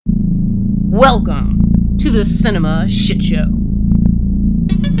Welcome to the Cinema Shit Show.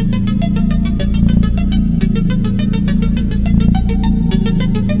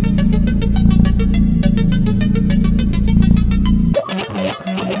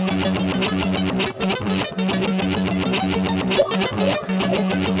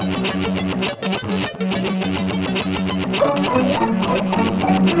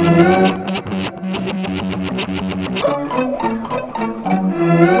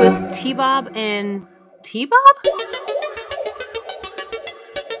 With T-Bob and T-Bob?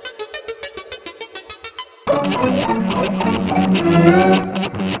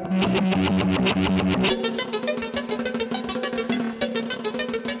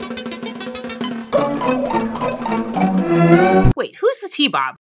 Wait, who's the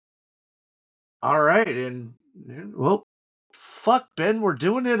T-Bob? All right, and well, fuck, Ben, we're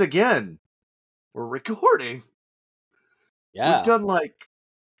doing it again. We're recording. Yeah. We've done like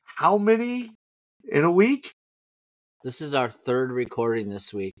how many in a week? This is our third recording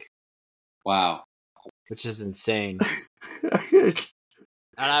this week, Wow. which is insane.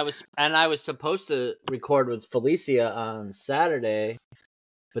 And I was supposed to record with Felicia on Saturday,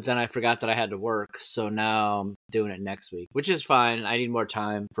 but then I forgot that I had to work, so now I'm doing it next week, which is fine. I need more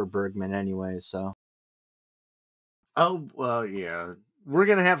time for Bergman anyway, so. Oh, well, yeah. We're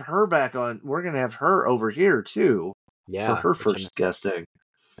going to have her back on. We're going to have her over here, too, Yeah, for her which first guesting.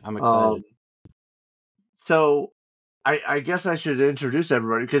 I'm excited. So, I guess I should introduce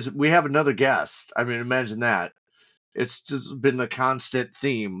everybody, because we have another guest. I mean, imagine that. It's just been a constant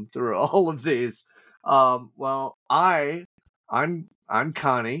theme through all of these. Well, I'm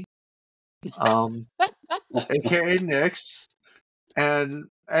Connie, aka Nix, and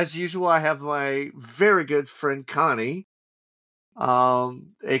as usual, I have my very good friend Connie,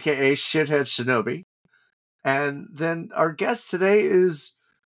 aka Shithead Shinobi, and then our guest today is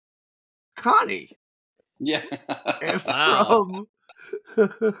Connie, Yeah. from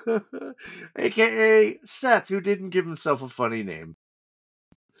aka Seth, who didn't give himself a funny name.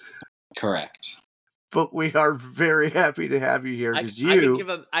 Correct. But we are very happy to have you here I because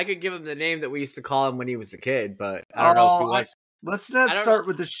could give him the name that we used to call him when he was a kid, but I don't know if he wants. Let's not start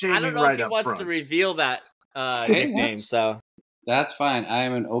with the I shaming don't know right if he up wants front. to reveal that Hey, nickname. So, That's fine. I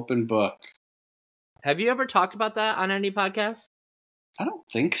am an open book. have you ever talked about that on any podcast? I don't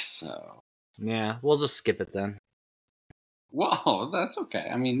think so. Yeah, we'll just skip it then. Whoa, that's okay.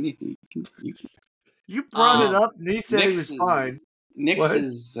 I mean, You brought it Um, up, and he said he was fine. Nix What?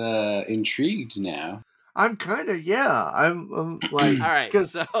 is intrigued now. I'm kind of I'm like, All right,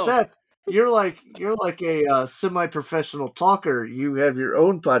 because so Seth, you're like a semi-professional talker. You have your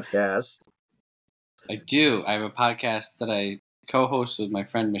own podcast. I do. I have a podcast that I co-host with my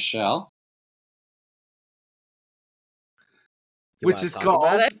friend Michelle. You Which wanna is talk called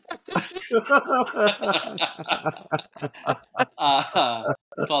about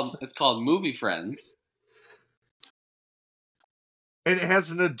it? It's called Movie Friends. And it has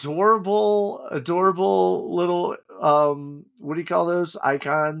an adorable little what do you call those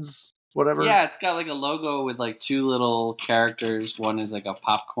icons? Whatever. Yeah, it's got like a logo with like two little characters. One is like a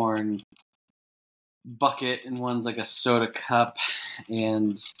popcorn bucket, and one's like a soda cup.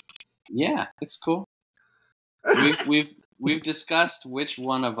 And yeah, it's cool. We've discussed which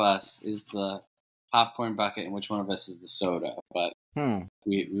one of us is the popcorn bucket and which one of us is the soda, but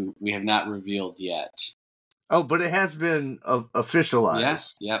we have not revealed yet. Oh, but it has been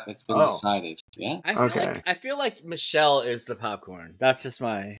officialized. Yep, it's been decided. Yeah. I feel like Michelle is the popcorn. That's just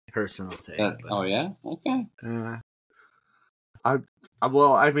my personal take. Oh yeah? Okay.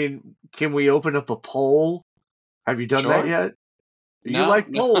 Well, I mean, can we open up a poll? Have you done that yet? No, you like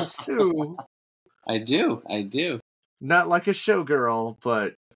no. polls too. I do. Not like a showgirl,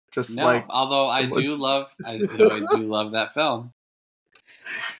 but just like. Although I do love that film.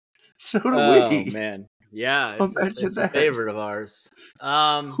 So do we. Oh man, yeah, it's a that. favorite of ours.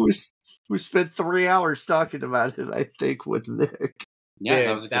 We spent 3 hours talking about it, I think, with Nick.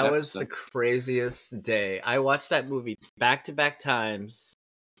 Yeah, dude, that was the craziest day. I watched that movie back-to-back times,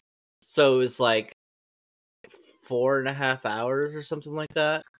 so it was like 4.5 hours or something like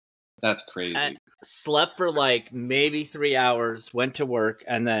that. That's crazy. I slept for like maybe 3 hours, went to work,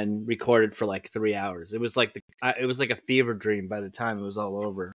 and then recorded for like 3 hours. It was like a fever dream by the time it was all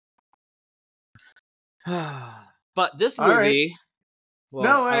over. But this movie. Right. Well,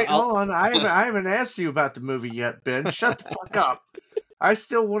 no, wait, hold on. I haven't asked you about the movie yet, Ben. Shut the fuck up. I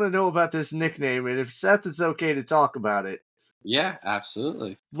still want to know about this nickname, and if Seth is okay to talk about it. Yeah,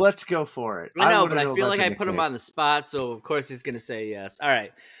 absolutely. Let's go for it. I know, but I feel like I put him on the spot, so of course he's going to say yes. All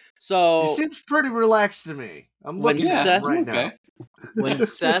right. So He seems pretty relaxed to me. I'm When looking at Seth- him right okay. now. when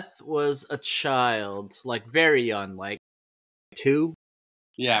Seth was a child, like very young, like 2,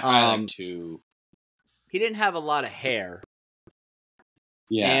 Yeah, probably Um, like 2. he didn't have a lot of hair.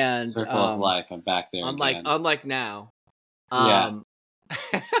 Yeah, and, Circle of Life. I'm back there again. Unlike now. Yeah.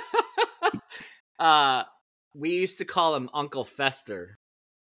 We used to call him Uncle Fester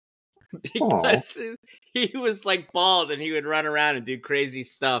Aw. because he was like bald and he would run around and do crazy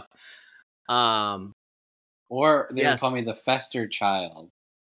stuff. Or they would call yes. me the Fester Child.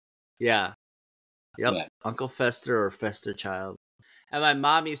 Yeah. Yep. Yeah. Uncle Fester or Fester Child. And my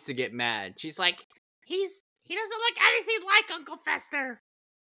mom used to get mad. She's like, he doesn't look anything like Uncle Fester.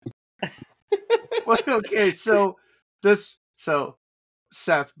 Well, okay, so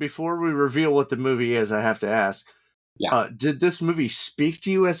Seth, before we reveal what the movie is, I have to ask. Yeah. Did this movie speak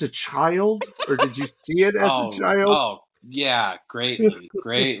to you as a child, or did you see it as a child? Oh, yeah, greatly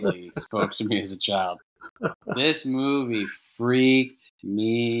spoke to me as a child. This movie freaked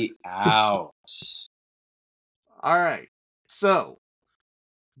me out. All right, so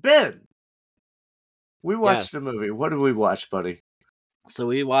Ben, we watched Yes. a movie. What did we watch, buddy? So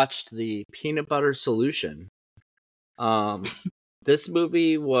we watched the Peanut Butter Solution. This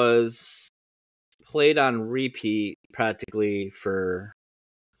movie was played on repeat practically for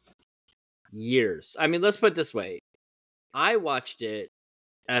years. I mean, let's put it this way. I watched it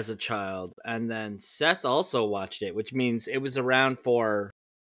as a child, and then Seth also watched it, which means it was around for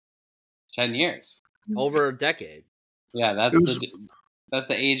 10 years. over a decade. Yeah, It was- that's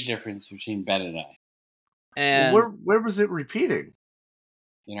the age difference between Ben and I. And where was it repeating?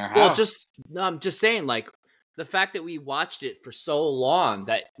 In our well, house. I'm just saying, like, the fact that we watched it for so long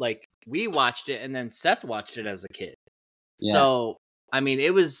that, like, we watched it and then Seth watched it as a kid. Yeah. So, I mean,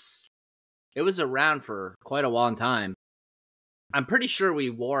 it was around for quite a long time. I'm pretty sure we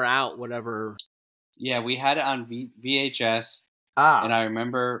wore out whatever. Yeah, we had it on VHS, Ah, and I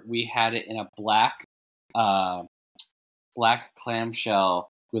remember we had it in a black clamshell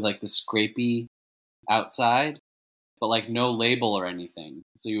with like the scrapey outside, but like no label or anything.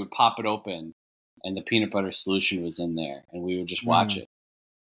 So you would pop it open, and the peanut butter solution was in there, and we would just watch it.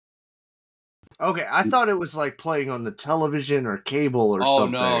 okay. I thought it was like playing on the television or cable or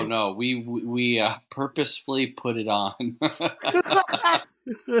something. No, we purposefully put it on.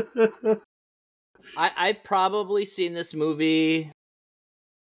 I've probably seen this movie.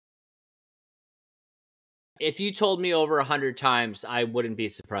 If you told me over 100 times, I wouldn't be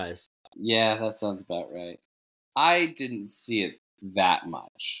surprised. Yeah, that sounds about right. I didn't see it that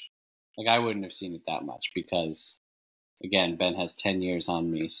much. Like, I wouldn't have seen it that much because, again, Ben has 10 years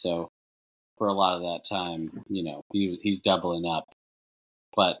on me, so for a lot of that time, you know, he's doubling up.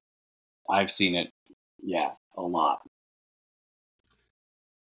 But I've seen it, yeah, a lot.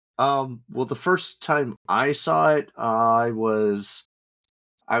 Well, the first time I saw it, I was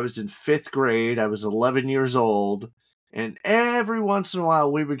in 5th grade. I was 11 years old, and every once in a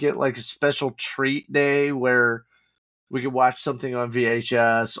while we would get like a special treat day where we could watch something on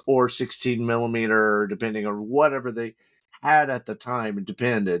VHS or 16 millimeter, depending on whatever they had at the time. It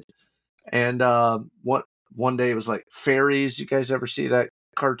depended. And one day it was like fairies. You guys ever see that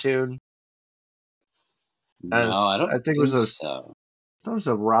cartoon? No, I don't think it was so. That was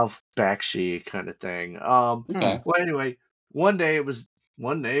a Ralph Bakshi kind of thing. Okay. Well, anyway, one day it was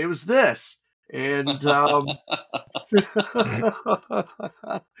this, and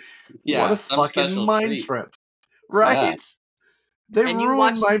Yeah, what a some fucking special mind treat. trip, right? Yeah. They And you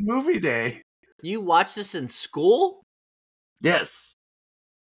ruined watched- my movie day. You watched this in school? Yes.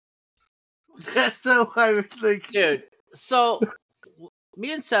 So I would think, Dude, so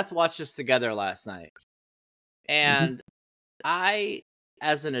me and Seth watched this together last night. And I,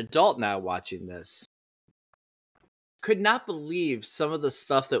 as an adult now watching this, could not believe some of the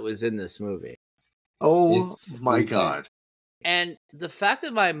stuff that was in this movie. oh It's my insane. god. And the fact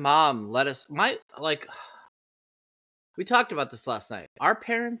that my mom let us, we talked about this last night. Our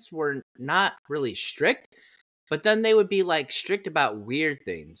parents were not really strict, but then they would be like strict about weird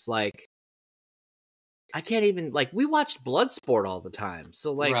things. Like, I can't even, like, we watched Bloodsport all the time.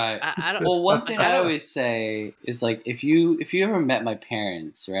 So, like, Right. I don't. Well, one thing I I don't- always say is like if you ever met my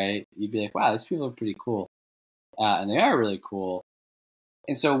parents, right, you'd be like, wow, these people are pretty cool, and they are really cool.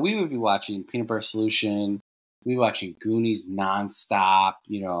 And so we would be watching Peanut Butter Solution, we'd be watching Goonies nonstop,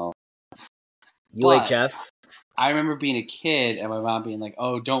 you know. UHF. I remember being a kid and my mom being like,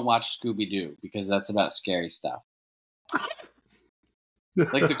 "Oh, don't watch Scooby Doo because that's about scary stuff."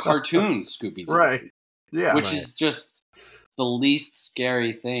 Like the cartoon Scooby Doo, Right. Yeah. which Right. is just the least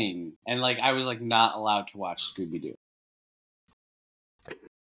scary thing. And like I was like not allowed to watch Scooby Doo.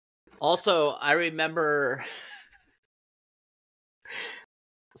 Also, I remember.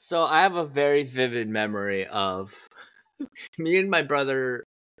 So I have a very vivid memory of me and my brother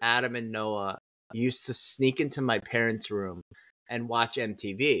Adam and Noah used to sneak into my parents' room and watch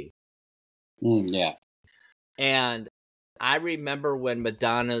MTV. Yeah. And I remember when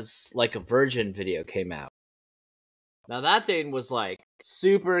Madonna's Like a Virgin video came out. Now that thing was like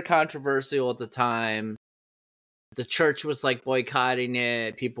super controversial at the time. The church was like boycotting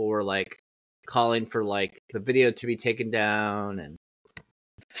it. People were like calling for like the video to be taken down,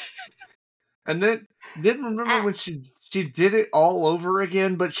 And then remember when she did it all over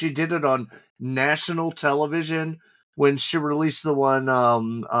again, but she did it on national television when she released the one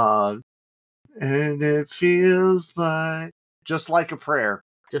and it feels like just like a prayer.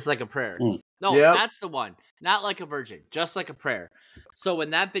 Just Like a Prayer. Mm. No, Yep. that's the one. Not Like a Virgin. Just Like a Prayer. So when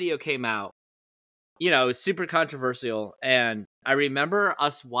that video came out, it was super controversial, and I remember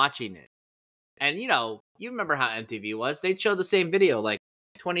us watching it. And you remember how MTV was. They'd show the same video like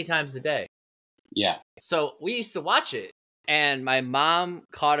 20 times a day. Yeah. So we used to watch it, and my mom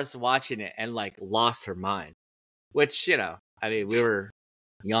caught us watching it and like lost her mind. Which, I mean, we were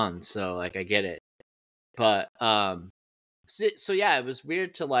young, so like I get it. But so yeah, it was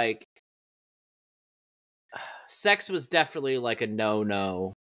weird to like sex was definitely like a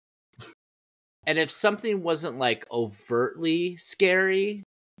no. And if something wasn't like overtly scary,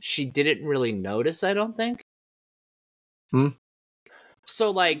 she didn't really notice, I don't think. So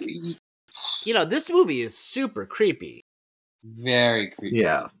like, this movie is super creepy. Very creepy.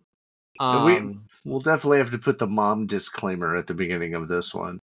 Yeah. We'll definitely have to put the mom disclaimer at the beginning of this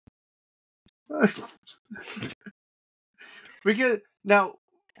one. Now,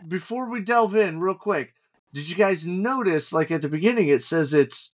 before we delve in real quick, did you guys notice, like at the beginning, it says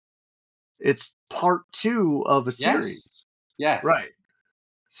it's part 2 of a series? Yes. Right.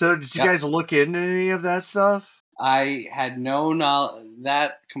 So did you guys look into any of that stuff? I had no knowledge.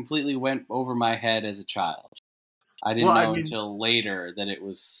 That completely went over my head as a child. I didn't know until later that it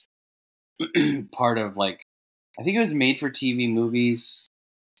was part of, like, I think it was made for TV movies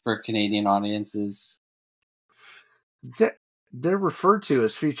for Canadian audiences. They're referred to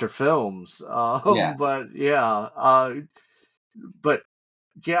as feature films. Yeah. But yeah. But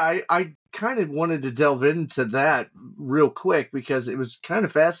yeah, I kind of wanted to delve into that real quick because it was kind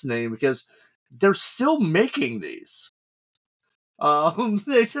of fascinating because they're still making these.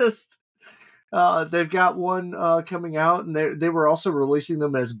 They just they've got one coming out, and they were also releasing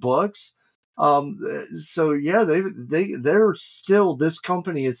them as books. So yeah, they're still, this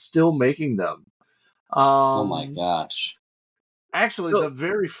company is still making them. Oh my gosh! Actually, the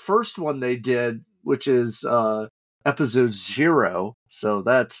very first one they did, which is episode 0. So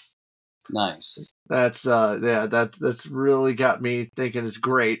that's nice. That's that's really got me thinking it's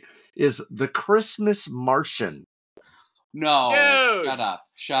great. Is The Christmas Martian. No, Dude!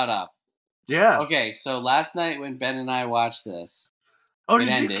 Shut up. Yeah. Okay, so last night when Ben and I watched this,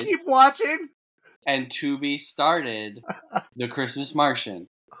 Did you keep watching? And Tubi started The Christmas Martian,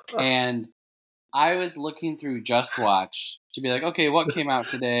 and I was looking through Just Watch to be like, okay, what came out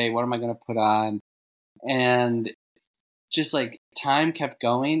today? What am I going to put on? And just like time kept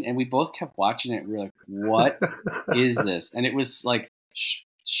going, and we both kept watching it. We were like, what is this? And it was like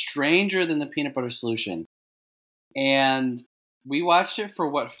stranger than the peanut butter solution. And we watched it for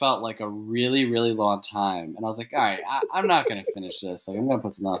what felt like a really, really long time. And I was like, all right, I'm not going to finish this. Like, I'm going to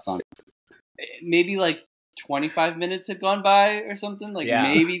put something else on. Maybe like 25 minutes had gone by or something, like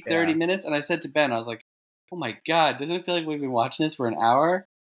maybe 30 minutes. And I said to Ben, I was like, oh my God, doesn't it feel like we've been watching this for an hour?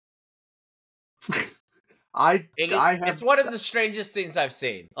 It's one of the strangest things I've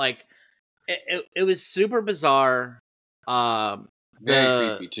seen. Like, it was super bizarre.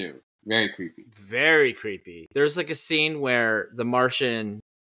 Very creepy too. Very creepy. Very creepy. There's like a scene where the Martian,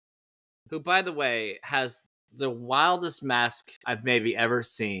 who by the way has the wildest mask I've maybe ever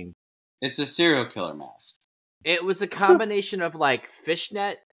seen. It's a serial killer mask. It was a combination of like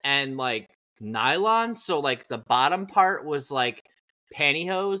fishnet and like nylon. So like the bottom part was like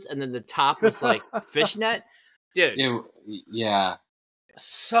pantyhose, and then the top was like fishnet. Dude. Yeah.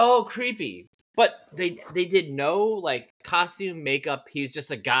 So creepy. But they did no like costume, makeup. He was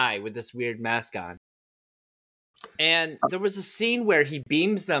just a guy with this weird mask on. And there was a scene where he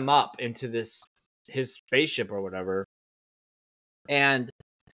beams them up into his spaceship or whatever. And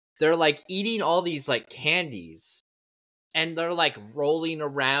they're like eating all these like candies. And they're like rolling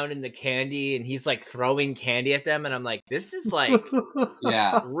around in the candy, and he's like throwing candy at them, and I'm like, this is like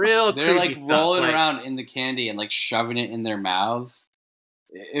real They're like stuff. rolling around in the candy and like shoving it in their mouths.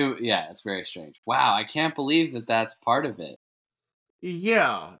 It's very strange. Wow, I can't believe that that's part of it.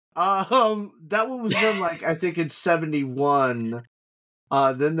 Yeah, That one was done I think in 71.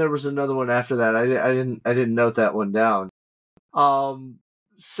 Then there was another one after that. I didn't note that one down.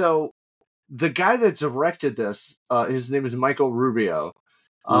 So the guy that directed this, his name is Michael Rubio.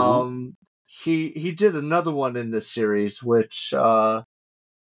 He did another one in this series, which was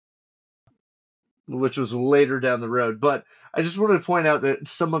later down the road. But I just wanted to point out that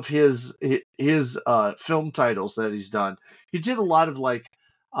some of his film titles that he's done, he did a lot of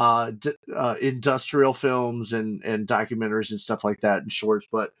industrial films and documentaries and stuff like that and shorts.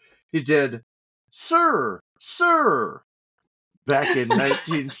 But he did Sir back in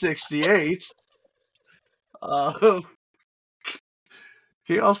 1968.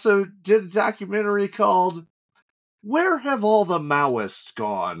 He also did a documentary called "Where Have All the Maoists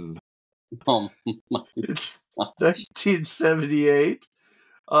Gone?" Oh my It's 1978.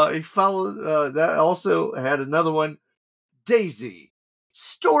 He followed that. Also had another one, Daisy,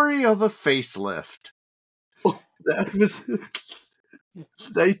 Story of a Facelift. That was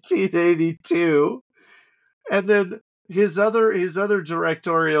 1982. And then his other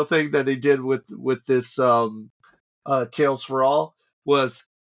directorial thing that he did with this Tales for All was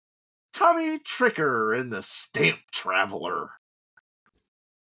Tommy Tricker and the Stamp Traveler.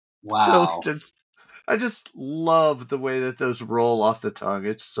 Wow. I just love the way that those roll off the tongue.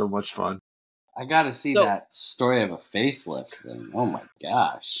 It's so much fun. I gotta see that Story of a Facelift thing. Oh my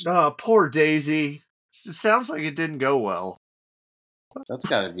gosh. Oh, poor Daisy. It sounds like it didn't go well. That's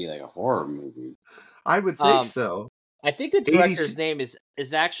gotta be like a horror movie. I would think so. I think the director's name is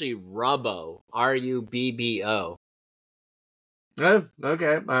actually Rubbo. Rubbo. Oh,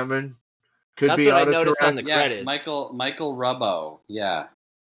 okay. I mean, could That's be what I noticed on the Yes, credits. Michael Rubbo. Yeah.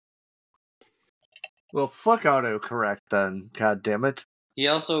 Well, fuck autocorrect then. God damn it. He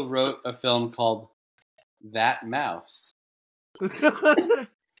also wrote a film called That Mouse.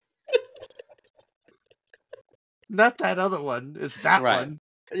 Not that other one. It's that Right. one.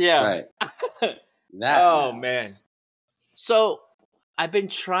 Yeah. Right. Oh Mouse. man. So I've been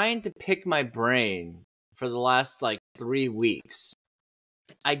trying to pick my brain for the last 3 weeks.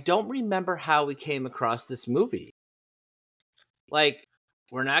 I don't remember how we came across this movie.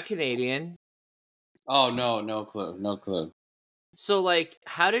 We're not Canadian. Oh no clue. So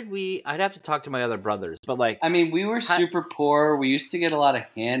how did we? I'd have to talk to my other brothers, but I mean, we were super poor. We used to get a lot of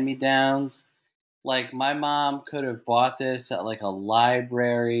hand-me-downs. My mom could have bought this at a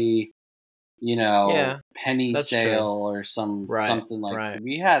library, penny that's sale true. or something right.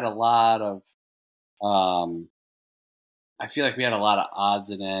 We had a lot of I feel like we had a lot of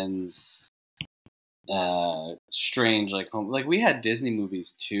odds and ends, strange home. We had Disney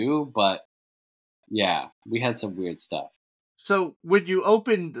movies too, but yeah, we had some weird stuff. So when you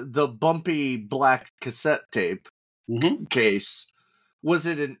opened the bumpy black cassette tape case, was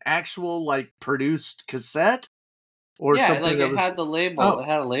it an actual produced cassette or something? It had the label. Oh. It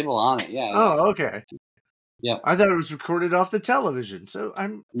had a label on it. Yeah. Oh, okay. Yeah. I thought it was recorded off the television. So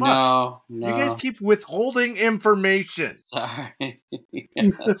I'm No. You guys keep withholding information. Sorry.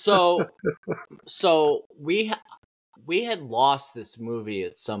 So we had lost this movie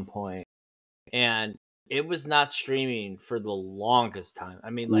at some point, and it was not streaming for the longest time. I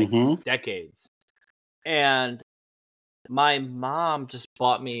mean, decades. And my mom just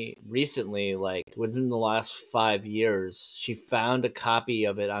bought me recently, within the last 5 years, she found a copy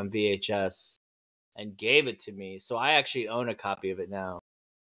of it on VHS and gave it to me. So I actually own a copy of it now.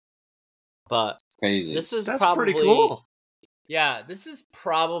 But crazy. That's pretty cool. Yeah, this is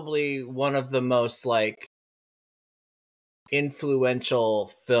probably one of the most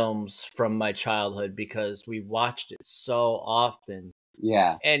influential films from my childhood because we watched it so often.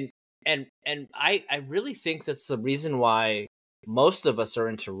 Yeah. And I really think that's the reason why most of us are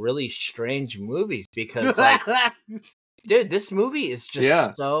into really strange movies because dude, this movie is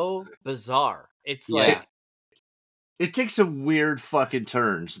just so bizarre. It's it takes some weird fucking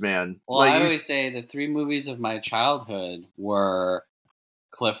turns, man. Well, I always say the 3 movies of my childhood were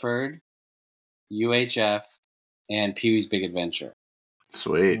Clifford, UHF, and Pee-wee's Big Adventure.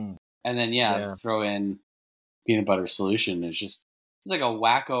 Sweet. And then throw in Peanut Butter Solution. It's like a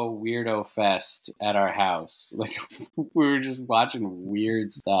wacko weirdo fest at our house. We were just watching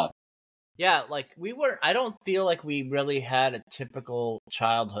weird stuff. Yeah, I don't feel like we really had a typical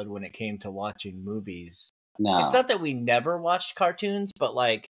childhood when it came to watching movies. No. It's not that we never watched cartoons, but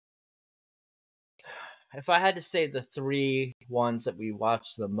if I had to say the 3 ones that we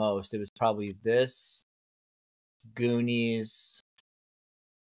watched the most, it was probably this, Goonies,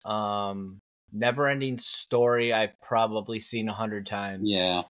 Never-Ending Story I've probably seen 100 times.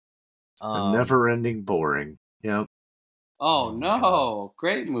 Yeah. Never-ending boring. Yep. Oh no!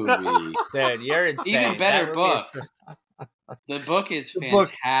 Great movie. Dude, you're insane. Even better That movie book. is- The book is The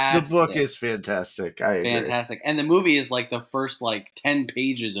fantastic. book is fantastic. I agree. fantastic, and the movie is like the first 10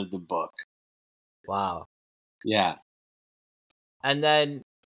 pages of the book. Wow. Yeah. And then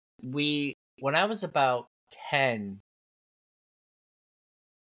when I was about 10,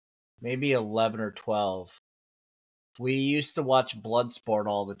 maybe 11 or 12, we used to watch Bloodsport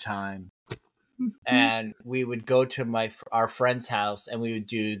all the time. And we would go to our friend's house and we would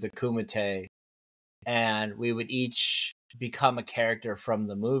do the Kumite. And we would each become a character from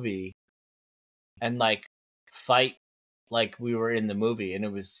the movie and fight like we were in the movie. And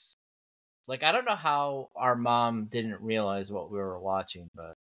it was I don't know how our mom didn't realize what we were watching,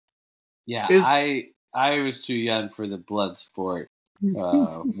 but Yeah, Is- I was too young for the Bloodsport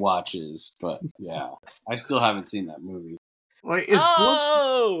watches, but yeah, I still haven't seen that movie. Like,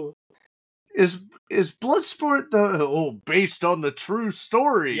 oh, is Bloodsport based on the true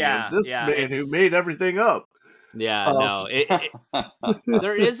story Yeah, of this yeah, man who made everything up? yeah, no.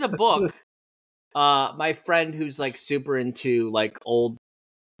 There is a book. My friend who's super into old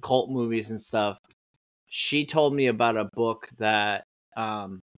cult movies and stuff, she told me about a book that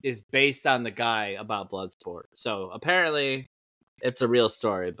is based on the guy about Bloodsport. So apparently it's a real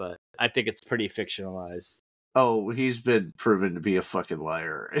story, but I think it's pretty fictionalized. Oh, he's been proven to be a fucking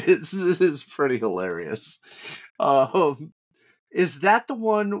liar. It's pretty hilarious. Is that the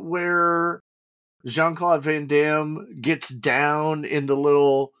one where Jean-Claude Van Damme gets down in the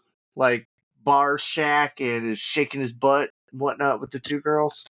little bar shack and is shaking his butt and whatnot with the two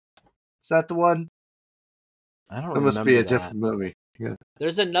girls? Is that the one? I don't It must remember be a that. different movie. Yeah.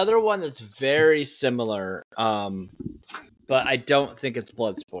 There's another one that's very similar, but I don't think it's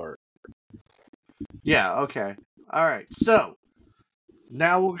Bloodsport. Yeah, okay. All right. So,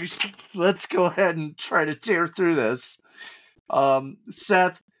 now let's go ahead and try to tear through this.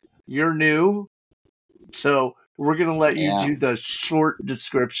 Seth, you're new, so we're going to let you do the short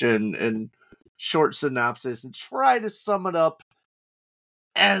description and short synopsis and try to sum it up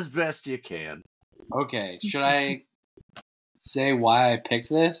as best you can. Okay, should I say why I picked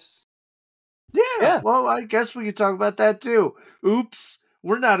this? Yeah, well, I guess we could talk about that too. Oops,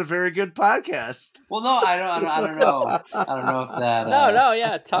 we're not a very good podcast. Well, no, I don't know. I don't know if that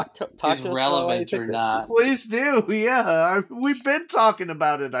yeah. Talk is to us about why you relevant or picked it. not. Please do. Yeah, we've been talking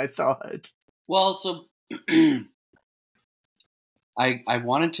about it, I thought. Well, so I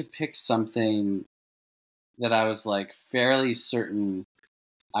wanted to pick something that I was fairly certain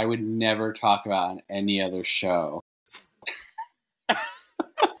I would never talk about on any other show.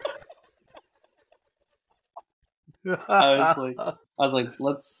 I was like,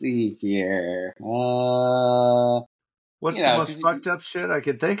 let's see here. What's the most fucked up shit I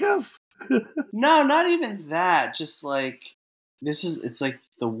could think of? No, not even that. Just it's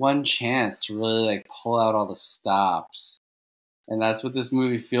the one chance to really pull out all the stops. And that's what this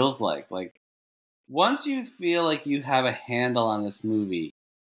movie feels like. Once you feel like you have a handle on this movie,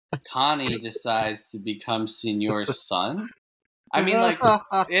 Connie decides to become Signor's son. I mean,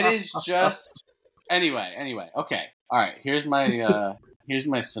 it is just... Anyway, okay. All right, here's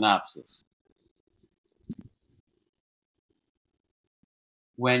my synopsis.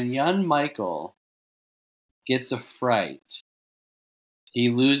 When young Michael gets a fright, he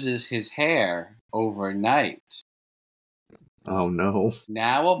loses his hair overnight. Oh no.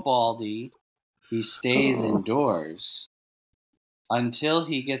 Now a baldy, he stays indoors until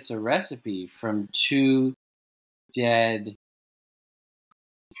he gets a recipe from two dead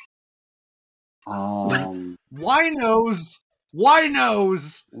winos.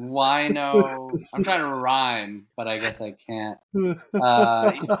 Wino. I'm trying to rhyme, but I guess I can't.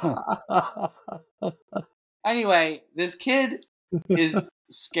 Anyway, this kid is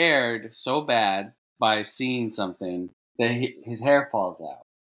scared so bad by seeing something that his hair falls out.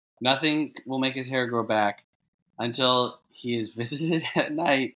 Nothing will make his hair grow back until he is visited at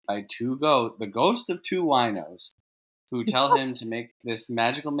night by the ghost of two winos, who tell him to make this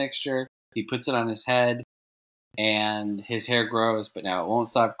magical mixture. He puts it on his head, and his hair grows, but now it won't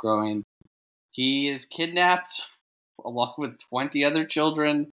stop growing. He is kidnapped along with 20 other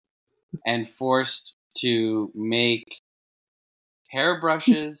children and forced to make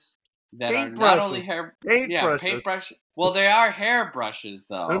hairbrushes that are not only paintbrushes. Well, they are hairbrushes,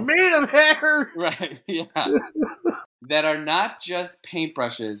 though. They're made of hair! Right, yeah. That are not just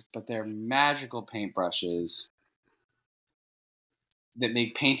paintbrushes, but they're magical paintbrushes that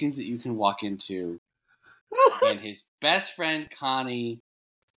make paintings that you can walk into. And his best friend, Connie,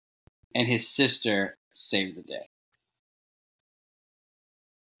 and his sister save the day.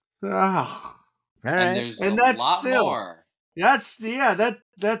 Ah. All And right. there's And a that's lot still- more. That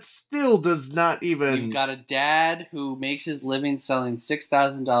still does not even. You've got a dad who makes his living selling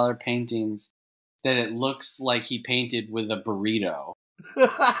 $6,000 paintings that it looks like he painted with a burrito.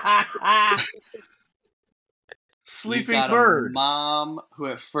 Sleeping You've got bird. a mom who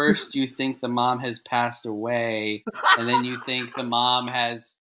at first you think the mom has passed away, and then you think the mom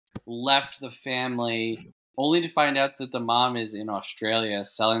has left the family, only to find out that the mom is in Australia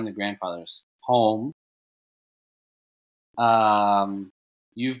selling the grandfather's home.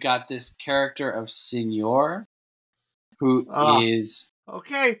 You've got this character of Senor, who is...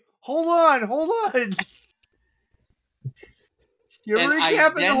 Okay, hold on. You're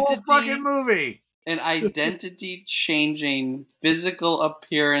recapping the whole fucking movie. An identity-changing, physical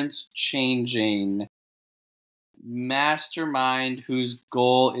appearance-changing mastermind whose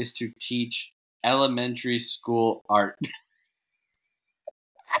goal is to teach elementary school art.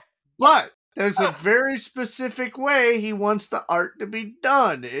 But there's a very specific way he wants the art to be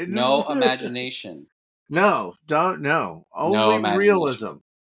done. No imagination. No, don't know. Only realism.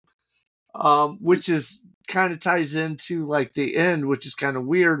 Which is kind of ties into like the end, which is kind of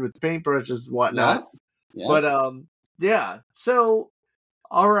weird with paintbrushes and whatnot. Yeah. But yeah. So,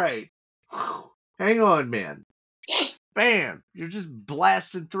 all right. Hang on, man. Bam! You're just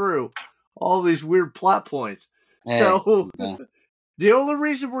blasting through all these weird plot points. Hey, so, yeah. The only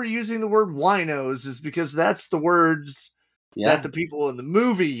reason we're using the word winos is because that's the words that the people in the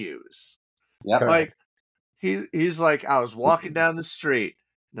movie use. Yeah. Like, he's like, I was walking down the street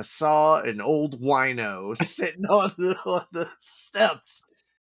and I saw an old wino sitting on the steps.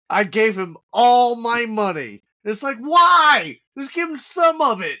 I gave him all my money. It's like, why? Just give him some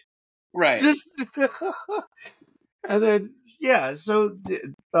of it. Right. Just and then so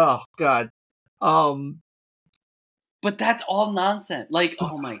oh god. But that's all nonsense. Like,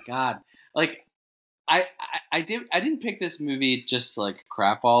 oh my god. Like I didn't pick this movie just like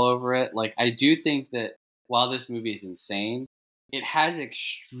crap all over it. Like I do think that while this movie is insane, it has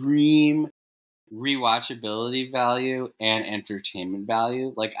extreme rewatchability value and entertainment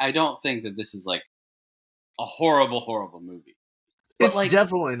value. Like I don't think that this is like a horrible movie. But it's like,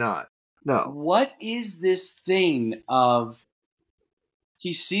 definitely not. No. What is this thing of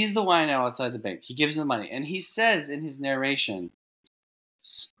he sees the wino outside the bank, he gives him the money, and he says in his narration,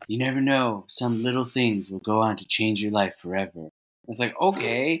 you never know, some little things will go on to change your life forever. It's like,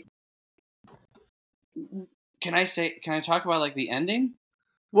 okay. Can I talk about like the ending?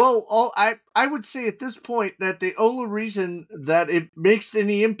 Well, I would say at this point that the only reason that it makes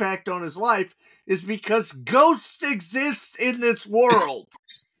any impact on his life is because ghosts exist in this world.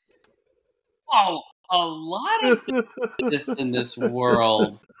 Oh, a lot of things exist in this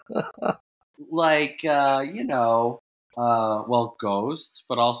world. Like, ghosts,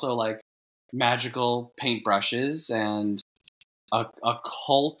 but also like magical paintbrushes and a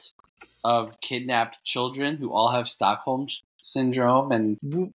cult of kidnapped children who all have Stockholm syndrome. And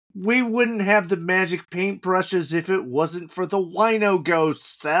we wouldn't have the magic paintbrushes if it wasn't for the wino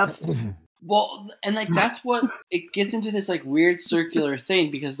ghost, Seth. Well, and like that's what it gets into, this like weird circular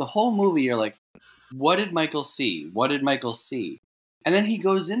thing, because the whole movie you're like, what did Michael see? What did Michael see? And then he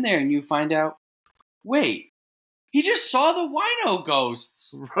goes in there and you find out, wait, he just saw the wino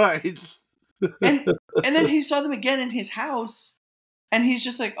ghosts. Right. And then he saw them again in his house and he's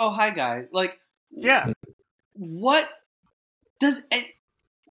just like, oh, hi guys. Like, yeah. What does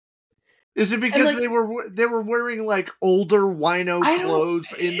is it because like, they were wearing like older wino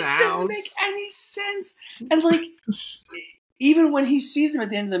clothes in the house? It doesn't make any sense. And like, even when he sees them at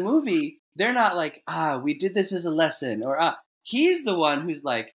the end of the movie, they're not like, we did this as a lesson, or he's the one who's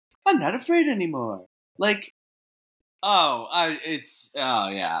like, I'm not afraid anymore. Like, yeah,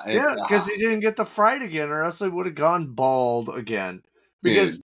 because he didn't get the fright again, or else he would have gone bald again.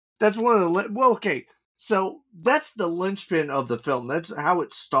 Because that's one of the so that's the linchpin of the film. That's how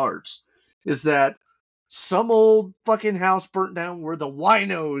it starts. Is that some old fucking house burnt down where the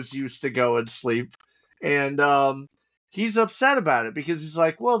winos used to go and sleep, and he's upset about it because he's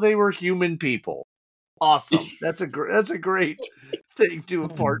like, well, they were human people. Awesome. That's a great thing to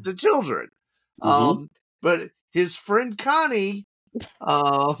impart to children. Mm-hmm. But his friend Connie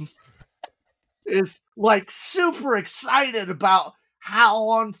is like super excited about how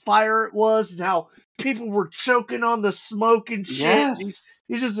on fire it was and how people were choking on the smoke and shit.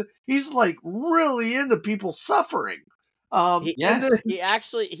 Yes. He's like really into people suffering. He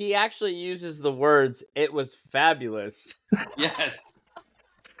actually uses the words, "It was fabulous." Yes.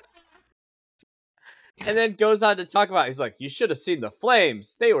 And then goes on to talk about, he's like, you should have seen the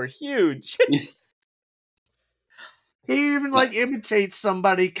flames. They were huge. He even like imitates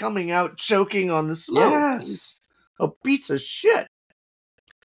somebody coming out choking on the smoke. Yes. a piece of shit.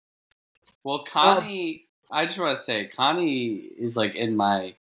 Well, Connie, I just want to say, Connie is like in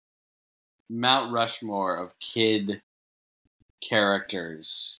my Mount Rushmore of kid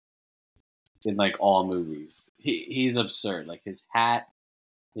characters in like all movies. He's absurd. Like his hat,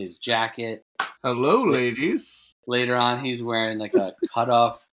 his jacket. Hello, ladies. Later on, he's wearing like a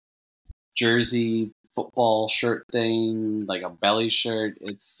cutoff jersey football shirt thing, like a belly shirt.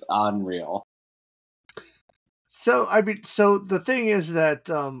 It's unreal. So the thing is that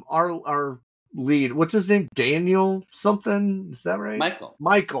our lead, what's his name, Daniel something, is that right?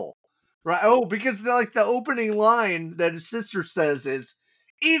 Michael, right? Oh, because the opening line that his sister says is,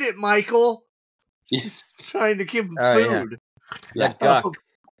 "Eat it, Michael." She's trying to give him food. Yeah, guck.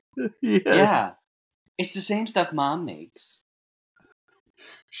 Yes. Yeah, it's the same stuff Mom makes.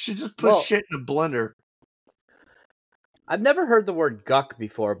 She just puts shit in a blender. I've never heard the word guck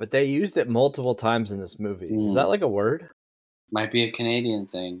before, but they used it multiple times in this movie. Is that like a word? Might be a Canadian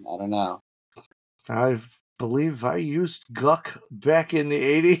thing. I don't know. I believe I used guck back in the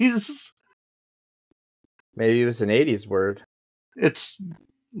 80s. Maybe it was an 80s word. It's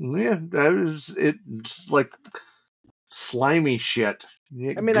like slimy shit.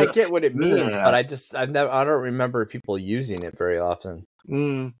 I mean, I get what it means, but I don't remember people using it very often.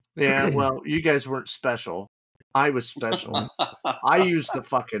 Yeah, well, you guys weren't special. I was special. I used the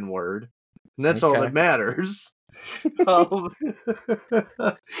fucking word, and that's all that matters.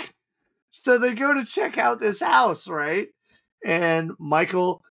 So they go to check out this house, right? And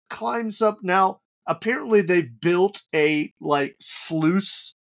Michael climbs up. Now, apparently they built a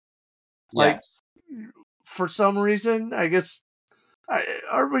sluice, for some reason. I guess.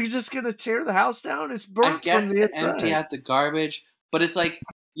 Are we just gonna tear the house down? It's burnt from the inside. Empty out the garbage, but it's like,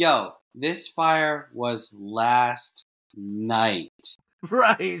 yo, this fire was last night.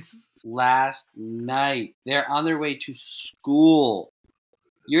 Right. Last night. They're on their way to school.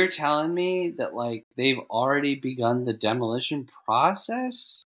 You're telling me that they've already begun the demolition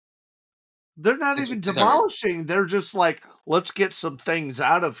process? They're not even demolishing. They're just like, let's get some things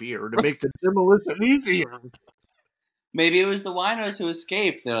out of here to make the demolition easier. Maybe it was the winos who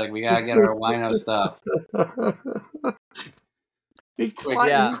escaped. They're like, we gotta get our wino stuff.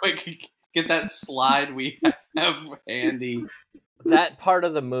 Quick, get that slide we have handy. That part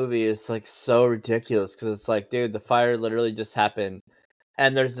of the movie is so ridiculous because it's like, dude, the fire literally just happened,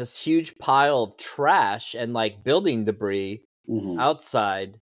 and there's this huge pile of trash and building debris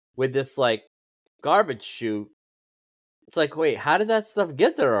outside with this garbage chute. It's like, wait, how did that stuff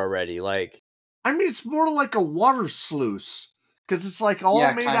get there already? I mean, it's more like a water sluice because it's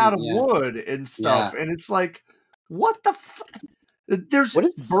all made out of wood and stuff, and it's like, what the fuck? There's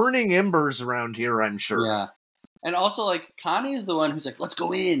burning embers around here, I'm sure. Yeah, and also Connie is the one who's like, let's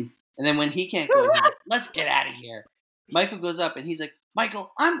go in, and then when he can't go in, he's like, let's get out of here. Michael goes up and he's like,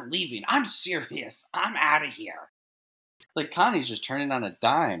 Michael, I'm leaving. I'm serious. I'm out of here. It's like Connie's just turning on a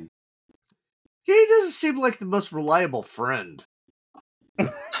dime. Yeah, he doesn't seem like the most reliable friend.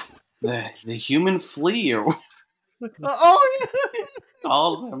 The human flea, or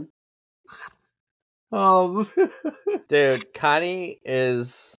calls him. Dude, Connie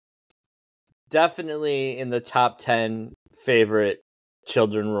is definitely in the top 10 favorite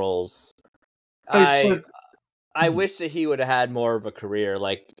children roles. I wish that he would have had more of a career.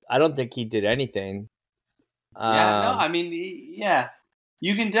 I don't think he did anything. I mean,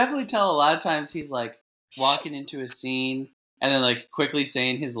 you can definitely tell a lot of times he's walking into a scene and then quickly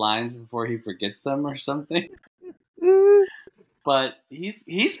saying his lines before he forgets them or something. But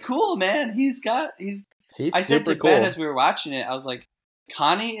he's cool, man. I said to Ben as we were watching it, I was like,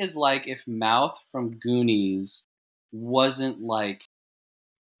 Connie is if Mouth from Goonies wasn't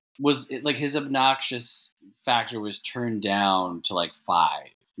his obnoxious factor was turned down to 5,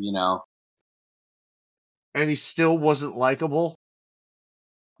 you know? And he still wasn't likable?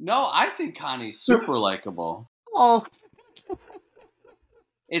 No, I think Connie's super likable. Oh.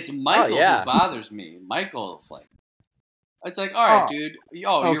 It's Michael who bothers me. Michael's it's all right, dude.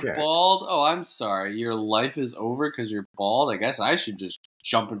 You're bald? Oh, I'm sorry. Your life is over because you're bald? I guess I should just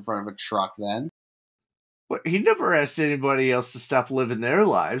jump in front of a truck then. But he never asked anybody else to stop living their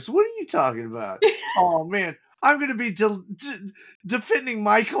lives. What are you talking about? Oh, man. I'm going to be defending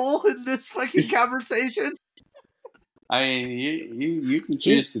Michael in this fucking conversation. I mean, you can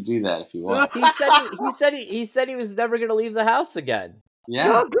choose to do that if you want. He said he was never going to leave the house again. Yeah.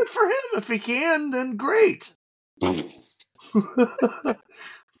 Well, good for him. If he can, then great.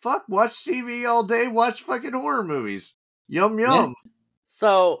 Fuck, watch TV all day, watch fucking horror movies. Yum, yum. Yeah.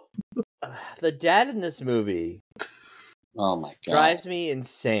 So, the dad in this movie oh my god, drives me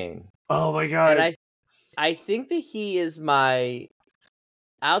insane. Oh my god. I think that he is my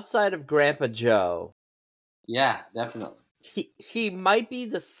outside of Grandpa Joe. Yeah, definitely. He might be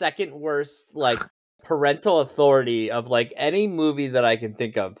the second worst like parental authority of like any movie that I can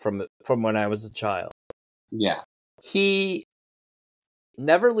think of from when I was a child. Yeah, He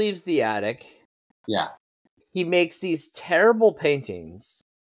never leaves the attic. yeah. He makes these terrible paintings.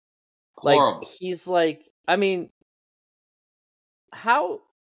 Horrible. Like he's like, I mean, how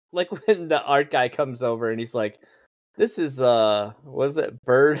like when the art guy comes over and he's like, this is what is it,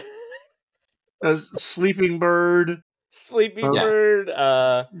 bird? A sleeping bird, Sleeping Yeah.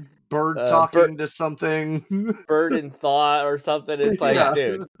 bird, bird talking to something. bird in thought or something. It's like, Yeah.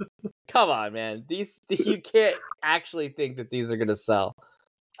 dude, come on, man. These you can't actually think that these are gonna sell.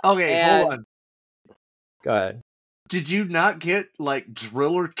 Okay, And- hold on. Go ahead. Did you not get like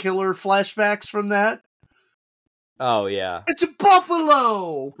driller killer flashbacks from that? Oh yeah. It's a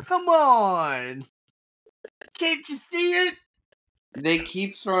buffalo! Come on! Can't you see it? They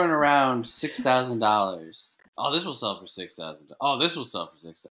keep throwing around $6,000. Oh, this will sell for $6,000. Oh, this will sell for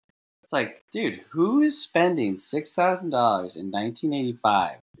 $6,000. It's like, dude, who is spending $6,000 in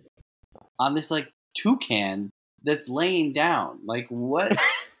 1985 on this like toucan that's laying down? Like what?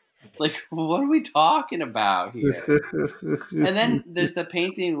 Like what are we talking about here? And then there's the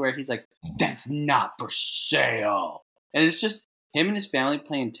painting where he's like, "That's not for sale," and it's just him and his family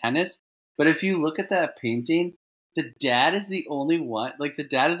playing tennis. But if you look at that painting, the dad is the only one. Like the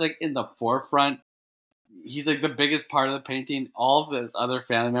dad is like in the forefront. He's like the biggest part of the painting. All of his other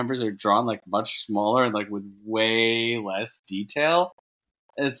family members are drawn like much smaller and like with way less detail.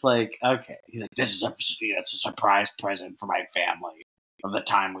 It's like, okay, he's like, "This is it's a surprise present for my family of the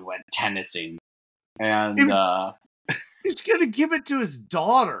time we went tennising," and He's gonna give it to his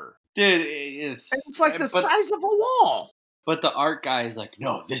daughter. dude, it's like the size of a wall. But the art guy is like,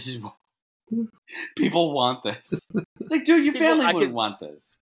 "No, this is people want this." It's like, dude, your family wouldn't want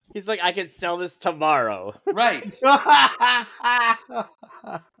this. He's like, I can sell this tomorrow. Right.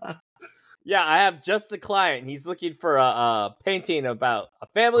 Yeah, I have just the client. He's looking for a painting about a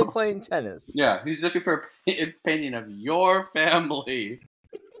family playing tennis. Yeah, he's looking for a painting of your family.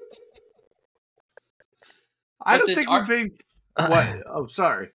 I But don't this think art- we're being. What? Oh,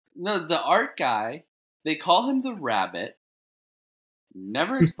 sorry. No, the art guy, they call him the rabbit.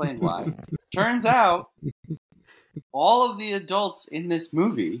 Never explained why. Turns out, all of the adults in this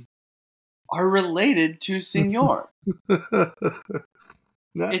movie are related to Senor.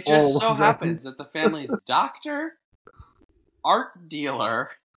 Not It just all so of them. happens that the family's doctor, art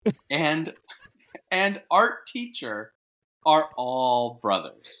dealer, and art teacher are all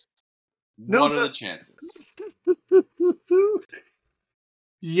brothers. No, what are the chances?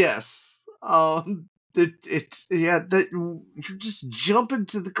 Yes. You're just jumping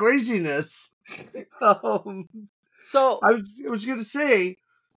to the craziness. So I was gonna say,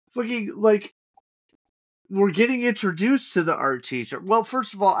 fucking like, we're getting introduced to the art teacher. Well,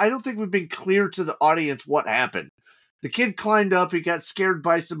 first of all, I don't think we've been clear to the audience what happened. The kid climbed up. He got scared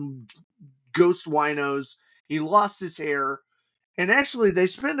by some ghost winos. He lost his hair. And actually, they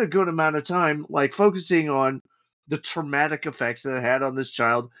spend a good amount of time like focusing on the traumatic effects that it had on this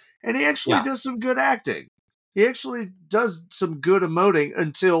child. And he actually does some good acting. He actually does some good emoting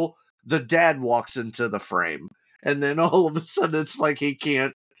until the dad walks into the frame. And then all of a sudden it's like he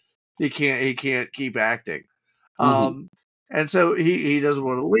can't keep acting. Mhm. And so he doesn't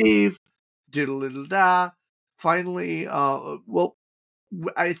want to leave. Diddle da. Finally, well,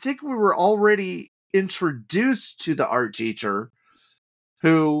 I think we were already introduced to the art teacher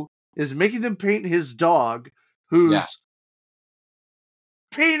who is making them paint his dog, whose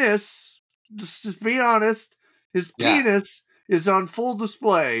penis, just be honest, his penis is on full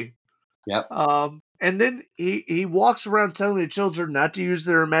display. Yep. And then he walks around telling the children not to use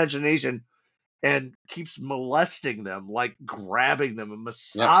their imagination and keeps molesting them, like grabbing them and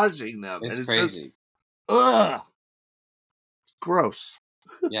massaging them. It's and crazy. Just, ugh. It's gross.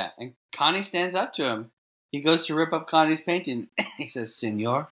 Yeah, and Connie stands up to him. He goes to rip up Connie's painting. He says,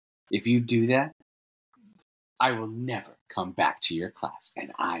 "Senor, if you do that, I will never come back to your class,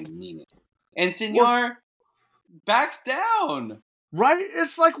 and I mean it." And Senor backs down. Right?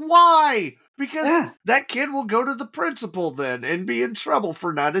 It's like, why? Because that kid will go to the principal then and be in trouble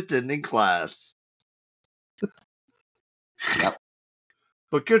for not attending class. Yep.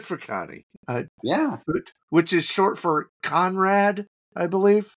 But good for Connie. Yeah. Which is short for Conrad, I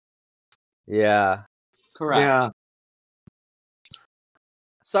believe. Yeah. Correct. Yeah.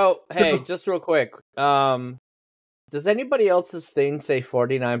 So, hey, just real quick. Does anybody else's thing say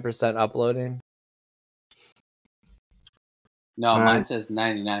 49% uploading? No, mine says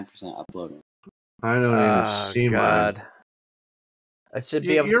 99% uploading. I don't even see God. It should be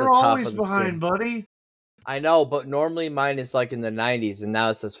mine. up at the You're top always of the behind, screen. buddy. I know, but normally mine is like in the 90s, and now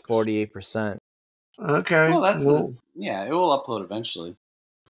it says 48%. Okay. Well, it will upload eventually.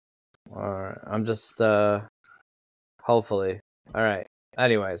 All right, I'm just hopefully. All right.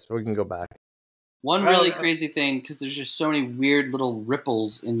 Anyways, we can go back. One really crazy thing, because there's just so many weird little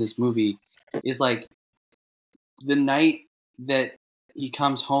ripples in this movie, is like the night that he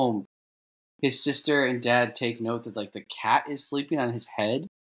comes home, his sister and dad take note that like the cat is sleeping on his head,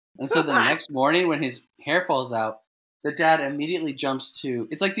 and so the next morning when his hair falls out, the dad immediately jumps to.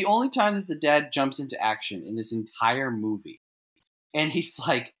 It's like the only time that the dad jumps into action in this entire movie, and he's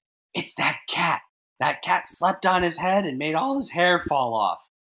like, "It's that cat. That cat slept on his head and made all his hair fall off."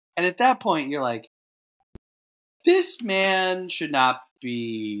 And at that point, you're like, this man should not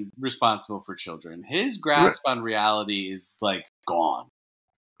be responsible for children. His grasp on reality is like gone.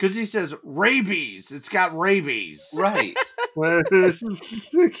 Because he says rabies. It's got rabies. Right.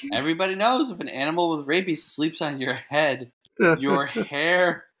 Everybody knows if an animal with rabies sleeps on your head, your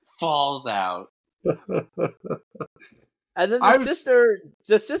hair falls out. And then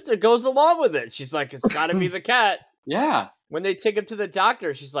the sister goes along with it. She's like, it's got to be the cat. Yeah. When they take him to the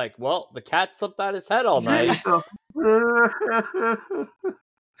doctor, she's like, well, the cat slept on his head all night.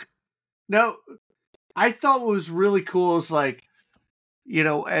 No, I thought what was really cool is like, you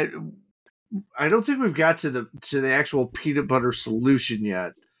know, I don't think we've got to the actual peanut butter solution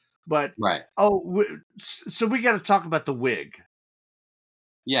yet, but right. So we got to talk about the wig.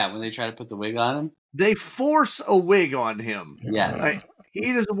 Yeah, when they try to put the wig on him, they force a wig on him. Yes, like,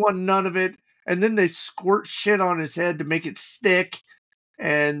 he doesn't want none of it, and then they squirt shit on his head to make it stick,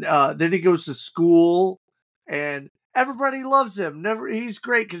 and then he goes to school, and everybody loves him. He's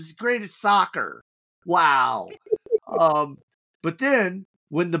great because he's great at soccer. Wow. But then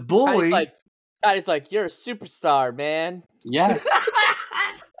when the bully, Patty's like, you're a superstar, man. Yes.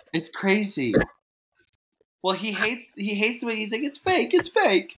 It's crazy. Well, he hates the way he's like, it's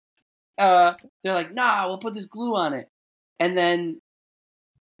fake. They're like, nah, we'll put this glue on it. And then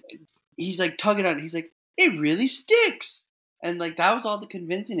he's like tugging on it. He's like, it really sticks. And like, that was all the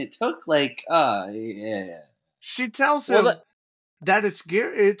convincing it took. Like, yeah. She tells him that it's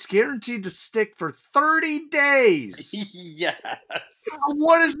guaranteed to stick for 30 days. Yes.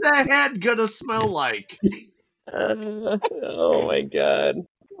 What is that head gonna smell like? Oh my God.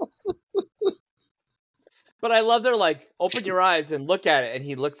 But I love they're like, open your eyes and look at it. And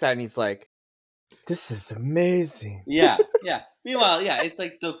he looks at it and he's like, this is amazing. Yeah. Meanwhile, yeah, it's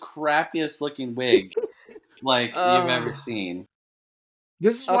like the crappiest looking wig like you've ever seen.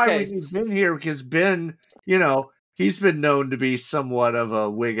 This is why we need Ben here, because Ben, you know, he's been known to be somewhat of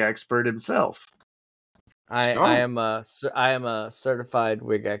a wig expert himself. I am a certified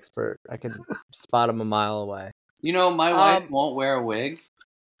wig expert. I can spot him a mile away. You know, my wife won't wear a wig.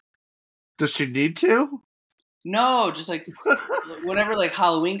 Does she need to? No, just like whenever like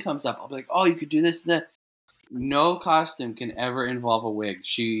Halloween comes up, I'll be like, "Oh, you could do this and that." No costume can ever involve a wig.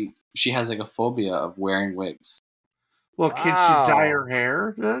 She has like a phobia of wearing wigs. Well, can she dye her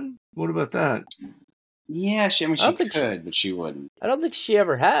hair then? What about that? Yeah, she could, but she wouldn't. I don't think she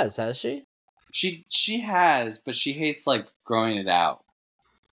ever has she? She has, but she hates like growing it out.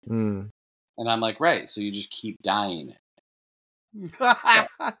 And I'm like, right, so you just keep dyeing it.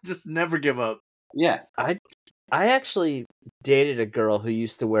 Just never give up. Yeah. I actually dated a girl who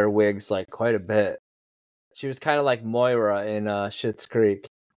used to wear wigs like quite a bit. She was kind of like Moira in Schitt's Creek.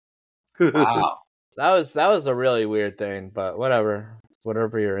 Wow. That was a really weird thing, but whatever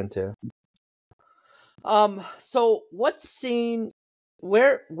you're into. So what scene?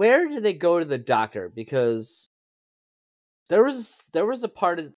 Where do they go to the doctor? Because there was a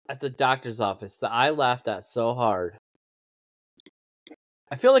part at the doctor's office that I laughed at so hard.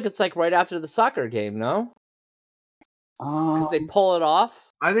 I feel like it's like right after the soccer game, no? Because they pull it off.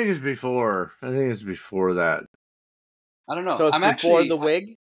 I think it's before. That. I don't know. So it's before the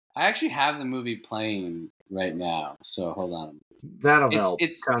wig. I actually have the movie playing right now, so hold on. That'll help.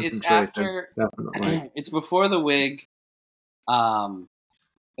 It's after. Definitely. It's before the wig. But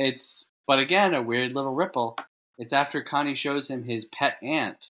again a weird little ripple. It's after Connie shows him his pet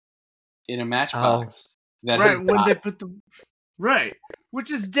ant in a matchbox. Right when they put the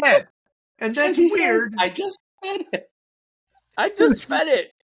which is dead, and that's weird. Says, I just fed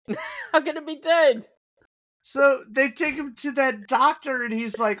it. How can it be dead? So they take him to that doctor, and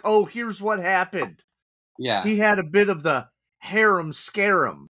he's like, "Oh, here's what happened. Yeah, he had a bit of the harem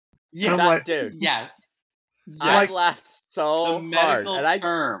scarum." Yeah, like, dude. Yes. I laughed so the medical hard.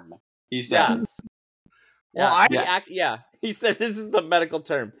 term. He says. Yeah. Well, he said this is the medical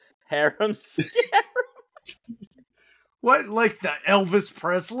term. Harem Scarum. What, like the Elvis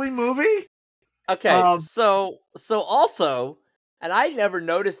Presley movie? Okay, so also, and I never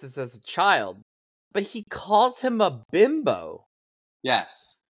noticed this as a child, but he calls him a bimbo.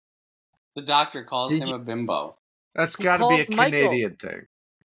 Yes. The doctor calls him a bimbo. That's He got to be a calls Michael- Canadian thing.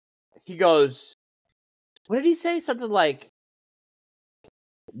 He goes, what did he say? Something like,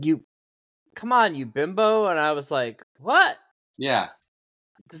 come on, you bimbo. And I was like, what? Yeah.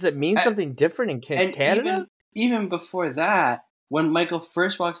 Does it mean something different in And Canada? even before that, when Michael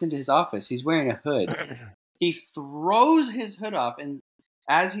first walks into his office, he's wearing a hood. He throws his hood off, and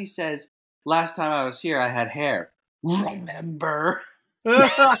as he says, last time I was here, I had hair. Remember? And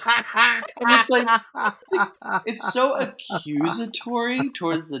it's like, it's so accusatory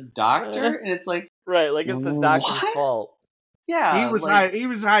towards the doctor, and it's like, right, like it's the doctor's what? fault. Yeah, he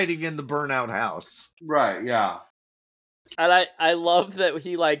was hiding in the burnout house. right, yeah. And I love that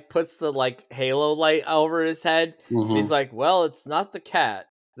he like puts the like halo light over his head. Mm-hmm. And he's like, well, it's not the cat.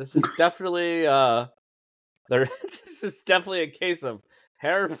 This is definitely this is definitely a case of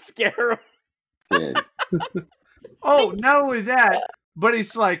harem scarum. Oh, not only that, but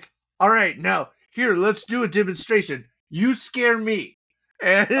he's like, all right, now here, let's do a demonstration. You scare me.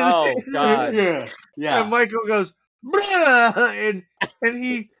 And Oh god. Yeah. And Michael goes, bruh, and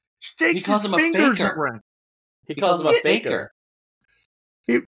he shakes calls his him a fingers faker. around. He calls him a faker.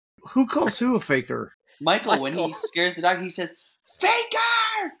 Who calls who a faker? Michael, when he scares the doctor, he says,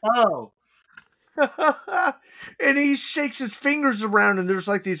 faker! Oh. And he shakes his fingers around, and there's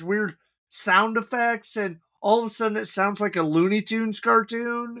like these weird sound effects, and all of a sudden it sounds like a Looney Tunes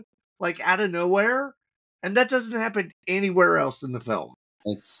cartoon, like out of nowhere. And that doesn't happen anywhere else in the film.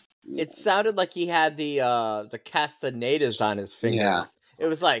 It sounded like he had the castanedas on his fingers. Yeah. It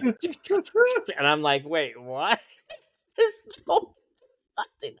was like, and I'm like, wait, what? There's no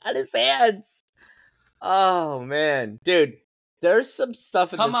something on his hands. Oh man, dude, there's some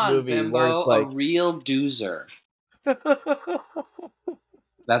stuff in Come this on, movie bimbo, where it's like a real doozer.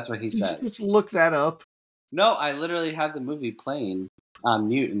 That's what he says. Just look that up. No, I literally have the movie playing on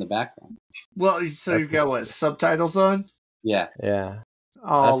mute in the background. Well, so you've got what, subtitles on? Yeah.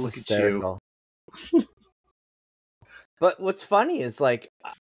 Oh, that's look hysterical. But what's funny is like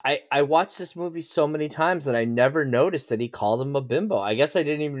I watched this movie so many times and I never noticed that he called him a bimbo. I guess I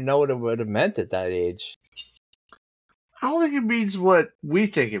didn't even know what it would have meant at that age. I don't think it means what we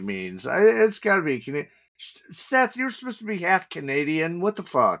think it means. It's got to be Canadian. Seth, you're supposed to be half Canadian. What the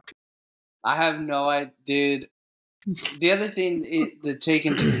fuck? I have no idea. Dude, the other thing to take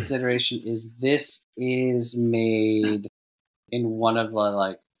into consideration is this is made in one of the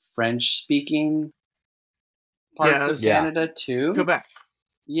like French-speaking parts of Canada too. Quebec.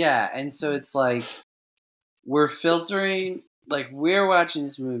 Yeah, and so it's like we're filtering, like we're watching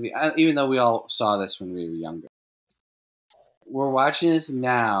this movie, even though we all saw this when we were younger. We're watching this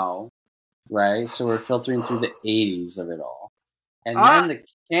now, right? So we're filtering through the 80s of it all. And then the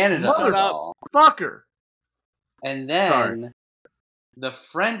Canada of it all. Fucker. And then the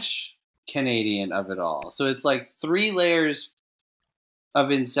French Canadian of it all. So it's like 3 layers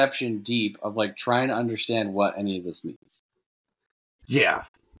of Inception deep of like trying to understand what any of this means. Yeah.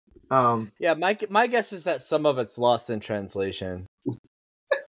 Yeah, my guess is that some of it's lost in translation.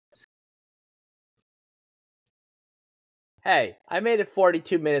 Hey, I made it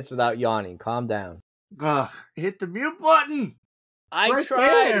 42 minutes without yawning. Calm down. Hit the mute button. I right tried.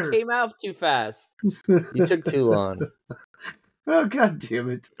 there. It came out too fast. You took too long. Oh, god damn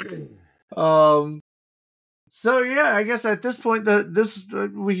it. So yeah, I guess at this point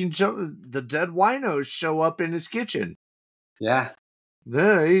we can jump. The dead winos show up in his kitchen. Yeah.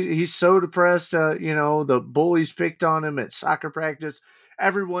 Yeah, he's so depressed. The bullies picked on him at soccer practice.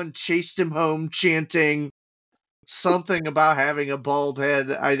 Everyone chased him home, chanting something about having a bald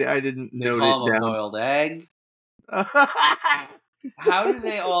head. I didn't They note call it him a down. boiled egg. How do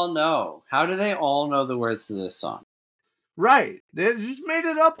they all know? How do they all know the words to this song? Right, they just made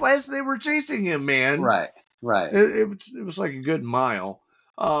it up as they were chasing him, man. Right. It was like a good mile.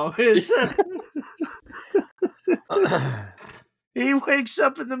 He wakes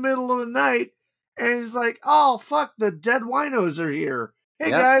up in the middle of the night and he's like, "Oh fuck, the dead winos are here. Hey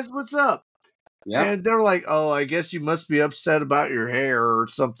guys, what's up?" Yeah. And they're like, "Oh, I guess you must be upset about your hair or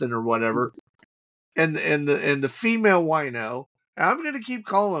something or whatever." And the female wino, and I'm gonna keep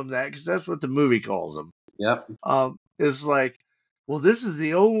calling him that because that's what the movie calls him. Yep. Is like, well, this is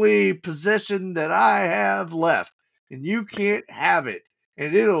the only possession that I have left, and you can't have it,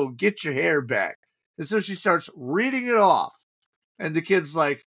 and it'll get your hair back. And so she starts reading it off, and the kid's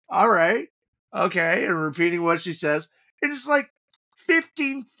like, "All right, okay," and repeating what she says. And it's like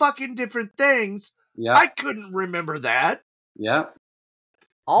 15 fucking different things. Yeah. I couldn't remember that. Yeah.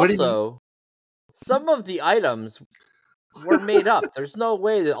 Also, some of the items were made up. There's no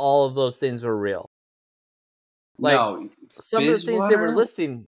way that all of those things were real. Like, no. some of the things they were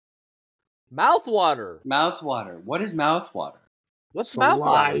listing. Mouthwater. Mouthwater. What is mouthwater? What's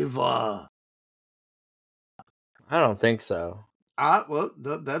mouthwater? Saliva. I don't think so. Well,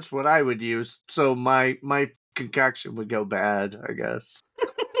 that's what I would use. So my concoction would go bad, I guess.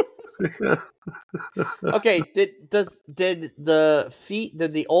 Okay, did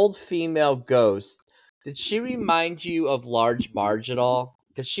the old female ghost, did she remind you of Large Marge at all?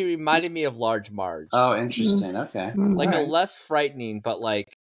 Because she reminded me of Large Marge. Oh, interesting. Okay. Like All a right. less frightening, but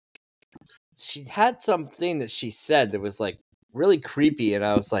like she had something that she said that was like really creepy, and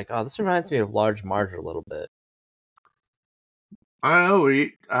I was like, oh, this reminds me of Large Marge a little bit. I know.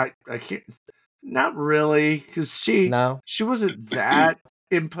 I can't. Not really, because she wasn't that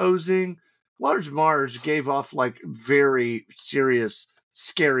imposing. Large Marge gave off like very serious,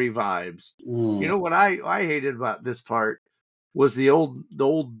 scary vibes. You know what I hated about this part was the old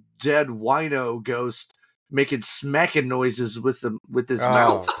dead wino ghost making smacking noises with his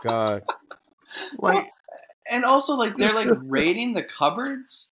mouth. Oh God! Like, and also like they're like raiding the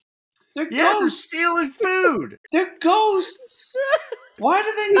cupboards. They're ghosts. They're stealing food. They're ghosts. Why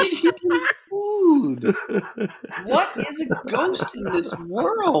do they need human food? What is a ghost in this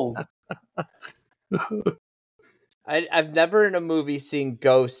world? I've never in a movie seen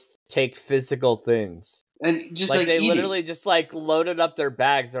ghosts take physical things. And just like they eating. literally just like loaded up their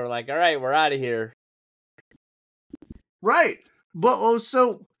bags. They're like, all right, we're out of here. Right. But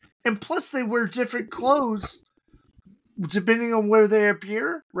also, and plus they wear different clothes depending on where they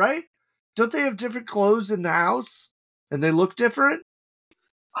appear, right? Don't they have different clothes in the house? And they look different?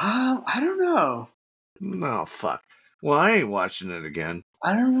 I don't know. No, fuck. Well, I ain't watching it again.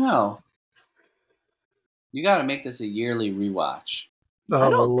 I don't know. You got to make this a yearly rewatch. Oh,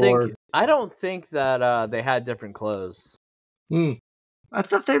 I don't think that they had different clothes. I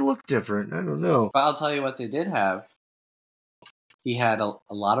thought they looked different. I don't know. But I'll tell you what they did have. He had a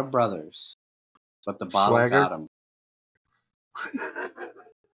lot of brothers, but the bottle Swagger? got him.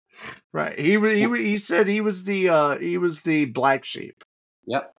 Right. He said he was the black sheep.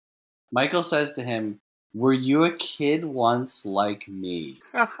 Yep. Michael says to him, "Were you a kid once like me?"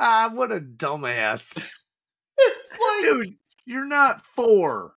 What a dumbass. It's like, dude, you're not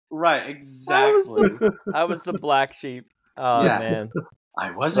 4. Right, exactly. I was the black sheep. Oh Yeah. man.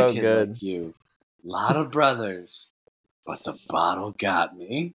 I was So a kid good. like you. Lot of brothers, but the bottle got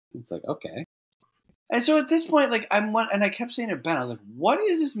me. It's like, okay. And so at this point, like and I kept saying to Ben, I was like, what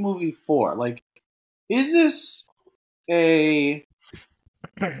is this movie for? Like, is this a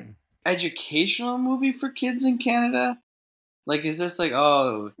educational movie for kids in Canada? Like, is this like,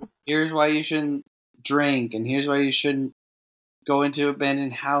 oh, here's why you shouldn't drink, and here's why you shouldn't go into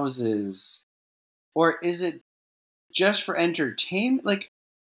abandoned houses? Or is it just for entertainment? Like,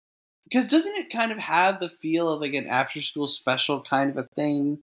 because doesn't it kind of have the feel of like an after school special kind of a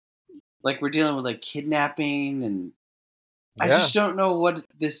thing? Like we're dealing with like kidnapping, and I just don't know what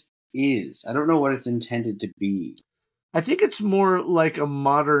this is. I don't know what it's intended to be. I think it's more like a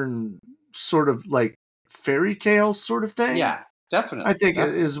modern sort of like fairy tale sort of thing. Yeah, definitely. I think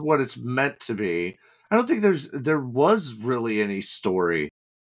it is what it's meant to be. I don't think there was really any story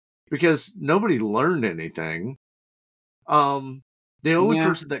because nobody learned anything. The only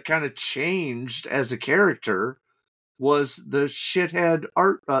person that kind of changed as a character was the shithead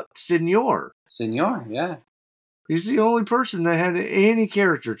Senor. Senor, yeah. He's the only person that had any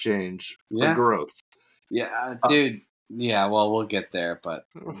character change or growth. Yeah, dude. Yeah, well, we'll get there, but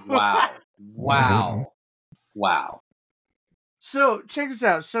wow. Wow. So, check this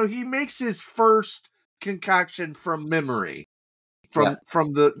out. So, he makes his first concoction from memory, from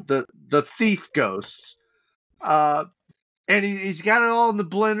the thief ghosts. And he's got it all in the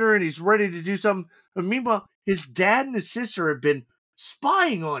blender, and he's ready to do something. But meanwhile, his dad and his sister have been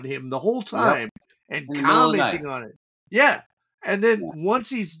spying on him the whole time and commenting on it. Yeah. And then once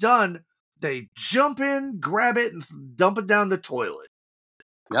he's done, they jump in, grab it, and dump it down the toilet.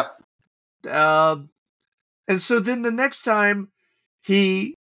 Yep. And so then the next time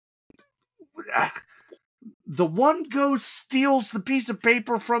the one ghost steals the piece of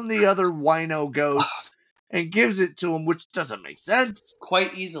paper from the other wino ghost and gives it to him, which doesn't make sense.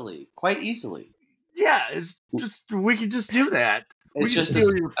 Quite easily. Yeah, it's just we can just do that. It's just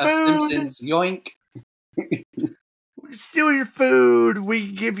steal your a Simpsons yoink. We can steal your food. We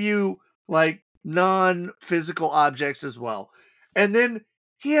can give you like non-physical objects as well. And then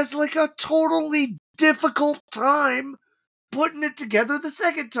he has like a totally difficult time putting it together the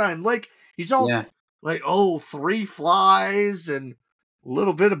second time. Like, he's all Yeah. like, oh, 3 flies and a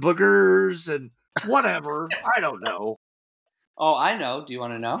little bit of boogers and whatever. I don't know. Oh, I know. Do you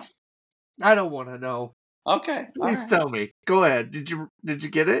want to know? I don't want to know. Okay. Please tell me. Go ahead. Did you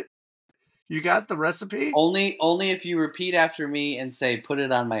get it? You got the recipe? Only if you repeat after me and say, "Put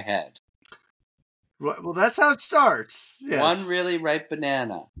it on my head." Right, well, that's how it starts. Yes. 1 really ripe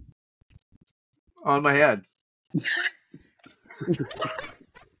banana. On my head.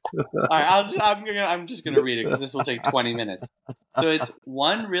 All right, I'm just gonna read it because this will take 20 minutes. So it's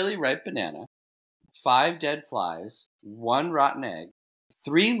 1 really ripe banana, 5 dead flies, 1 rotten egg,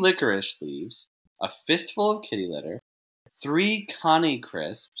 3 licorice leaves, a fistful of kitty litter, 3 Connie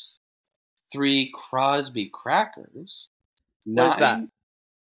crisps, 3 Crosby crackers. What is that?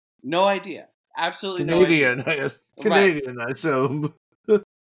 No idea. Absolutely Canadian. no idea. Canadian, I assume.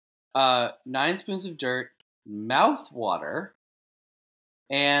 9 spoons of dirt, mouth water,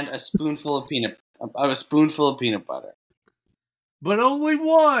 and a spoonful of peanut butter. But only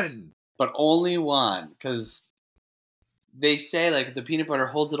 1. But only 1, because they say like the peanut butter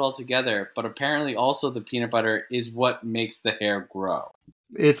holds it all together, but apparently also the peanut butter is what makes the hair grow.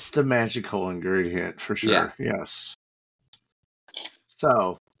 It's the magical ingredient for sure. Yeah. Yes.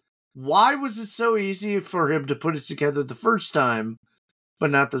 So, why was it so easy for him to put it together the first time,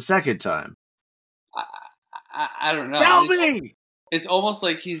 but not the second time? I don't know. Tell me! It's almost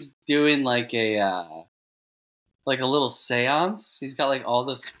like he's doing like a little seance. He's got like all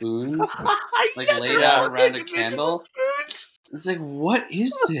the spoons like Yeah, laid they're out all around a individual candle. spoons. It's like, what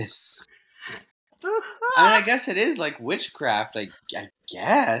is this? I mean, I guess it is like witchcraft. I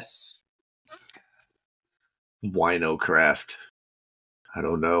guess. Wino craft. I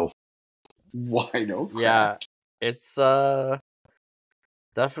don't know. Why no? Crap? Yeah, it's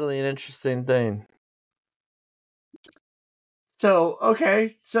definitely an interesting thing. So,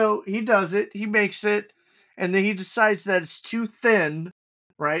 okay. So he does it. He makes it. And then he decides that it's too thin,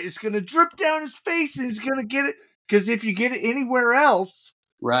 right? It's going to drip down his face and he's going to get it. Because if you get it anywhere else,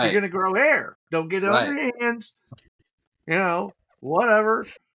 Right. you're going to grow hair. Don't get it on your hands. You know, whatever.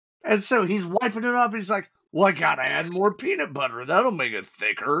 And so he's wiping it off and he's like, well, I got to add more peanut butter. That'll make it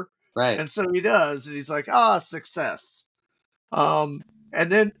thicker. Right. And so he does. And he's like, success. And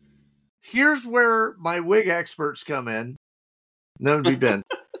then here's where my wig experts come in. That would be Ben.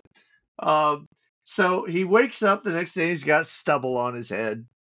 So he wakes up the next day. He's got stubble on his head.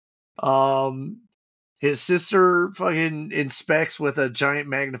 His sister fucking inspects with a giant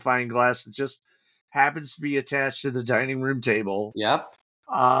magnifying glass that just happens to be attached to the dining room table. Yep.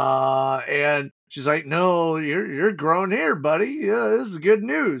 And she's like, "No, you're growing hair, buddy. Yeah, this is good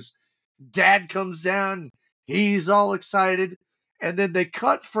news." Dad comes down. He's all excited. And then they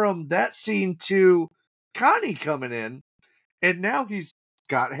cut from that scene to Connie coming in. And now he's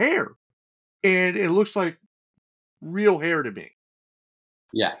got hair. And it looks like real hair to me.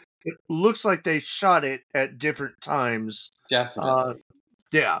 Yeah. It looks like they shot it at different times. Definitely.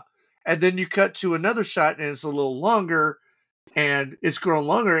 Yeah. And then you cut to another shot and it's a little longer. And it's grown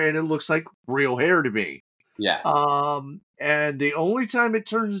longer and it looks like real hair to me. Yes. And the only time it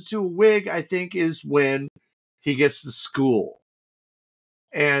turns into a wig, I think, is when he gets to school.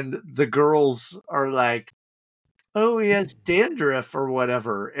 And the girls are like, "Oh, he has dandruff or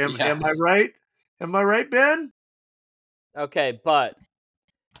whatever." Am I right? Am I right, Ben? Okay, but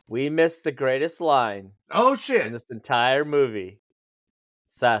we missed the greatest line Oh shit! in this entire movie.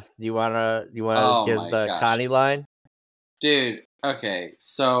 Seth, do you wanna Oh give my the gosh. Connie line? Dude, okay,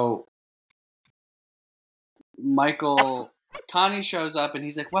 so Connie shows up and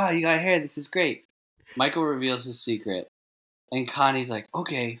he's like, "Wow, you got hair, this is great." Michael reveals his secret. And Connie's like,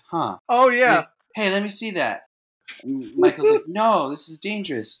 "Okay, huh." Oh yeah. Like, "Hey, let me see that." And Michael's like, "No, this is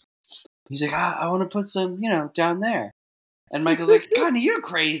dangerous." He's like, "I want to put some, down there." And Michael's like, "Connie, you're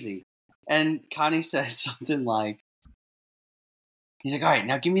crazy." And Connie says something like, he's like, "All right,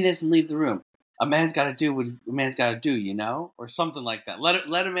 now give me this and leave the room. A man's got to do what a man's got to do, or something like that.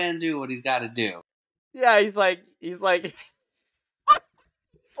 Let a man do what he's got to do." Yeah, he's like, it's like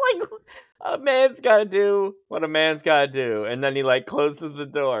a man's gotta do what a man's gotta do, and then he like closes the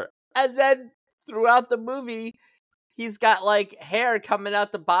door, and then throughout the movie, he's got like hair coming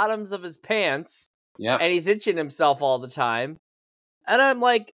out the bottoms of his pants, and he's itching himself all the time, and I'm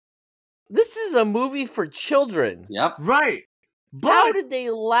like, this is a movie for children. Yep. Right. But how did they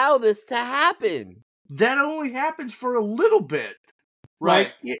allow this to happen? That only happens for a little bit.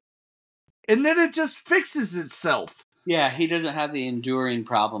 Right. And then it just fixes itself. Yeah, he doesn't have the enduring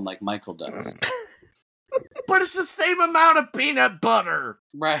problem like Michael does. But it's the same amount of peanut butter.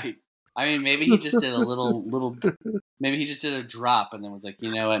 Right. I mean, maybe he just did a little. Maybe he just did a drop and then was like,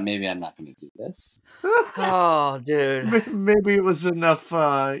 you know what? Maybe I'm not going to do this. Oh, dude. Maybe it was enough,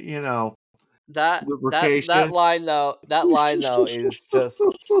 That lubrication. line though is just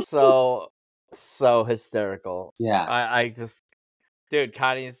so hysterical. Yeah. I just, dude,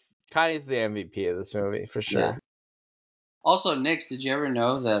 Connie's the MVP of this movie for sure. Yeah. Also, Nix, did you ever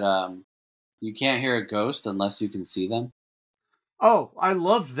know that you can't hear a ghost unless you can see them? Oh, I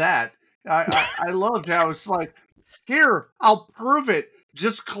loved that. I loved how it's like, here, I'll prove it.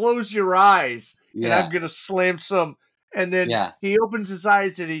 Just close your eyes, and Yeah. I'm gonna slam some. And then Yeah. he opens his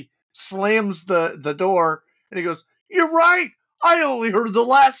eyes and he slams the door, and he goes, "You're right. I only heard the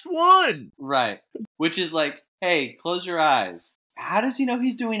last one." Right. Which is like, hey, close your eyes. How does he know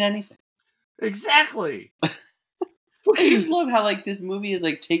he's doing anything? Exactly. I just love how like this movie is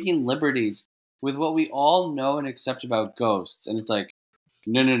like taking liberties with what we all know and accept about ghosts, and it's like,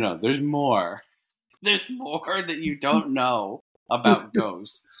 no, there's more. There's more that you don't know about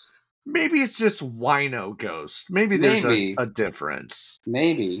ghosts. Maybe it's just wino ghost. Maybe there's a difference.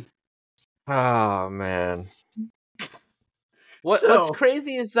 Maybe. Oh man. What's So-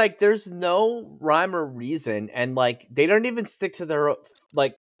 crazy is like there's no rhyme or reason, and like they don't even stick to their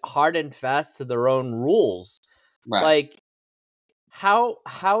like hard and fast to their own rules. Right. Like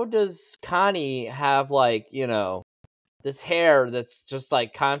how does Connie have like, this hair that's just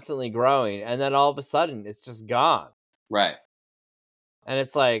like constantly growing, and then all of a sudden it's just gone, Right. and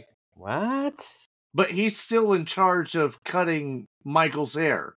it's like, what? But he's still in charge of cutting Michael's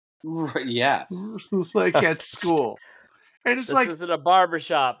hair, Yes. like at school. And it's This like, isn't a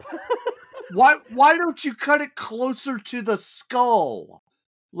barbershop. why don't you cut it closer to the skull?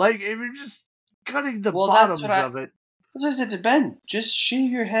 Like, if you're just cutting the Well, that's bottoms what I- of it That's what I said to Ben. Just shave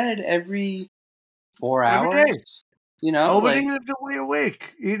your head every 4 Every hours. day. You know, but like, he'd have to wear a wig.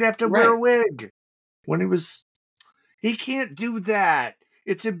 He'd have to wear a Right. wig when he was. He can't do that.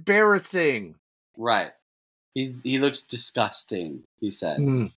 It's embarrassing. right. He looks disgusting. He says,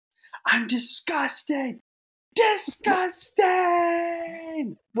 Mm. "I'm disgusting,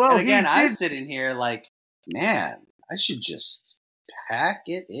 disgusting." Well, And again, he I'm did. sitting here like, man, I should just pack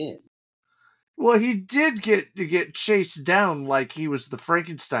it in. Well, he did get chased down like he was the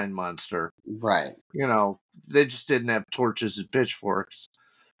Frankenstein monster. Right. You know, they just didn't have torches and pitchforks.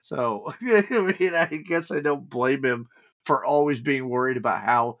 So, I mean, I guess I don't blame him for always being worried about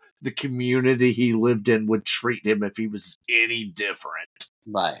how the community he lived in would treat him if he was any different.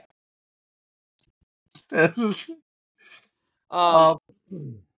 Right.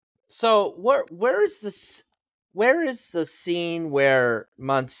 So where is this? Where is the scene where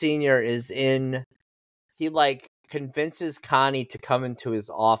Monsignor is in? He like convinces Connie to come into his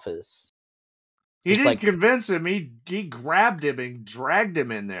office. He It's didn't like- convince him. He grabbed him and dragged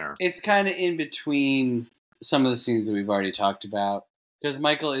him in there. It's kind of in between some of the scenes that we've already talked about, because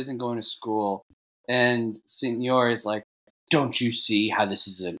Michael isn't going to school, and Senor is like, "Don't you see how this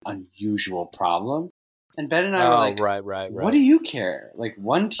is an unusual problem?" And Ben and I were like, right. "What do you care? Like,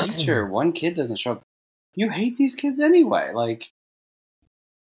 one teacher, one kid doesn't show up. You hate these kids anyway. Like,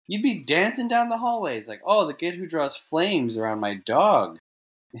 you'd be dancing down the hallways like, oh, the kid who draws flames around my dog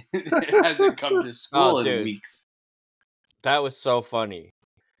hasn't come to school in dude. weeks." That was so funny.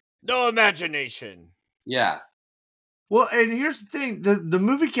 No imagination. Yeah. Well, and here's the thing: the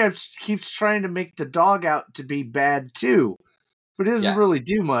movie keeps trying to make the dog out to be bad too, but it doesn't Yes. really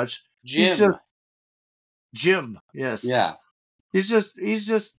do much. Jim. He's just Jim. Yes. Yeah. He's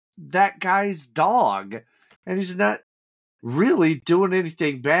just that guy's dog, and he's not really doing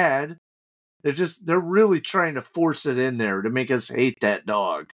anything bad. They're really trying to force it in there to make us hate that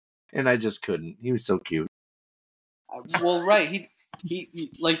dog, and I just couldn't. He was so cute. Well, right. He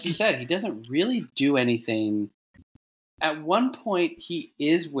like you said, he doesn't really do anything. At one point, he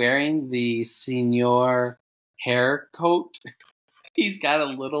is wearing the Senor hair coat. He's got a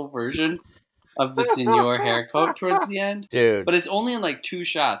little version of the Senor hair coat towards the end, Dude, but it's only in like 2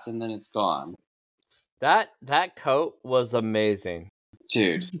 shots and then it's gone. that coat was amazing.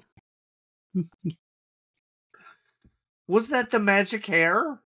 Dude. Was that the magic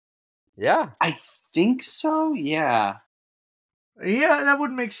hair? Yeah. I think so, yeah. Yeah, that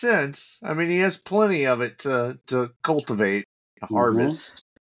would make sense. I mean, he has plenty of it to cultivate, to harvest.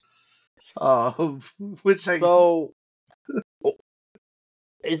 Which I So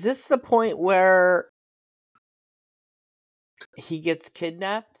is this the point where he gets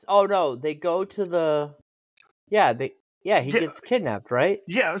kidnapped? Oh no, they go to the he gets kidnapped, right?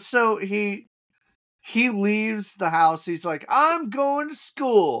 yeah. So he leaves the house. He's like, "I'm going to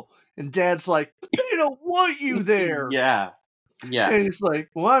school," and Dad's like, "They don't want you there." Yeah. Yeah. And he's like,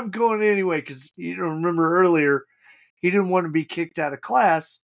 well, I'm going anyway, because you don't remember earlier, he didn't want to be kicked out of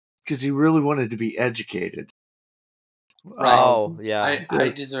class because he really wanted to be educated. Right. Oh, yeah. I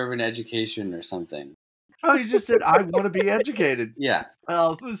deserve an education or something. Oh, he just said, I want to be educated. Yeah.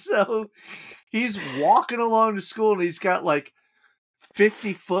 So he's walking along to school, and he's got like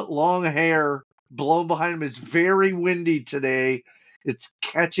 50-foot long hair blown behind him. It's very windy today. It's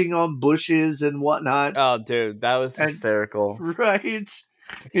catching on bushes and whatnot. Oh, dude, that was hysterical. Right?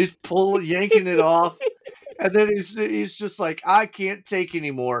 He's yanking it off. And then he's just like, I can't take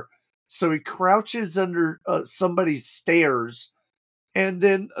anymore. So he crouches under somebody's stairs. And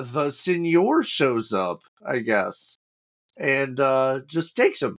then the senor shows up, I guess. And just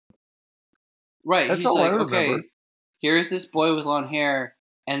takes him. Right. That's He's all I like, remember. okay, here's this boy with long hair,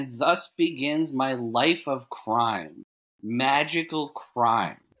 and thus begins my life of crime. Magical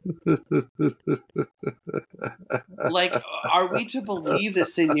crime. Like, are we to believe that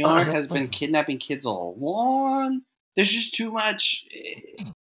Senor has been kidnapping kids all along? There's just too much.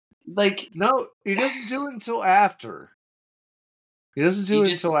 Like, No, he doesn't do it until after. He doesn't do he it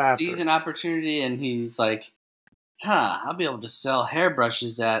just until after. sees an opportunity and he's like, I'll be able to sell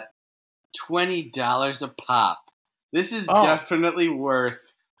hairbrushes at $20 a pop. This is definitely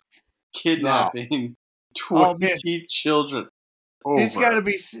worth kidnapping 20 children. Over. He's got to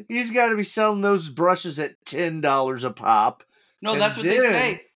be selling those brushes at $10 a pop. No, that's what they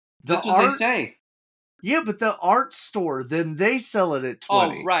say. That's what they say. Yeah, but the art store, then they sell it at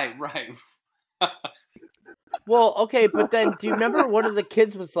 20. Oh, right. Well, okay, but then do you remember one of the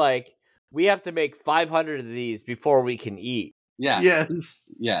kids was like, we have to make 500 of these before we can eat? Yeah.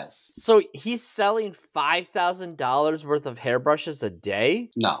 Yes. So he's selling $5,000 worth of hairbrushes a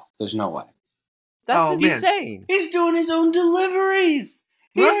day? No, there's no way. That's insane. He's doing his own deliveries.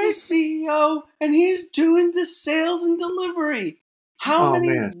 He's the CEO, and he's doing the sales and delivery. How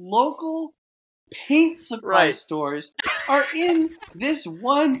many local paint supply stores are in this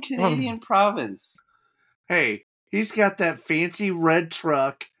one Canadian province? Hey, he's got that fancy red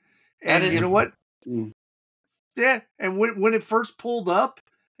truck. And you know what? Yeah, and when it first pulled up,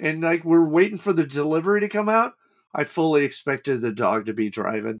 and like we're waiting for the delivery to come out, I fully expected the dog to be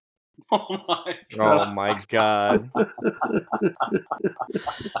driving. Oh my god.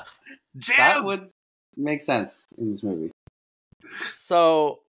 That would make sense in this movie.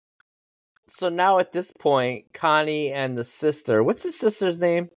 So now at this point, Connie and the sister, what's the sister's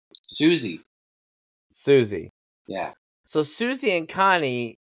name? Susie. Yeah. So Susie and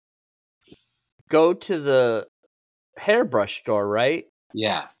Connie go to the hairbrush store, right?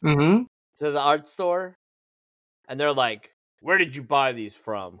 Yeah. Mm-hmm. To the art store. And they're like, where did you buy these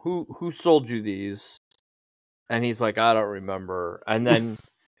from? Who sold you these? And he's like, I don't remember. And then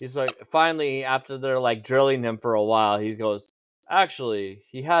he's like, finally, after they're like drilling him for a while, he goes, actually,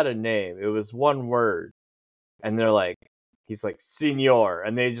 he had a name. It was one word. And they're like, he's like, Senor.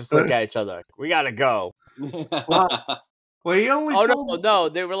 And they just look at each other like, we gotta go. Well, he only told... No.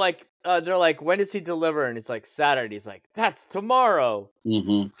 They were like, they're like, when does he deliver? And it's like Saturday. He's like, that's tomorrow.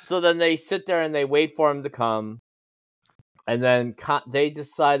 Mm-hmm. So then they sit there and they wait for him to come. And then they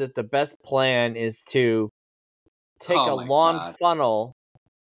decide that the best plan is to take a lawn funnel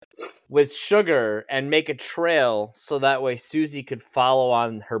with sugar and make a trail so that way Susie could follow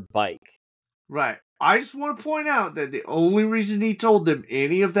on her bike. Right. I just want to point out that the only reason he told them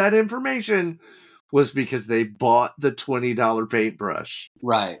any of that information was because they bought the $20 paintbrush.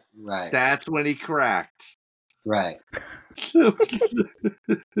 Right. That's when he cracked. Right.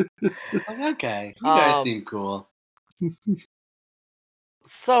 Okay. You guys seem cool.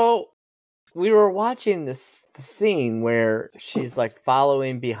 So we were watching the scene where she's like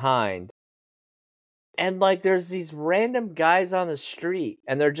following behind. And like there's these random guys on the street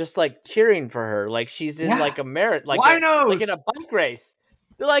and they're just like cheering for her. Like she's in like a marathon, like in a bike race.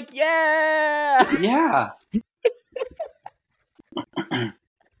 They're like, yeah. Yeah.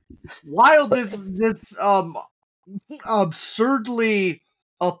 While this absurdly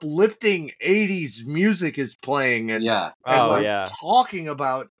uplifting 80s music is playing and talking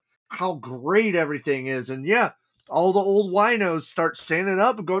about how great everything is, and all the old winos start standing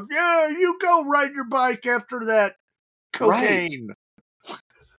up and going, yeah, you go ride your bike after that cocaine.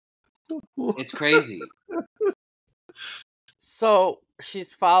 Right. It's crazy. So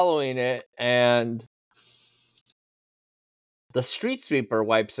she's following it and the street sweeper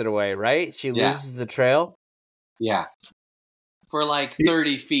wipes it away, right? She loses the trail? Yeah. For like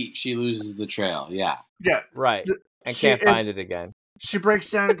 30 feet, she loses the trail. Yeah. Yeah. Right. And can't find it again. She breaks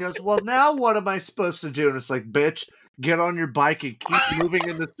down and goes, well, now what am I supposed to do? And it's like, bitch, get on your bike and keep moving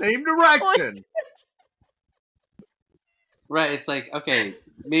in the same direction. Right. It's like, okay,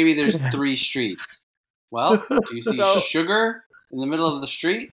 maybe there's 3 streets. Well, do you see So- sugar in the middle of the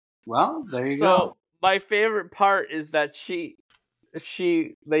street? Well, there you So go. my favorite part is that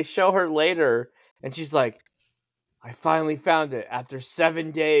they show her later, and she's like, "I finally found it after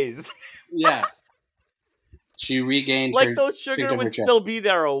 7 days." Yes. She regained Like her those sugar picked up would her trash. still be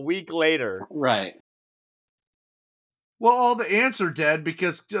there a week later. Right. Well, all the ants are dead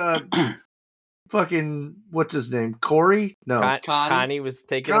because fucking what's his name? Corey? No, Connie was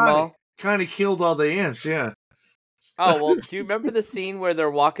taking them all. Connie killed all the ants. Yeah. Oh, well, do you remember the scene where they're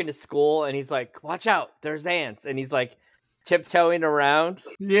walking to school and he's like, "Watch out, there's ants." And he's like tiptoeing around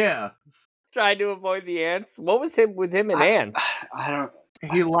Yeah. trying to avoid the ants. What was with him and ants? I don't.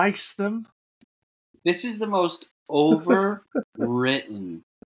 He likes them. This is the most overwritten,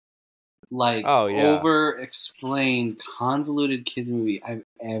 like over-explained, convoluted kids movie I've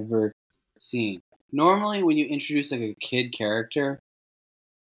ever seen. Normally, when you introduce like a kid character,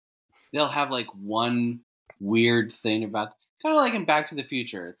 they'll have like one weird thing about, kind of like in Back to the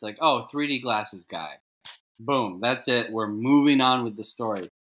Future. It's like, oh, 3D glasses guy. Boom, that's it. We're moving on with the story.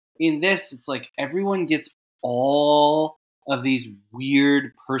 In this, it's like everyone gets all of these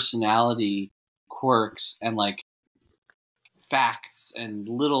weird personality quirks and like facts and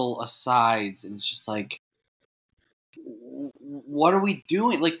little asides, and it's just like, what are we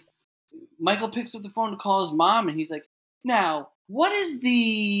doing? Like, Michael picks up the phone to call his mom, and he's like, "Now, what is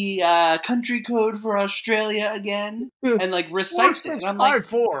the country code for Australia again?" And like recites it, and I'm like,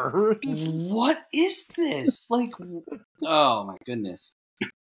 4. "What is this?" Like, oh my goodness.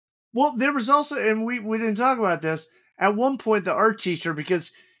 Well, there was also, and we didn't talk about this, at one point the art teacher,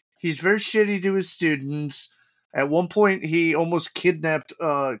 because he's very shitty to his students, at one point he almost kidnapped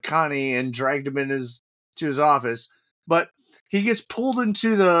Connie and dragged him to his office, but he gets pulled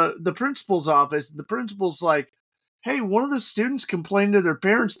into the principal's office. The principal's like, "Hey, one of the students complained to their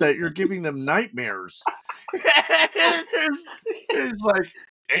parents that you're giving them nightmares." It's like,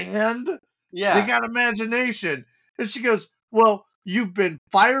 and? Yeah. They got imagination. And she goes, "Well, you've been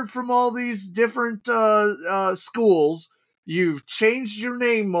fired from all these different schools. You've changed your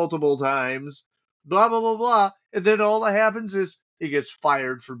name multiple times. Blah, blah, blah, blah." And then all that happens is he gets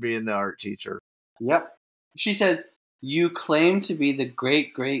fired for being the art teacher. Yep. She says, "You claim to be the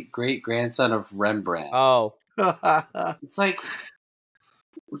great-great-great-grandson of Rembrandt." Oh. It's like,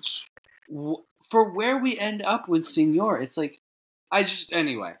 for where we end up with Signor, it's like,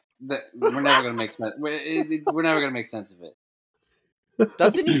 anyway, we're never going to make sense. We're never going to make sense of it.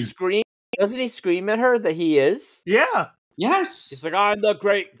 Doesn't he scream? Doesn't he scream at her that he is? Yeah. Yes. He's like, "I'm the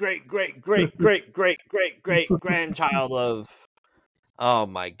great grandchild of." Oh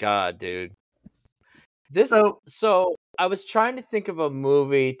my god, dude. So I was trying to think of a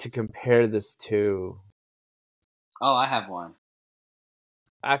movie to compare this to. Oh, I have one.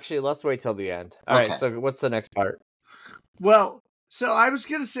 Actually, let's wait till the end. All right, so what's the next part? Well, so I was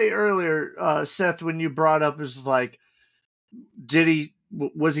going to say earlier, Seth, when you brought up, is like,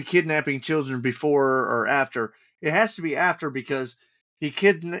 was he kidnapping children before or after? It has to be after, because he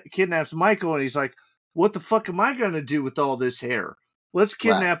kidnaps Michael, and he's like, "What the fuck am I going to do with all this hair? Let's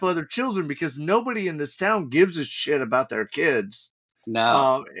kidnap other children, because nobody in this town gives a shit about their kids."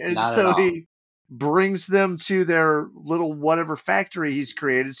 No, and not so at all. he brings them to their little whatever factory he's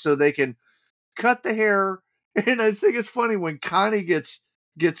created so they can cut the hair. And I think it's funny when Connie gets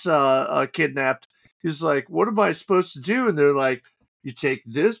kidnapped. He's like, "What am I supposed to do?" And they're like, "You take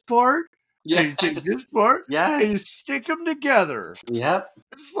this part, and you take this part, and you stick them together." Yep.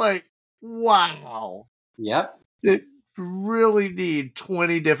 It's like, wow. Yep. They really need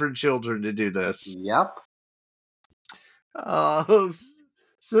 20 different children to do this. Yep.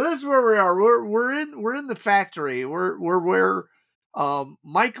 So that's where we are. We're in the factory. We're where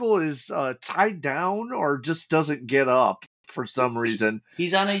Michael is tied down or just doesn't get up for some reason.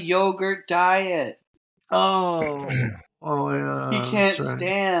 He's on a yogurt diet. Oh yeah. He can't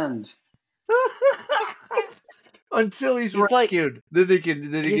stand. Until he's like- rescued. Then he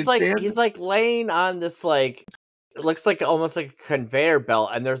can stand. He's like laying on this, like, it looks like almost like a conveyor belt,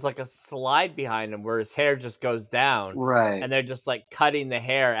 and there's like a slide behind him where his hair just goes down. Right. And they're just like cutting the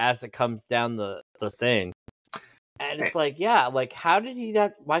hair as it comes down the thing. And it's like, yeah, like, how did he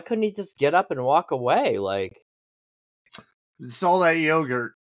not? Why couldn't he just get up and walk away? Like, It's all that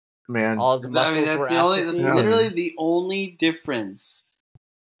yogurt, man. all his muscles that's were that's atrophied. literally the only difference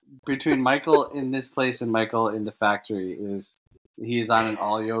between Michael in this place and Michael in the factory is he's on an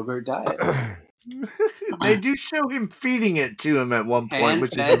all yogurt diet. They do show him feeding it to him at one point, And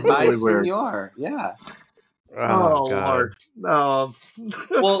which fed is by really weird. Signor. Yeah. Oh, God. Lord.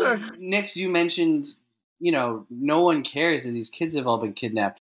 Well, Nix, you mentioned no one cares and these kids have all been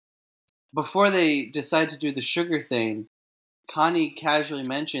kidnapped. Before they decide to do the sugar thing, Connie casually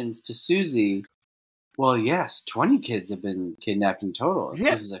mentions to Susie, well, yes, 20 kids have been kidnapped in total. And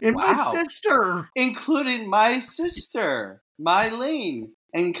Yeah, Susie's like, and wow. my sister. Including my sister, Mylene.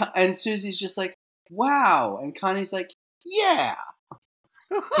 And Susie's just like, wow. And Connie's like, yeah.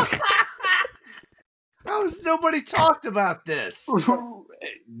 How has nobody talked about this?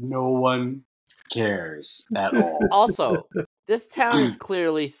 No one cares at all. Also, this town is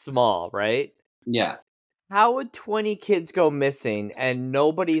clearly small, right? Yeah. How would 20 kids go missing and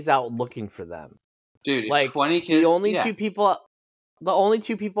nobody's out looking for them? Dude, if Like 20 kids... the only two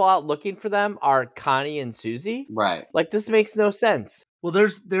people out looking for them are Connie and Susie? Right. Like, this makes no sense. Well,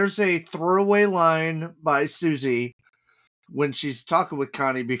 there's a throwaway line by Susie when she's talking with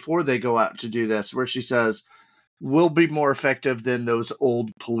Connie before they go out to do this, where she says, we'll be more effective than those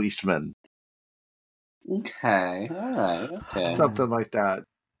old policemen. Okay. All right. Okay. Something like that.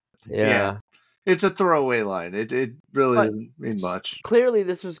 Yeah. It's a throwaway line. It really But doesn't mean much. Clearly,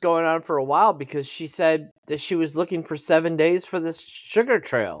 this was going on for a while because she said that she was looking for 7 days for this sugar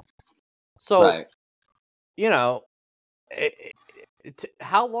trail. So, Right.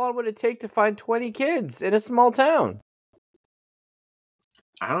 How long would it take to find 20 kids in a small town?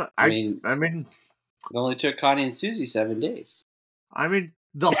 I mean, it only took Connie and Susie 7 days. I mean,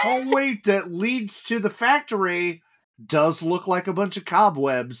 the hallway that leads to the factory does look like a bunch of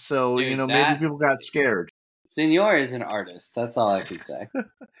cobwebs, so, Dude, maybe people got scared. Senor is an artist. That's all I can say.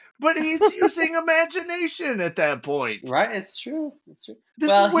 But he's using imagination at that point. Right? It's true. It's true. This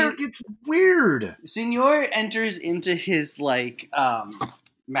is where it gets weird. Senor enters into his,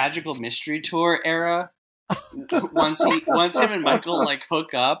 magical mystery tour era once him and Michael,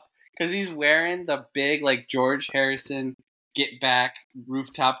 hook up, because he's wearing the big, George Harrison Get Back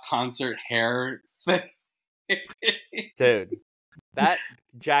rooftop concert hair thing. Dude, that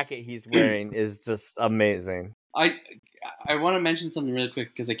jacket he's wearing is just amazing. I want to mention something really quick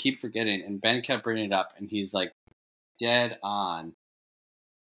because I keep forgetting, and Ben kept bringing it up, and he's dead on.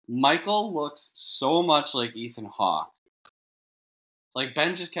 Michael looks so much like Ethan Hawke.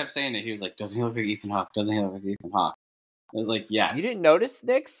 Ben just kept saying it. He was like, doesn't he look like Ethan Hawke? Doesn't he look like Ethan Hawke? I was like, yes. You didn't notice,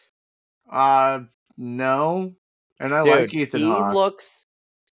 Nix? No. And I Dude, like Ethan Hawke.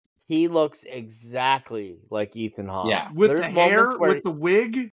 He looks exactly like Ethan Hawke. Yeah. With the hair, with the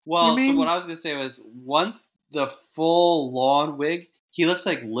wig? Well, so what I was going to say was, once the full lawn wig, he looks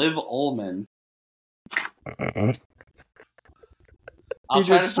like Liv Ullman. I'll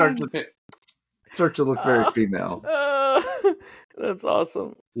try to start to look very female. That's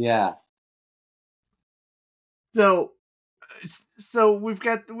awesome. Yeah. So we've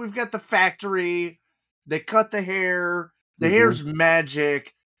got the factory. They cut the hair. The hair's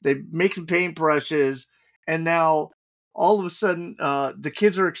magic. They make the paintbrushes, and now all of a sudden, the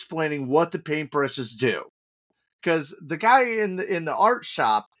kids are explaining what the paintbrushes do. Because the guy in the art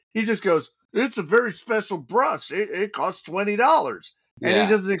shop, he just goes, "It's a very special brush. It costs $20," and he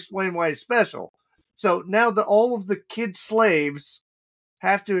doesn't explain why it's special. So now all of the kid slaves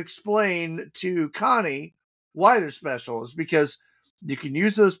have to explain to Connie why they're special. Is because you can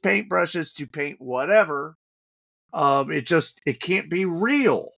use those paintbrushes to paint whatever. It can't be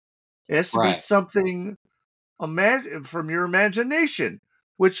real. It has to be something from your imagination.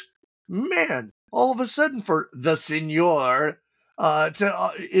 Which, man, all of a sudden for the Senor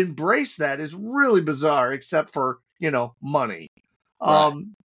to embrace that is really bizarre. Except for money.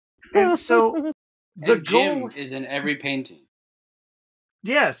 And so the Jim goal is in every painting.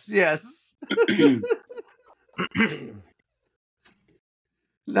 Yes.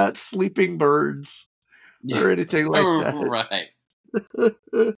 Not sleeping birds or anything like that. Right.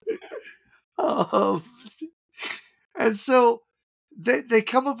 And so they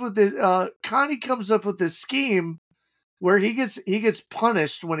come up with this. Connie comes up with this scheme where he gets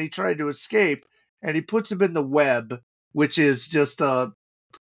punished when he tried to escape, and he puts him in the web, which is just a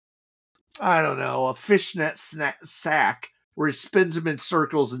fishnet sack where he spins him in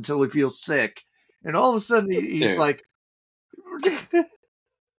circles until he feels sick, and all of a sudden he's like,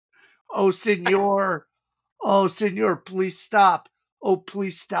 "Oh, Senor, please stop! Oh,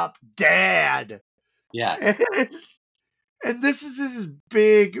 please stop, Dad!" Yes. And this is his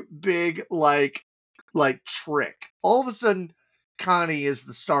big trick. All of a sudden, Connie is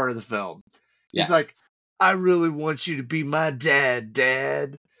the star of the film. He's like, "I really want you to be my dad,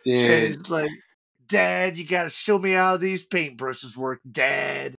 Dad." Dude. And he's like, "Dad, you gotta show me how these paintbrushes work,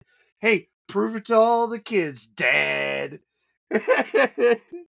 Dad. Hey, prove it to all the kids, Dad."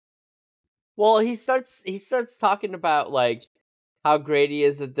 Well, he starts talking about how great he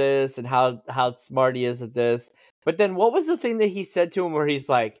is at this and how smart he is at this. But then what was the thing that he said to him where he's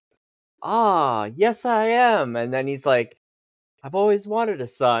like, "Ah, yes, I am," and then he's like, "I've always wanted a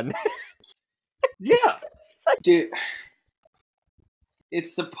son." Yeah. It's like, Dude,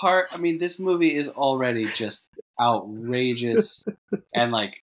 it's the part. I mean, this movie is already just outrageous and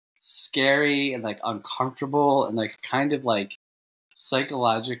like scary and like uncomfortable and like kind of like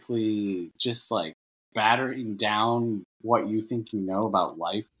psychologically just like battering down what you think you know about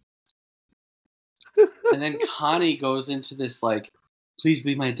life. And then Connie goes into this like, please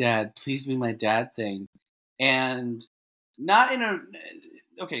be my dad thing. And not in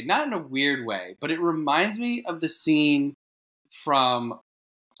a weird way, but it reminds me of the scene from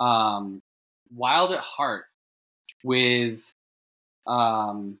Wild at Heart with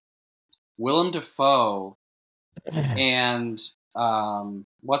Willem Dafoe and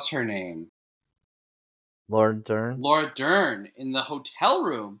what's her name? Laura Dern. Laura Dern in the hotel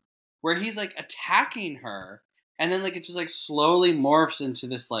room where he's like attacking her, and then like it just like slowly morphs into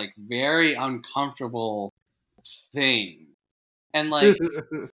this like very uncomfortable thing. And like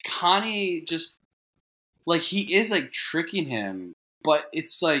Connie just like he is like tricking him, but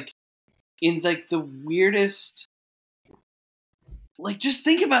it's like in like the weirdest, like just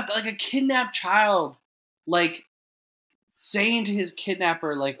think about that, like a kidnapped child like saying to his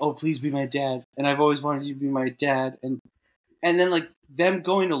kidnapper like, "Oh, please be my dad," and I've always wanted you to be my dad, and then like them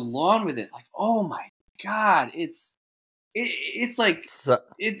going along with it, like, oh my god, it's like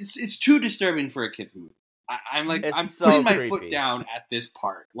it's too disturbing for a kid's movie. I'm so putting my creepy. foot down at this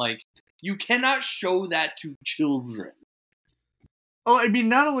part. Like, you cannot show that to children. Oh, I mean,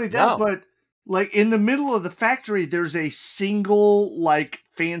 not only that, No. but like in the middle of the factory, there's a single like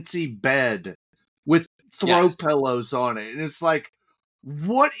fancy bed with throw Yes. pillows on it, and it's like,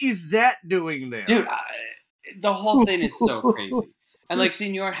 what is that doing there, Dude? The whole thing is so crazy, and like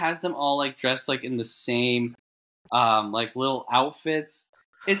Senor has them all like dressed like in the same like little outfits.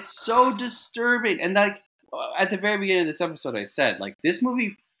 It's so disturbing, and like at the very beginning of this episode, I said like this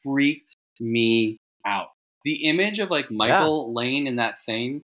movie freaked me out. The image of like Michael laying in that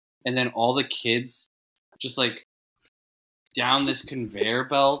thing, and then all the kids just like down this conveyor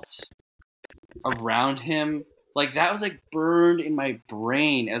belt around him, like that was like burned in my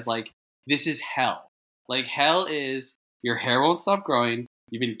brain as like, this is hell. Like, hell is your hair won't stop growing,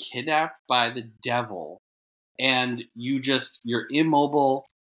 you've been kidnapped by the devil, and you're immobile,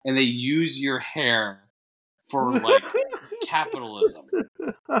 and they use your hair for like capitalism.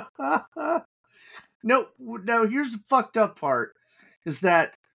 No, here's the fucked up part: is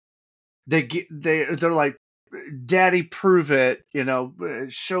that they're like, "Daddy, prove it. You know,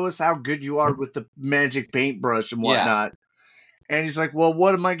 show us how good you are with the magic paintbrush and whatnot." Yeah. And he's like, "Well,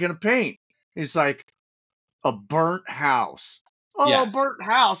 what am I gonna paint?" He's like, "A burnt house." Oh, yes. A burnt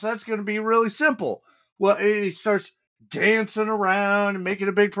house. That's gonna be really simple. Well, he starts dancing around and making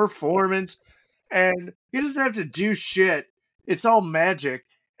a big performance, and he doesn't have to do shit. It's all magic.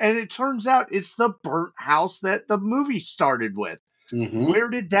 And it turns out it's the burnt house that the movie started with. Mm-hmm. Where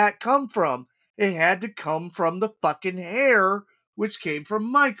did that come from? It had to come from the fucking hair, which came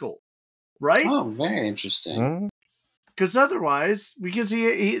from Michael. Right? Oh, very interesting. Because otherwise, because he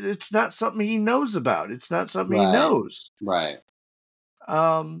it's not something he knows about. It's not something he knows. Right.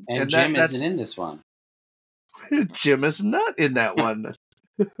 And Jim isn't in this one. Jim is not in that one.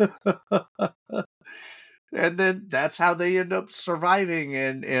 And then that's how they end up surviving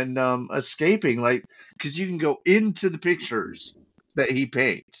and escaping. Like, because you can go into the pictures that he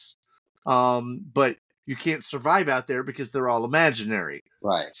paints, but you can't survive out there because they're all imaginary.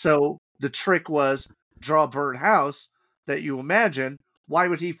 Right. So the trick was draw a burnt house that you imagine. Why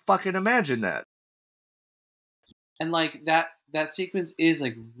would he fucking imagine that? And like that sequence is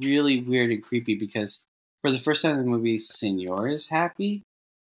like really weird and creepy because for the first time in the movie, Senor is happy.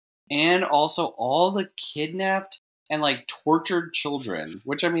 And also all the kidnapped and like tortured children,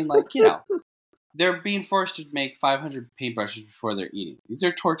 which I mean, like, you know, they're being forced to make 500 paintbrushes before they're eating. These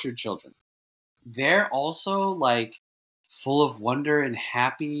are tortured children. They're also like full of wonder and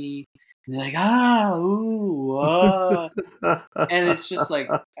happy. And they're like, ooh, and it's just like,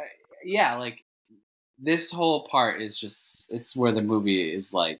 yeah, like this whole part is just, it's where the movie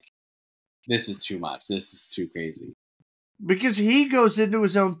is like, this is too much. This is too crazy. Because he goes into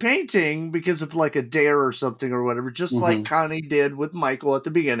his own painting because of like a dare or something or whatever, just like Connie did with Michael at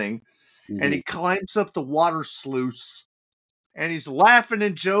the beginning. And he climbs up the water sluice and he's laughing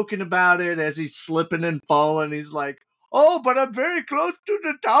and joking about it as he's slipping and falling. He's like, "Oh, but I'm very close to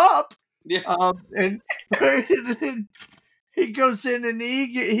the top." Yeah. And he goes in and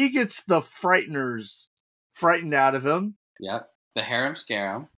he gets the frightened out of him. Yep. the harem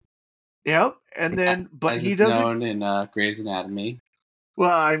scarum. Yep. And then, but as he it's doesn't. known in Grey's Anatomy.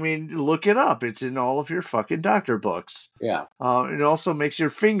 Well, I mean, look it up. It's in all of your fucking doctor books. Yeah. It also makes your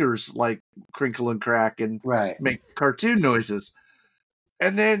fingers like crinkle and crack and Right. make cartoon noises.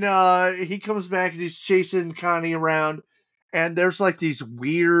 And then he comes back and he's chasing Connie around, and there's like these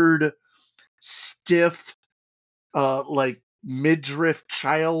weird, stiff, like midriff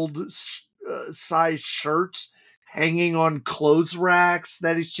child size shirts hanging on clothes racks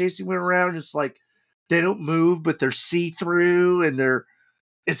that he's chasing me around. It's like they don't move, but they're see through, and they're.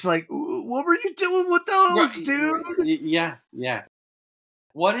 It's like, what were you doing with those, dude? Yeah, yeah.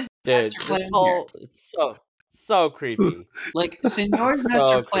 What is the Dude, master this plan whole it's so creepy. Like, Senor's So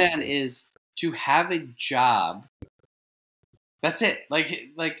master plan creepy. is to have a job. That's it.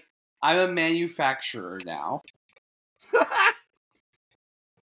 Like I'm a manufacturer now.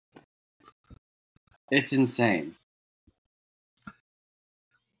 It's insane.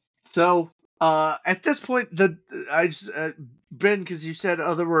 So, at this point, Ben, because you said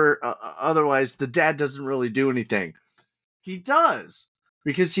otherwise, the dad doesn't really do anything. He does,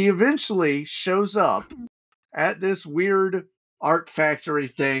 because he eventually shows up at this weird art factory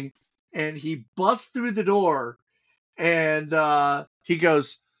thing, and he busts through the door, and he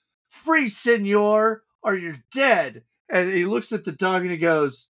goes, "Free, senor, or you're dead." And he looks at the dog and he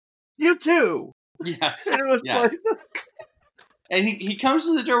goes, "You too." Yes. And it was Yes. like, And he comes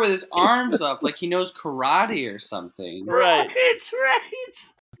to the door with his arms up like he knows karate or something. Right. right.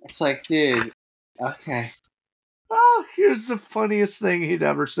 It's like, dude, okay. Oh, he was the funniest thing he'd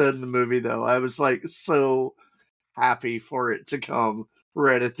ever said in the movie, though. I was like so happy for it to come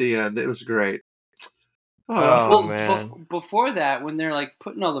right at the end. It was great. Oh, man. Before that, when they're like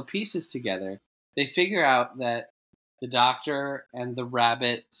putting all the pieces together, they figure out that the doctor and the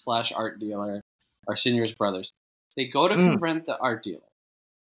rabbit / art dealer are Senor's brothers. They go to confront the art dealer.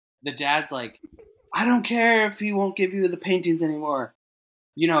 The dad's like, "I don't care if he won't give you the paintings anymore.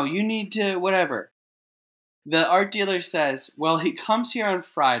 You know, you need to whatever." The art dealer says, "Well, he comes here on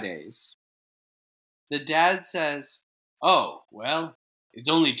Fridays." The dad says, "Oh, well, it's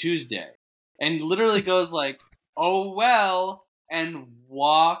only Tuesday." And literally goes like, "Oh, well," and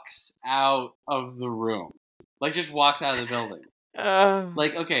walks out of the room. Like, just walks out of the building.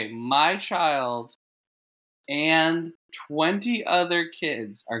 Like, okay, my child and 20 other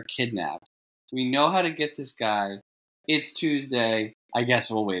kids are kidnapped. We know how to get this guy. It's Tuesday. I guess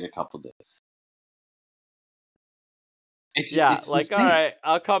we'll wait a couple days. It's like, insane. all right,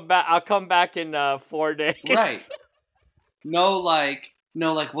 I'll come back in 4 days. Right. No, like,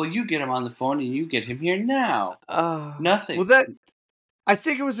 well, you get him on the phone and you get him here now. Nothing. Well, I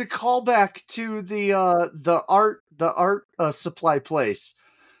think it was a callback to the art supply place.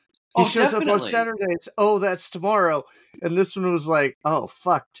 He shows up on Saturdays. Oh, that's tomorrow. And this one was like, oh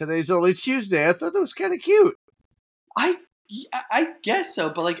fuck, today's only Tuesday. I thought that was kind of cute. I guess so,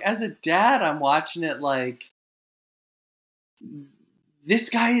 but like as a dad, I'm watching it like this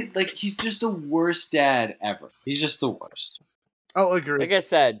guy, like he's just the worst dad ever. He's just the worst. I'll agree. Like I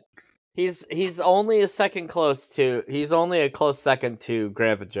said, he's only a close second to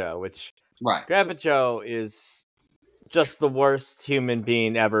Grandpa Joe, which right. Grandpa Joe is just the worst human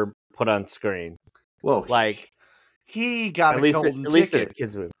being ever put on screen. Whoa, like he got a golden ticket. At least in a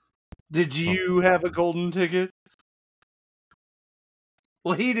kids movie. Did you have a golden ticket?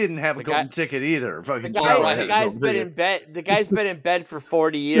 Well, he didn't have a golden ticket either. Fucking the guy's been in bed. The guy's been in bed for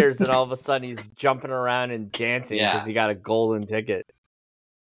 40 years, and all of a sudden he's jumping around and dancing because he got a golden ticket.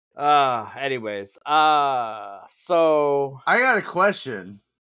 Anyways, so I got a question.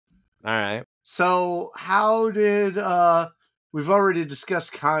 All right. So how did we've already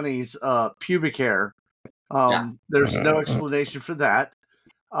discussed Connie's pubic hair. There's no explanation for that.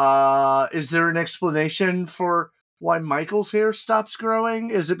 Is there an explanation for why Michael's hair stops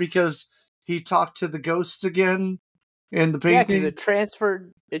growing? Is it because he talked to the ghost again in the painting? Yeah, because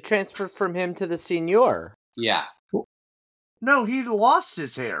it transferred from him to the Senor. Yeah. No, he lost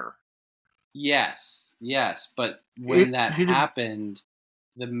his hair. Yes, but when that happened,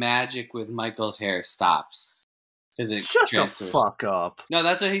 the magic with Michael's hair stops. Because it transfers. The fuck up. No,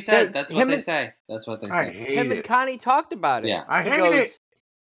 that's what he said. That's what they say. That's what they say. I hate Him and Connie talked about it. Yeah. I hate it.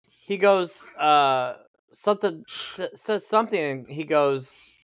 He goes, says something, and he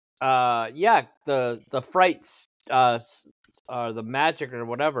goes, the frights, the magic or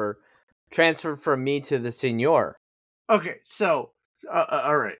whatever, transferred from me to the Senor. Okay, so,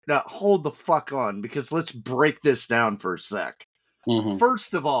 all right, now hold the fuck on, because let's break this down for a sec. Mm-hmm.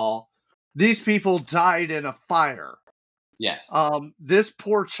 First of all, these people died in a fire. Yes. This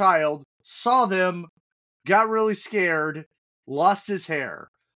poor child saw them, got really scared, lost his hair.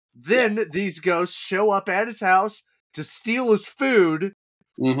 Then these ghosts show up at his house to steal his food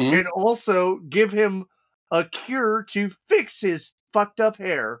Mm-hmm. and also give him a cure to fix his fucked up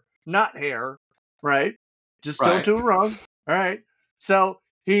hair. Not hair, right? Just don't Right. do it wrong. All right. So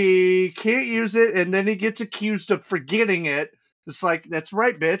he can't use it, and then he gets accused of forgetting it. It's like, that's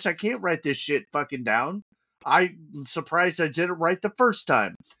right, bitch. I can't write this shit fucking down. I'm surprised I did it right the first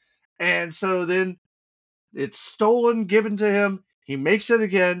time. And so then it's stolen, given to him. He makes it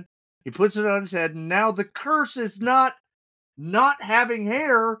again. He puts it on his head. And now the curse is not having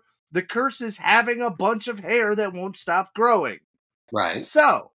hair. The curse is having a bunch of hair that won't stop growing. Right.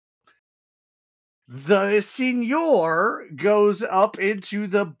 So the Signor goes up into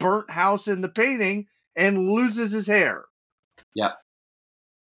the burnt house in the painting and loses his hair. Yep.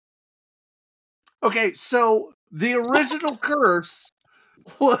 Okay, so the original curse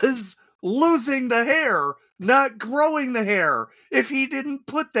was losing the hair, not growing the hair. If he didn't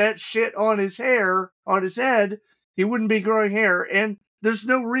put that shit on his hair, on his head, he wouldn't be growing hair. And there's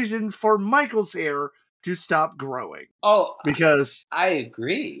no reason for Michael's hair to stop growing. Oh, Because I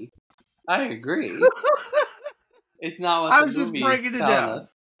agree. It's not what I the was just movie breaking is it telling down.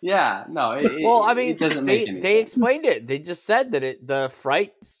 us. Yeah, no. Well, I mean, it doesn't make any they sense. explained it. They just said that the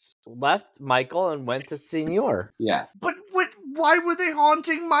fright left Michael and went to Senior. Yeah. But why were they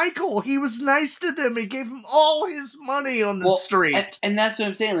haunting Michael? He was nice to them. He gave him all his money on the street. And that's what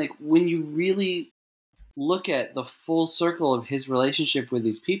I'm saying. Like, when you really look at the full circle of his relationship with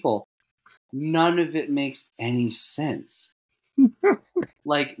these people, none of it makes any sense.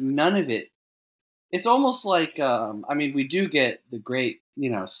 Like, none of it. It's almost like, I mean, we do get the great,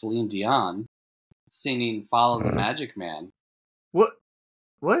 Celine Dion singing Follow the Magic Man. What?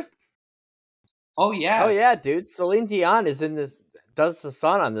 What? Oh, yeah. Oh yeah, dude. Celine Dion is in this. Does the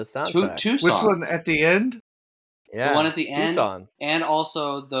song on this soundtrack? Two songs. Which one at the end? Yeah, the one at the end, 2 songs. and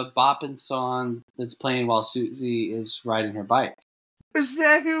also the bopping song that's playing while Susie is riding her bike. Is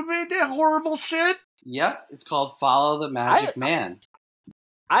that who made that horrible shit? Yep, it's called Follow the Magic Man.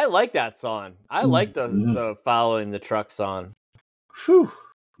 I like that song. I like the following the truck song. Whew,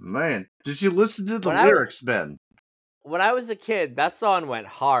 man. Did you listen to the lyrics, Ben? When I was a kid, that song went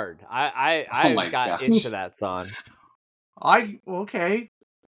hard. I got gosh. into that song. Okay.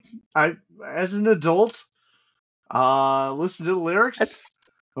 As an adult, listen to the lyrics.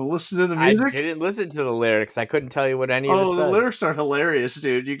 Listen to the music. I didn't listen to the lyrics. I couldn't tell you what any of it said. The lyrics are hilarious,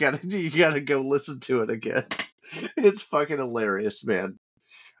 dude. You gotta go listen to it again. It's fucking hilarious, man.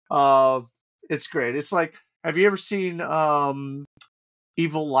 It's great. It's like, have you ever seen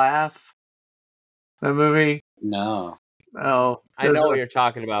Evil Laugh? That movie? No. Oh, I know what you're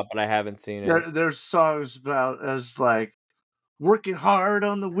talking about, but I haven't seen it. There's songs about as like working hard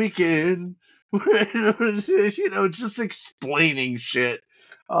on the weekend, just explaining shit.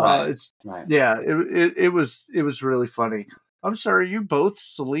 Right. Yeah, it was really funny. I'm sorry, are you both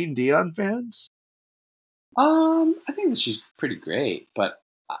Celine Dion fans? I think she's pretty great, but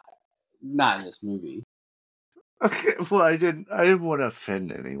not in this movie. Okay, well, I didn't want to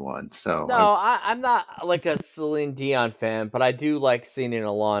offend anyone, so No, I'm not like a Celine Dion fan, but I do like singing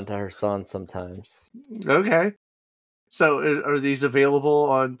along to her song sometimes. Okay. So, are these available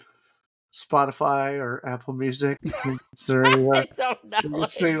on Spotify or Apple Music? Is there any I don't know.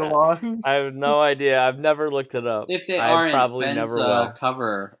 sing along? I have no idea. I've never looked it up. If they I aren't, probably Ben's never will.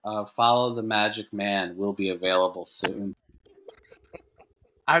 cover of Follow the Magic Man will be available soon.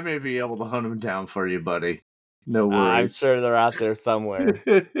 I may be able to hunt them down for you, buddy. No worries. I'm sure they're out there somewhere.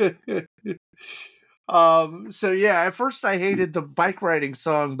 So yeah, at first I hated the bike riding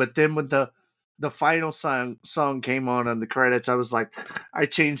song, but then when the final song came on the credits, I was like, I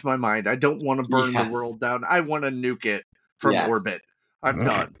changed my mind. I don't want to burn the world down. I want to nuke it from orbit. I'm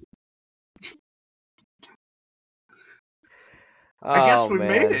done. I guess we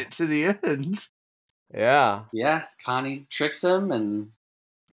made it to the end. Yeah. Yeah, Connie tricks him and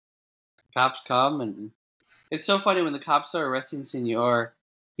cops come, and it's so funny when the cops are arresting Senor.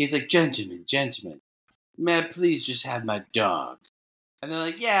 He's like, gentlemen, may I please just have my dog? And they're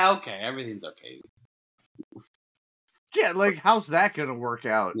like, yeah, okay, everything's okay. Yeah, like, how's that going to work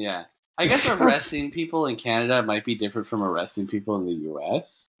out? Yeah. I guess arresting people in Canada might be different from arresting people in the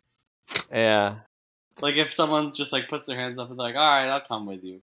U.S. Yeah. Like, if someone just, like, puts their hands up and they're like, all right, I'll come with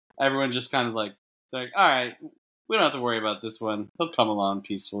you. Everyone just kind of, like, they're like, all right, we don't have to worry about this one. He'll come along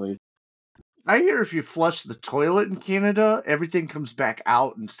peacefully. I hear if you flush the toilet in Canada, everything comes back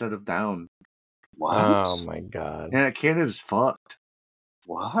out instead of down. What? Oh, my God. Yeah, Canada's fucked.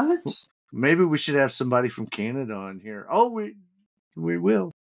 What? Maybe we should have somebody from Canada on here. Oh, we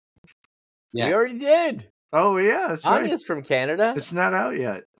will. Yeah. We already did. Oh yeah, that's right. Anya's from Canada. It's not out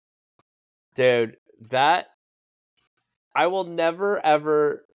yet. Dude, I will never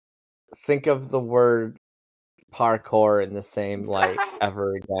ever think of the word parkour in the same light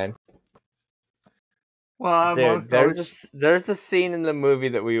ever again. Well, Dude, there's a scene in the movie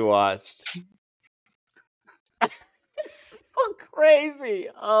that we watched. It's so crazy.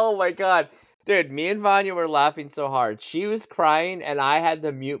 Oh my god. Dude, me and Vanya were laughing so hard. She was crying and I had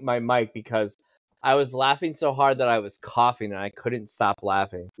to mute my mic because I was laughing so hard that I was coughing and I couldn't stop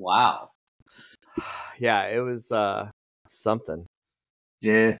laughing. Wow. Yeah, it was something.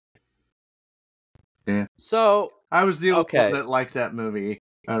 Yeah. So I was the only Okay. one that liked that movie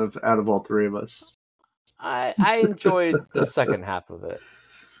out of all three of us. I enjoyed the second half of it.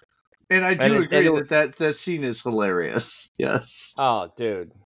 And I do agree that scene is hilarious. Yes. Oh,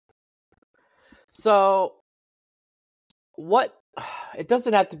 dude. So, what? It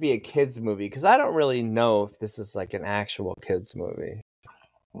doesn't have to be a kids movie because I don't really know if this is like an actual kids movie.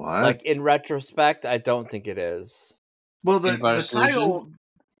 What? Like in retrospect, I don't think it is. Well, Peanut Butter Solution?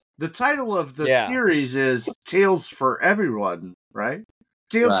 the title of the Yeah. series is Tales for Everyone, right?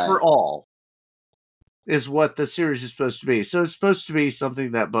 Tales Right. for All is what the series is supposed to be. So it's supposed to be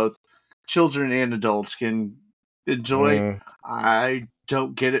something that both children and adults can enjoy. I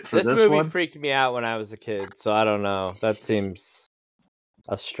don't get it for This this movie one. freaked me out when I was a kid, so I don't know. That seems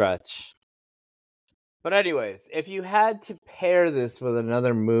a stretch. But anyways, if you had to pair this with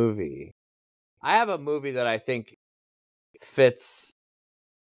another movie, I have a movie that I think fits.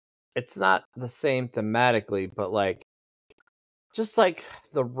 It's not the same thematically, but like just like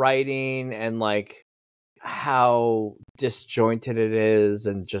the writing and like how disjointed it is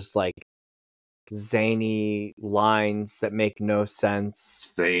and just like zany lines that make no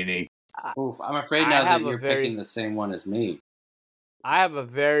sense. Zany. Oof, I'm afraid I now have that a you're very picking the same one as me. I have a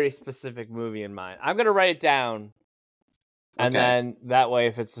very specific movie in mind. I'm gonna write it down, and Okay. then that way,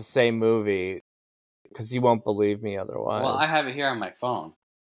 if it's the same movie, because you won't believe me otherwise. Well, I have it here on my phone.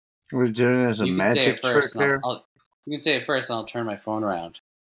 We're doing it as a You can say magic it trick first. there. You can say it first, and I'll turn my phone around.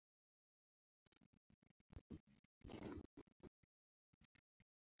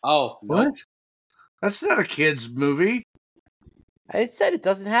 Oh, nope. What? That's not a kid's movie. I said it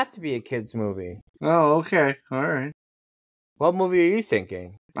doesn't have to be a kids movie. Oh, okay. All right. What movie are you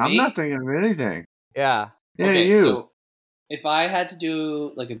thinking? I'm Me? not thinking of anything. Yeah. Yeah, Okay, you. so if I had to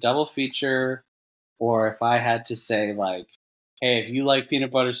do like a double feature, or if I had to say like, hey, if you like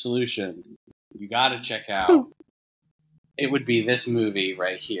Peanut Butter Solution, you got to check out, it would be this movie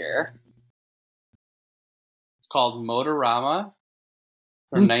right here. It's called Motorama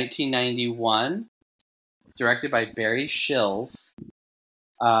from 1991. It's directed by Barry Shills.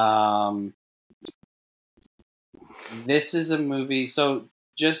 This is a movie. So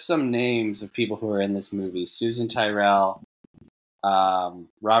just some names of people who are in this movie: Susan Tyrrell,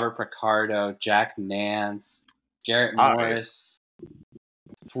 Robert Picardo, Jack Nance, Garrett Morris,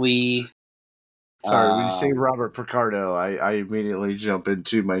 Flea. Sorry, when you say Robert Picardo, I immediately jump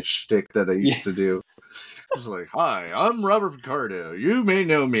into my shtick that I used to do. It's like, hi, I'm Robert Picardo. You may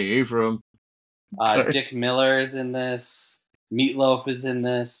know me from... Dick Miller is in this. Meatloaf is in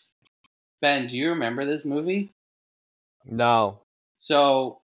this. Ben, do you remember this movie? No.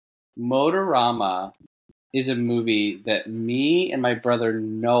 So, Motorama is a movie that me and my brother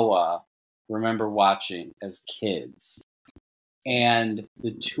Noah remember watching as kids. And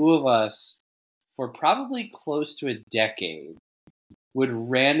the two of us, for probably close to a decade, would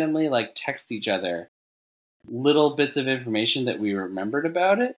randomly like text each other little bits of information that we remembered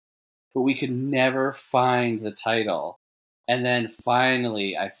about it, but we could never find the title. And then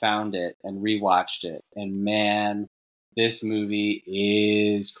finally I found it and rewatched it. And man, this movie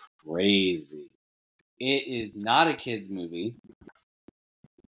is crazy. It is not a kid's movie.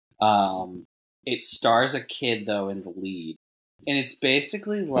 It stars a kid, though, in the lead. And it's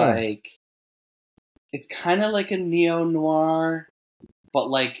basically like... It's kind of like a neo-noir, but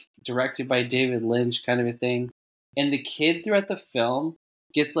like directed by David Lynch kind of a thing. And the kid throughout the film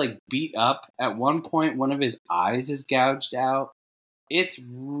gets like beat up. At one point, one of his eyes is gouged out. It's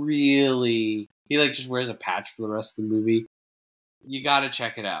really... He like just wears a patch for the rest of the movie. You gotta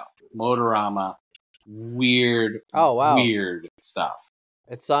check it out. Motorama. Weird, weird stuff.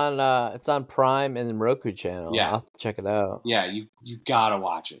 It's on Prime and the Roku channel. Yeah. I'll have to check it out. Yeah, you gotta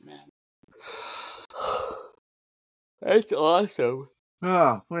watch it, man. That's awesome.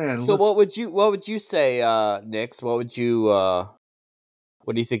 Oh man! So what would you say, Nix? What do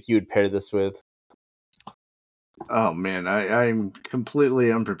you think you would pair this with? Oh man, I'm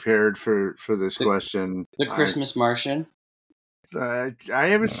completely unprepared for this question. The Christmas Martian. I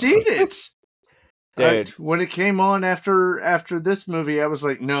haven't seen it. Dude. When it came on after this movie, I was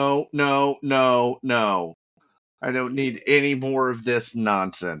like, no, no, no, no. I don't need any more of this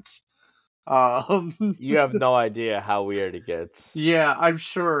nonsense. You have no idea how weird it gets. Yeah, I'm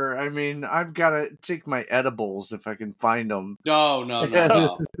sure. I mean, I've got to take my edibles if I can find them. No. Seth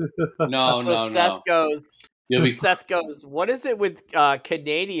goes. You'll be Seth goes. What is it with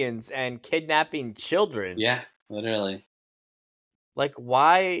Canadians and kidnapping children? Yeah, literally. Like,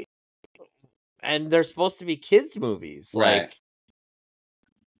 why? And they're supposed to be kids' movies. Right. Like,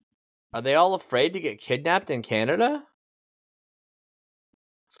 are they all afraid to get kidnapped in Canada?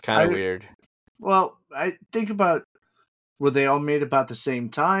 It's kind of weird. Well, I think about, were they all made about the same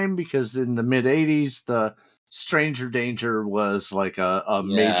time? Because in the mid 80s, the stranger danger was like a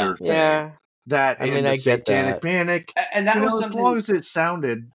major thing. Yeah. That I mean, and the I get Satanic that. Panic. And that was as something. long as it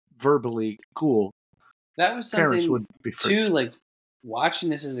sounded verbally cool, That was parents something would be freaked. too. Like watching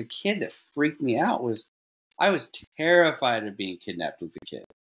this as a kid, that freaked me out. I was terrified of being kidnapped as a kid.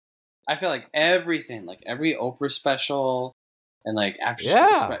 I feel like everything, like every Oprah special, and like after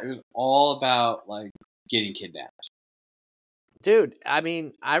school, it was all about like getting kidnapped. Dude, I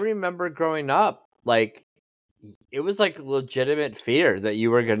mean, I remember growing up, like, it was like legitimate fear that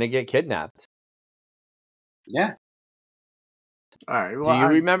you were going to get kidnapped. Yeah. All right. Well, do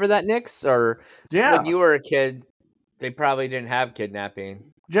you remember that, Nix? Or when you were a kid, they probably didn't have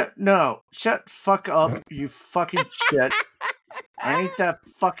kidnapping. No, shut fuck up, you fucking shit. I ain't that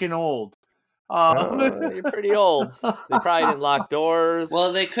fucking old. You're pretty old. They probably didn't lock doors.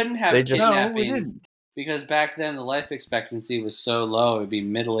 Well, they couldn't have No, kidnapping we didn't. because back then the life expectancy was so low, it'd be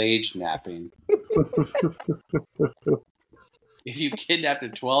middle-aged napping. If you kidnapped a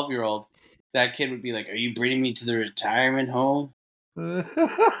 12-year-old, that kid would be like, "Are you bringing me to the retirement home?"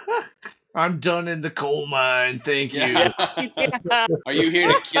 I'm done in the coal mine, thank you. Yeah. Are you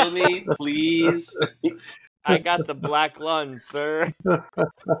here to kill me, please? I got the black lung, sir.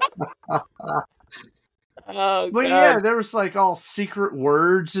 Oh, But God. yeah, there was like all secret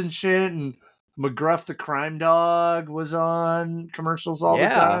words and shit, and McGruff the Crime Dog was on commercials all the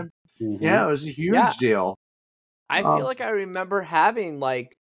time. Mm-hmm. Yeah, it was a huge deal. I feel like I remember having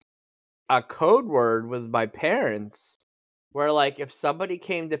like a code word with my parents where like if somebody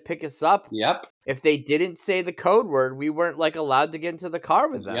came to pick us up, if they didn't say the code word, we weren't like allowed to get into the car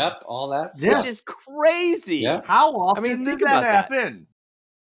with them. Yep, all that stuff. Which is crazy. Yep. How often did that happen?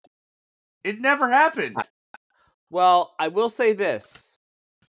 It never happened. Well, I will say this.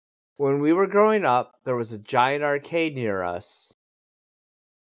 When we were growing up, there was a giant arcade near us.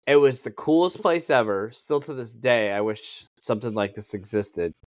 It was the coolest place ever. Still to this day, I wish something like this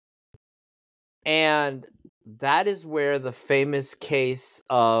existed. And that is where the famous case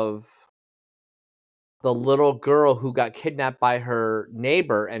of the little girl who got kidnapped by her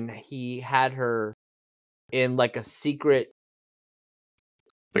neighbor, and he had her in like a secret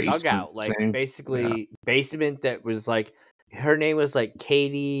dugout, like basically basement that was like, her name was like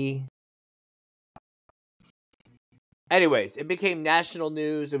Katie. Anyways, it became national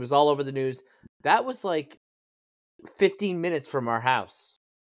news. It was all over the news. That was like 15 minutes from our house.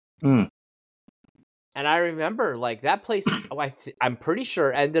 Mm. And I remember like that place, I'm pretty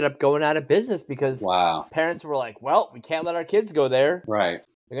sure ended up going out of business because parents were like, well, we can't let our kids go there. Right.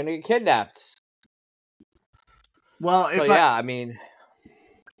 They're going to get kidnapped. Well, so I mean,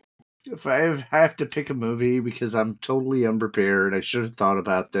 if I have to pick a movie because I'm totally unprepared, I should have thought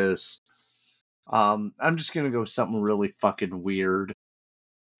about this. I'm just going to go with something really fucking weird.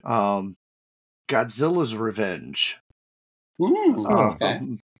 Godzilla's Revenge. Okay.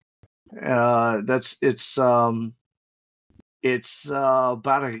 It's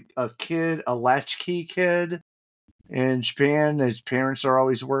about a kid, a latchkey kid in Japan. His parents are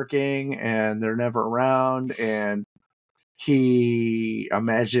always working and they're never around, and he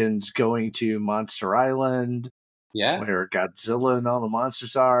imagines going to Monster Island, where Godzilla and all the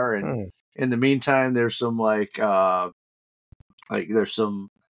monsters are, and in the meantime, there's some there's some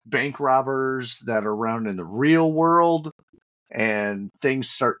bank robbers that are around in the real world, and things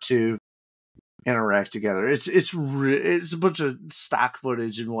start to interact together. It's a bunch of stock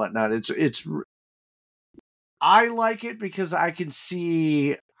footage and whatnot. I like it because I can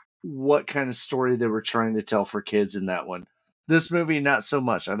see what kind of story they were trying to tell for kids in that one. This movie, not so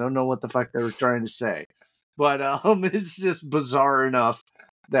much. I don't know what the fuck they were trying to say, but it's just bizarre enough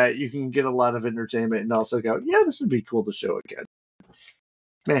that you can get a lot of entertainment and also go, yeah, this would be cool to show a kid.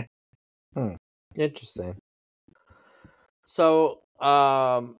 Meh. Interesting. So,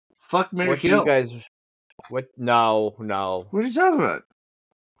 fuck, marry, what kill. do you guys? What? No. What are you talking about?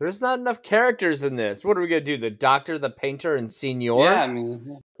 There's not enough characters in this. What are we gonna do? The doctor, the painter, and Senor? Yeah, I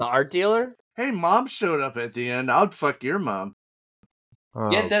mean, the art dealer. Hey, mom showed up at the end. I'd fuck your mom.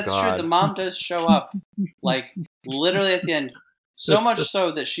 Yeah, that's true. The mom does show up, like, literally at the end. So much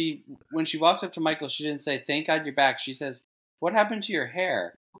so that when she walks up to Michael, she didn't say, "Thank God you're back." She says, "What happened to your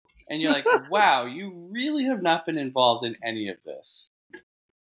hair?" And you're like, wow, you really have not been involved in any of this.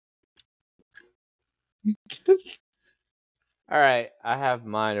 All right, I have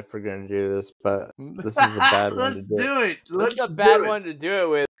mine if we're gonna do this, but this is a bad one to do. Let's do it. This is a bad one to do it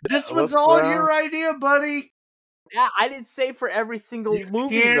with. This was all your idea, buddy. Yeah, I didn't say for every single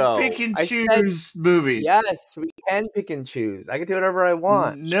movie, You can't though. pick and choose movies. Yes, we can pick and choose. I can do whatever I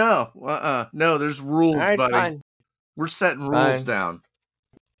want. No, no. There's rules, All right, buddy. fine. We're setting rules down.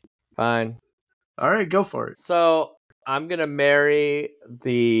 Fine. All right, go for it. So I'm gonna marry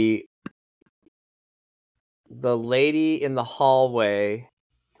the lady in the hallway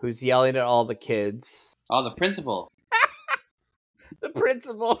who's yelling at all the kids. Oh, the principal. The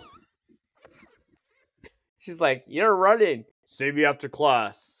principal. She's like, "You're running. Save me after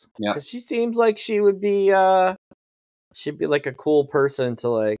class." Yeah. Because she seems like she would be, she'd be like a cool person to,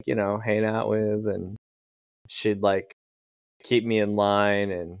 like, you know, hang out with, and she'd like keep me in line,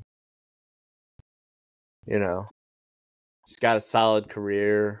 and you know, she's got a solid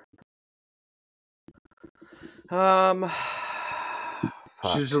career.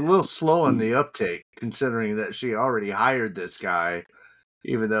 She's a little slow on the uptake, considering that she already hired this guy,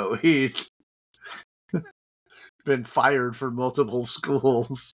 even though he'd been fired from multiple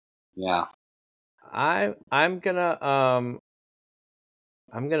schools. Yeah. I'm gonna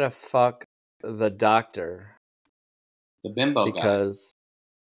fuck the doctor. The bimbo because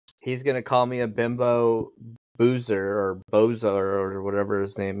he's gonna call me a bimbo boozer or bozo or whatever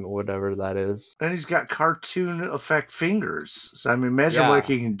his name, whatever that is. And he's got cartoon effect fingers. So I mean, imagine what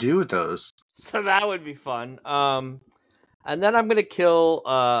he can do with those. So that would be fun. And then I'm gonna kill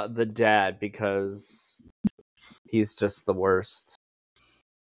the dad because he's just the worst.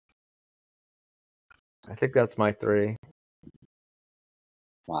 I think that's my 3.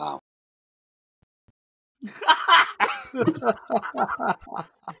 Wow.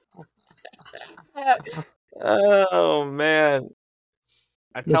 Oh man.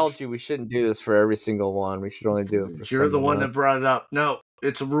 I told you we shouldn't do this for every single one. We should only do it for You're the one that brought it up. No,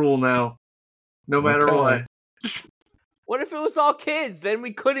 it's a rule now. No matter what. What if it was all kids? Then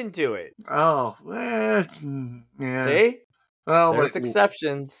we couldn't do it. Oh, yeah. See? Well, there's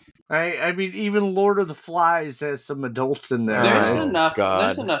exceptions. I mean, even Lord of the Flies has some adults in there. There's right? enough. God.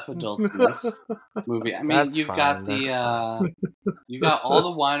 There's enough adults in this movie. I mean, you've got the you've got all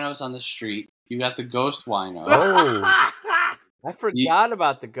the winos on the street. You got the ghost wino. Oh, I forgot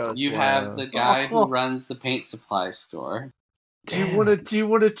about the ghost. You have the guy who runs the paint supply store. Do you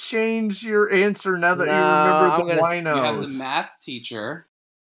want to change your answer now that you remember the winos? You have the math teacher.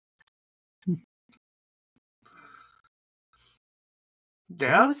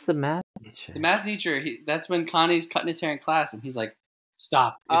 Yeah. What was the math teacher? The math teacher. That's when Connie's cutting his hair in class, and he's like,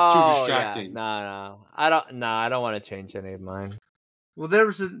 "Stop! It's too distracting." Yeah. No, I don't want to change any of mine. Well, there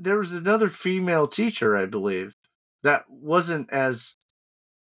was another female teacher, I believe, that wasn't as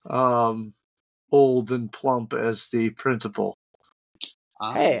old and plump as the principal.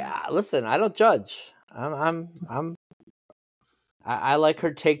 Hey, listen, I don't judge. I like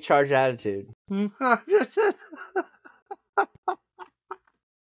her take charge attitude. All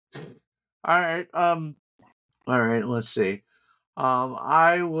right. Let's see.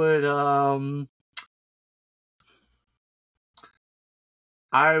 I would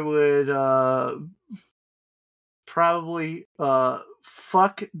probably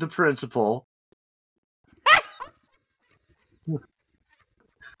fuck the principal.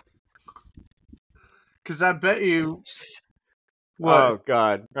 Because I bet you. What? Oh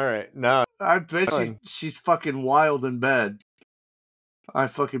God! All right, no. I bet she's fucking wild in bed. I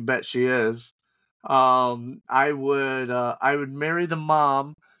fucking bet she is. I would marry the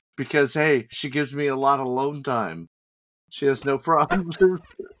mom because hey, she gives me a lot of alone time. She has no problem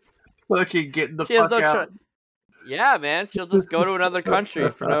fucking getting the fuck out. Yeah, man, she'll just go to another country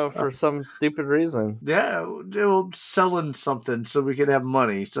for some stupid reason. Yeah, selling something so we can have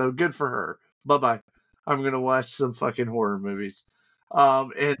money. So good for her. Bye. I'm gonna watch some fucking horror movies.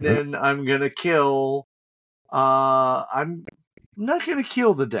 And then I'm gonna kill. I'm not gonna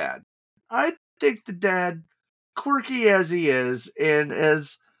kill the dad. I think the dad, quirky as he is, and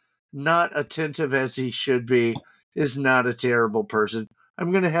as not attentive as he should be, is not a terrible person.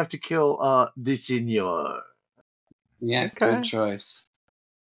 I'm gonna have to kill the senor. Yeah, okay. Good choice.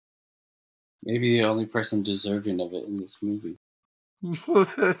 Maybe the only person deserving of it in this movie.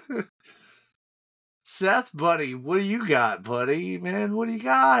 Seth, buddy, what do you got, buddy? Man, what do you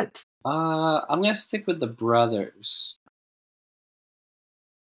got? I'm gonna stick with the brothers.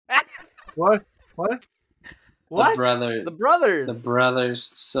 What? What? What? The brother. The brothers. The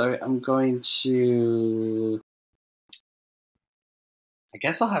brothers. So I'm going to. I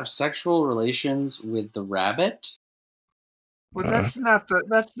guess I'll have sexual relations with the rabbit. But that's not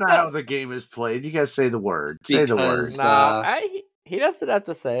how the game is played. You guys say the word. Say the word. Because- Nah, he doesn't have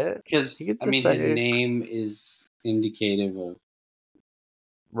to say it. Because He gets I to mean, say his it. name is indicative of.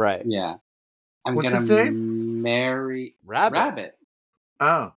 Right. Yeah. I'm What's gonna his name? marry Rabbit.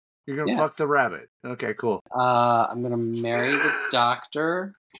 Oh, you're gonna Yeah. fuck the rabbit. Okay, cool. I'm gonna marry the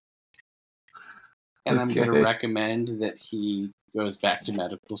doctor, and I'm gonna Okay. recommend that he goes back to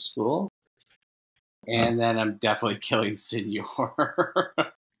medical school. And then I'm definitely killing Senor.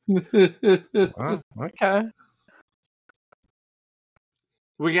 Okay.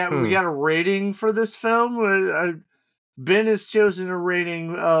 We got a rating for this film. Ben has chosen a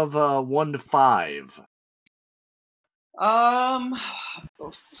rating of 1 to 5. I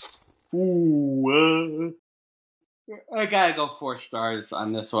gotta go 4 stars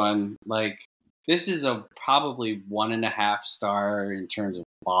on this one. Like, this is a probably 1.5 star in terms of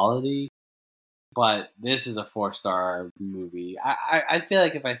quality, but this is a 4-star movie. I feel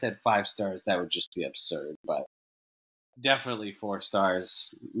like if I said 5 stars, that would just be absurd. But definitely 4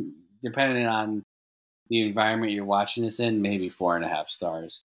 stars, depending on the environment you're watching this in. Maybe 4.5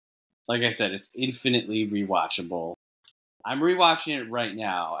 stars. Like I said, it's infinitely rewatchable. I'm rewatching it right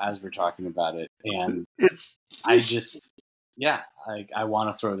now as we're talking about it, and I just, I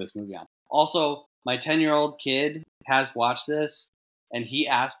want to throw this movie on. Also, my 10-year-old kid has watched this, and he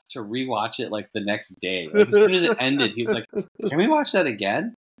asked to rewatch it like the next day. Like, as soon as it ended, he was like, "Can we watch that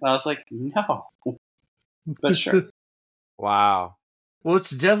again?" And I was like, "No," but sure. Wow. Well, it's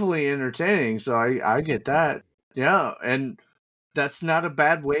definitely entertaining, so I get that. Yeah, and that's not a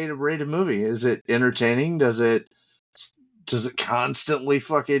bad way to rate a movie. Is it entertaining? Does it constantly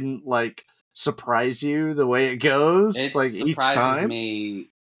fucking like surprise you the way it goes? It like each surprises time? me,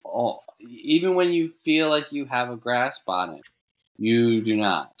 even when you feel like you have a grasp on it, you do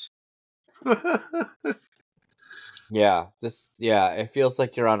not. Yeah. It feels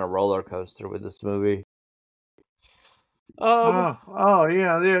like you're on a roller coaster with this movie. Yeah.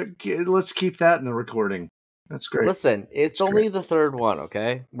 Let's keep that in the recording. That's great. Listen, it's That's only great. the third one,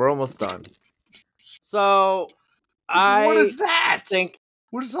 okay? We're almost done. So What is that? think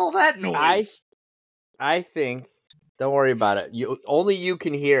What is all that noise? I think don't worry about it. Only you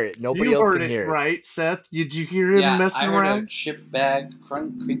can hear it. Nobody You else heard can it, hear it. right, Seth? Did you hear him Yeah, messing I heard a around? chip bag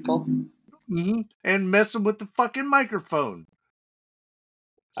crinkle. Mm-hmm. And messing with the fucking microphone.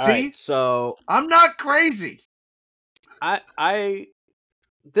 All See? right, so I'm not crazy.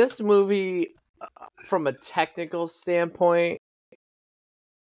 This movie from a technical standpoint,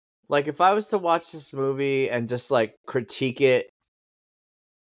 like if I was to watch this movie and just like critique it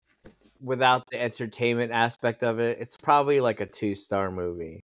without the entertainment aspect of it, it's probably like a 2-star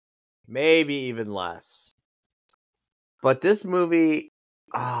movie. Maybe even less. But this movie,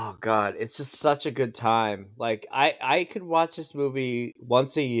 oh god, it's just such a good time. Like I could watch this movie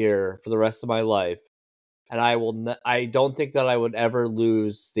once a year for the rest of my life, and I don't think that I would ever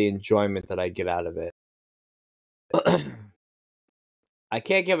lose the enjoyment that I get out of it. I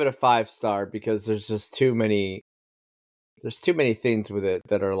can't give it a 5-star because there's just too many things with it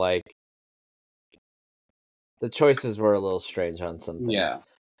that are like the choices were a little strange on some things. Yeah.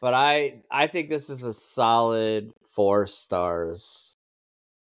 But I think this is a solid 4 stars.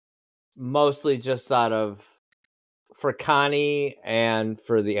 Mostly just out of for Connie and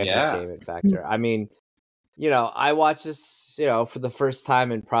for the entertainment factor. I mean, I watched this, for the first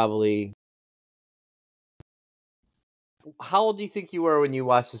time in probably. How old do you think you were when you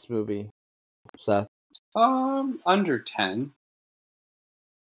watched this movie, Seth? Under 10.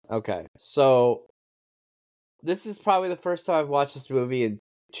 Okay, so this is probably the first time I've watched this movie in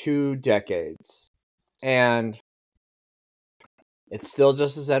 2 decades, and it's still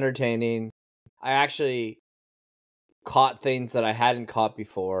just as entertaining. I actually caught things that I hadn't caught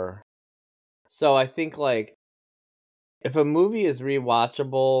before. So I think like if a movie is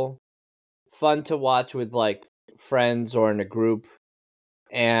rewatchable, fun to watch with like friends or in a group,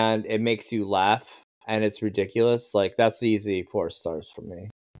 and it makes you laugh and it's ridiculous, like that's easy 4 stars for me.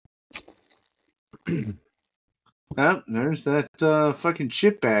 There's that fucking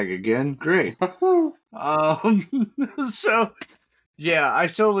chip bag again. Great. So yeah, I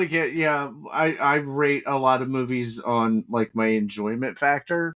totally get. Yeah, I rate a lot of movies on like my enjoyment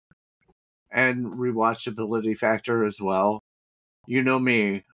factor and rewatchability factor as well. You know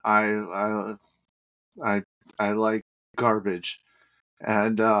me, I like garbage,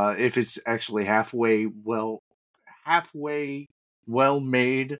 And if it's actually halfway well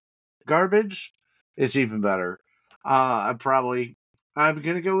made garbage, it's even better. I'm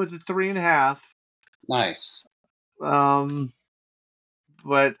gonna go with the 3.5. Nice.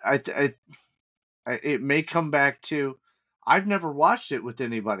 But it may come back to, I've never watched it with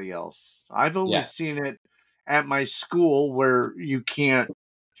anybody else. I've only seen it at my school where you can't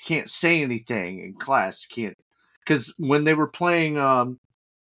say anything in class. You can't, because when they were playing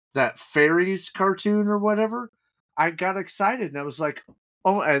that fairies cartoon or whatever, I got excited and I was like,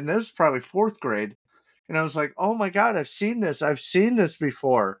 oh, and this was probably 4th grade, and I was like, oh my god, I've seen this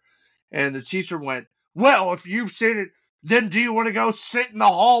before. And the teacher went, well, if you've seen it, then do you want to go sit in the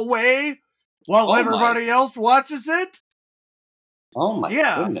hallway while everybody else watches it? Oh my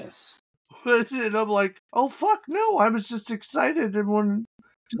goodness. And I'm like, oh fuck no, I was just excited and wanted.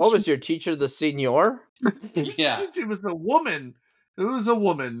 What was your teacher, the senior? Yeah. It was a woman. It was a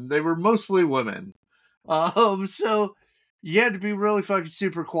woman. They were mostly women. So you had to be really fucking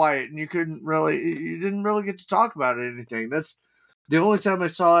super quiet, and you didn't really get to talk about it or anything. That's the only time I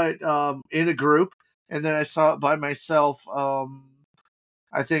saw it in a group, and then I saw it by myself.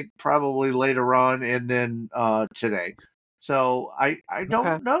 I think probably later on, and then today. So I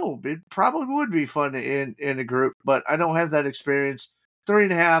don't know. It probably would be fun in a group, but I don't have that experience.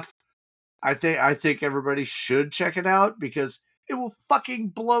 3.5. I think everybody should check it out because it will fucking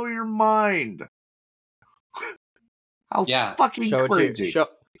blow your mind. How fucking crazy.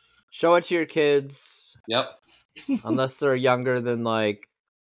 Show it to your kids. Yep. Unless they're younger than, like,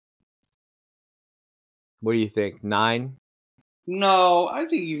 what do you think, 9? No, I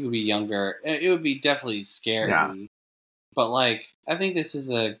think you could be younger. It would be definitely scary. Yeah. But, like, I think this is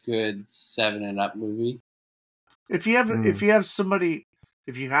a good 7 and up movie. If you have somebody,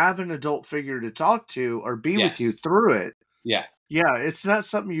 if you have an adult figure to talk to or be with you through it, yeah, it's not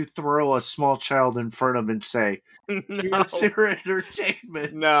something you throw a small child in front of and say, here's your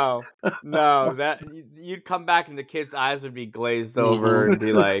entertainment. No, that you'd come back and the kid's eyes would be glazed over and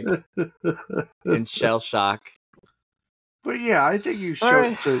be like in shell shock. But yeah, I think you show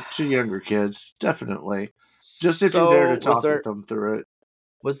it to younger kids, definitely. Just if you're there to talk with them through it.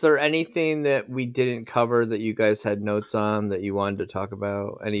 Was there anything that we didn't cover that you guys had notes on that you wanted to talk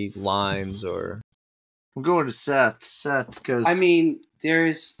about? Any lines or? I'm going to Seth, because I mean,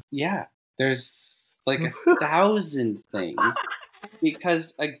 there's like 1,000 things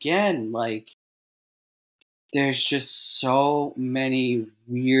because again, like there's just so many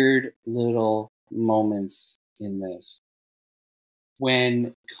weird little moments in this.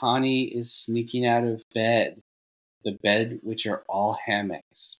 When Connie is sneaking out of bed, the bed which are all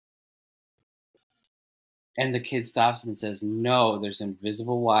hammocks, and the kid stops him and says, no, there's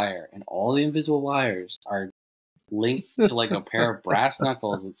invisible wire, and all the invisible wires are linked to like a pair of brass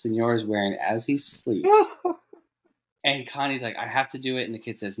knuckles that Senor is wearing as he sleeps. And Connie's like, I have to do it, and the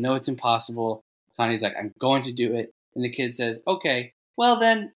kid says, no, it's impossible. Connie's like, I'm going to do it, and the kid says, okay, well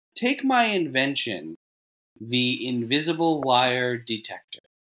then take my invention, the invisible wire detector,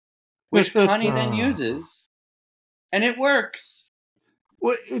 which Connie then uses, and it works.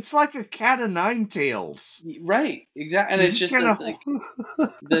 Well, it's like a cat of nine tails. Right, exactly. And it's just kind of like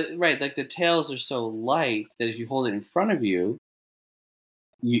the tails are so light that if you hold it in front of you,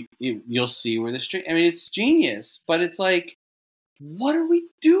 you'll see where the string. I mean, it's genius, but it's like, what are we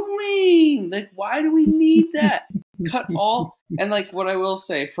doing? Like, why do we need that? Cut all. And like, what I will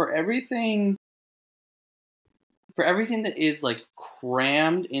say, for everything that is like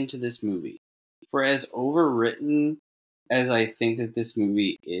crammed into this movie, for as overwritten as I think that this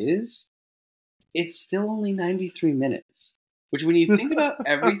movie is, it's still only 93 minutes. Which, when you think about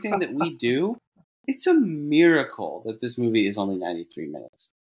everything that we do, it's a miracle that this movie is only 93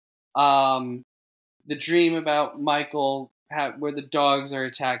 minutes. The dream about Michael, where the dogs are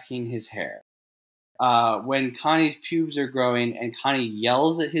attacking his hair. When Connie's pubes are growing and Connie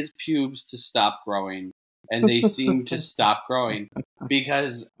yells at his pubes to stop growing, and they seem to stop growing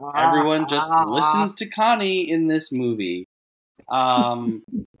because everyone just listens to Connie in this movie.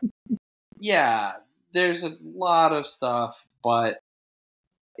 Yeah, there's a lot of stuff, but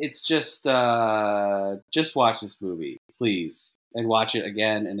it's just watch this movie, please, and watch it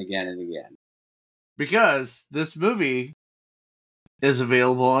again and again and again. Because this movie is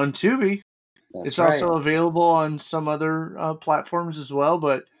available on Tubi. It's right. also available on some other platforms as well,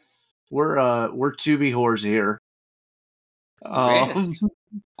 but we're Tubi whores here. It's the greatest.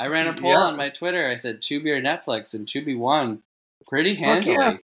 I ran a poll on my Twitter. I said Tubi or Netflix, and Tubi won pretty handily.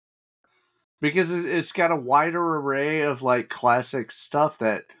 Yeah. Because it's got a wider array of like classic stuff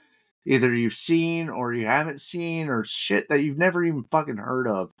that either you've seen or you haven't seen, or shit that you've never even fucking heard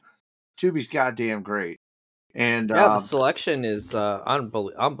of. Tubi's goddamn great. And Yeah, the selection is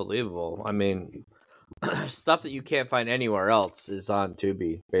unbelievable. I mean, stuff that you can't find anywhere else is on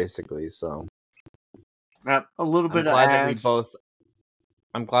Tubi, basically. So a little bit glad of that we ads. both.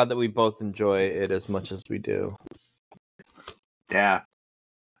 I'm glad that we both enjoy it as much as we do. Yeah.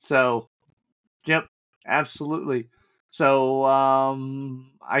 So, yep, absolutely. So,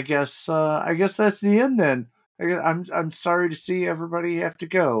 I guess that's the end then. I'm sorry to see everybody have to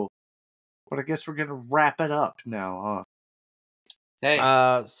go, but I guess we're gonna wrap it up now, huh? Hey,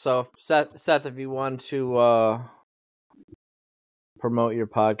 So Seth, if you want to promote your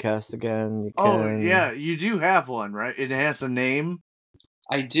podcast again, you can. Oh yeah, you do have one, right? It has a name.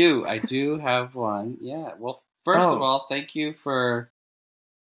 I do have one. Yeah. Well, first of Oh. all, thank you for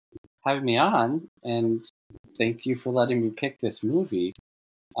having me on, and thank you for letting me pick this movie.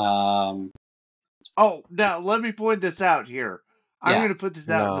 Oh, now let me point this out here. I'm Yeah. going to put this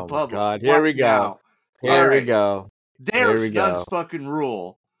out in the Oh my public. God, here we go. Now. Here All we right. go. There's we none go. fucking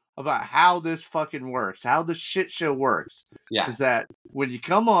rule about how this fucking works, how the shit show works. Yeah. Is that when you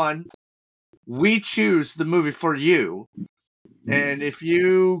come on, we choose the movie for you. And if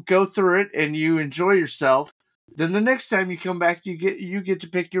you go through it and you enjoy yourself, then the next time you come back, you get to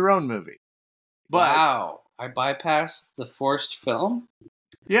pick your own movie. But wow, I bypassed the forced film?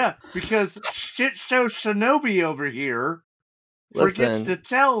 yeah, because shit show Shinobi over here forgets Listen, to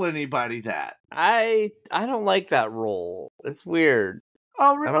tell anybody that. I don't like that role. It's weird.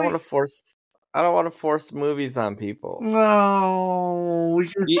 Oh, really? I don't want to force movies on people. No.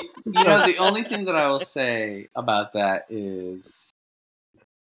 You know, the only thing that I will say about that is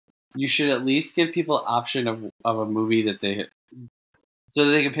you should at least give people an option of a movie that so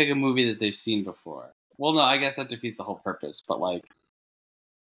that they can pick a movie that they've seen before. Well, no, I guess that defeats the whole purpose, but like,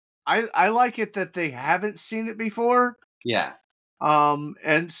 I like it that they haven't seen it before. yeah.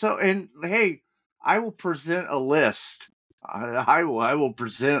 And hey, I will present a list. I will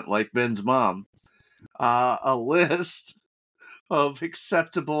present, like Ben's mom, a list of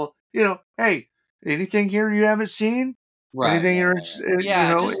acceptable. Hey, anything here you haven't seen? Right. Anything you're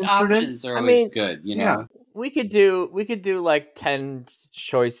yeah, just interested in? options are always good, you know? We could do like 10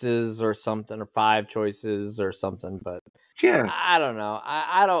 choices or something, or 5 choices or something, but Yeah. I don't know.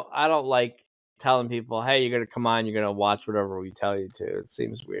 I don't like telling people, hey, you're gonna come on, you're gonna watch whatever we tell you to. It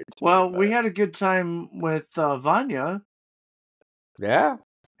seems weird to Well, me, we had a good time with Vanya. Yeah.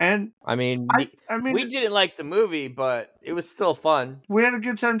 And I mean, we didn't like the movie, but it was still fun. We had a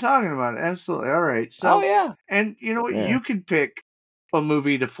good time talking about it. Absolutely. All right. So, yeah. And you know what? Yeah. You could pick a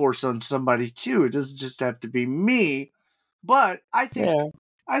movie to force on somebody too. It doesn't just have to be me. But I think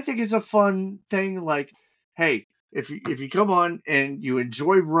it's a fun thing. Like, hey, if you come on and you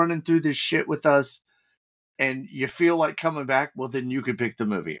enjoy running through this shit with us, and you feel like coming back, well, then you could pick the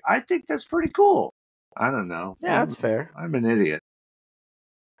movie. I think that's pretty cool. I don't know. Yeah, that's fair. I'm an idiot.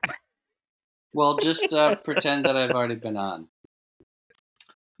 Well, just pretend that I've already been on.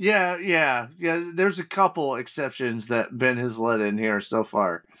 Yeah. There's a couple exceptions that Ben has let in here so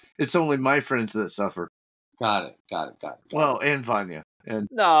far. It's only my friends that suffer. Got it. Well, and Vanya. And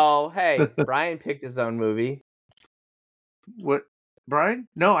no, hey, Brian picked his own movie. What, Brian?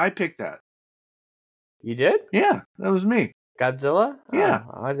 No, I picked that. You did? Yeah, that was me. Godzilla? Yeah.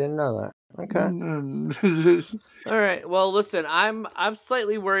 Oh, I didn't know that. Okay. All right. Well, listen, I'm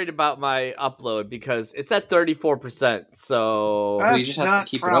slightly worried about my upload because it's at 34%. So that's you just have not to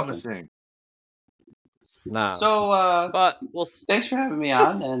keep promising. it open. No. So, but thanks for having me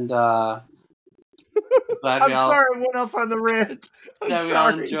on, and glad I'm sorry I went off on the rant. We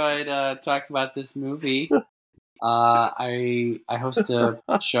all enjoyed talking about this movie. I host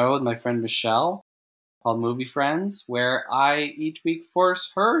a show with my friend Michelle called Movie Friends, where I each week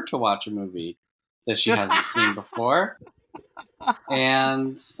force her to watch a movie that she hasn't seen before.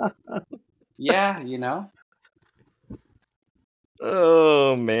 And yeah, you know.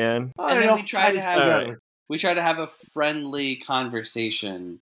 Oh man. And then we try to have a friendly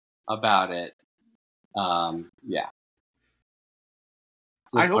conversation about it. Yeah.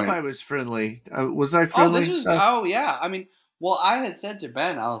 I hope I was friendly. Was I friendly? Oh yeah. I mean, well, I had said to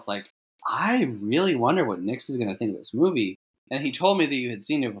Ben, I was like, I really wonder what Nix is going to think of this movie. And he told me that you had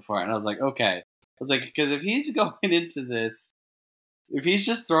seen it before. And I was like, okay. I was like, because if he's going into this, if he's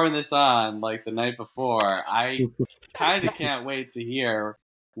just throwing this on like the night before, I kind of can't wait to hear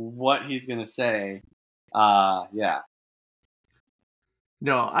what he's going to say. Yeah.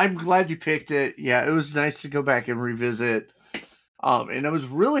 No, I'm glad you picked it. Yeah, it was nice to go back and revisit. And I was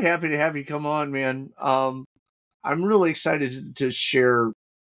really happy to have you come on, man. I'm really excited to share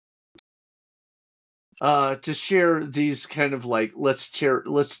to share these kind of like let's tear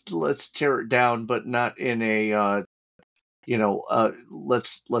it down, but not in a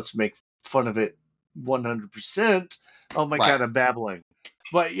let's make fun of it 100%. Oh my God, I'm babbling.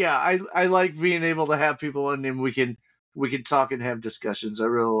 But yeah, I like being able to have people on and we can talk and have discussions. I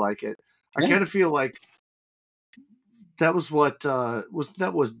really like it. I kind of feel like that was what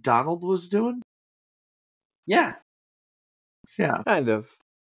Donald was doing. Yeah. Kind of.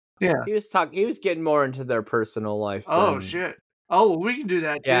 Yeah. He was getting more into their personal life. Oh shit. Oh, we can do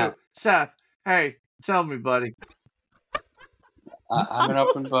that too. Yeah. Seth, hey, tell me, buddy. I'm an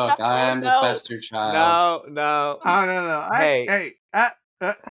open book. I am the fester child. No. Oh, no. Hey.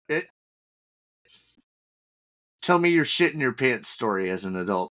 Tell me your shit in your pants story as an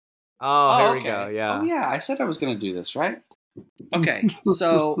adult. Oh, here we okay. go. Yeah. Oh, yeah. I said I was going to do this, right? Okay.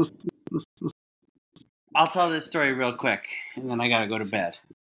 So I'll tell this story real quick, and then I got to go to bed.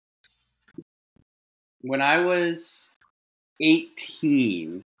 When I was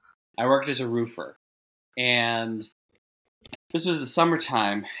 18, I worked as a roofer. And this was the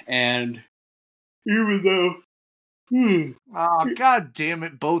summertime, and even though... Oh, God damn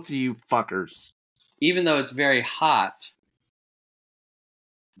it, both of you fuckers. Even though it's very hot,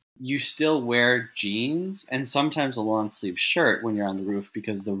 you still wear jeans and sometimes a long sleeve shirt when you're on the roof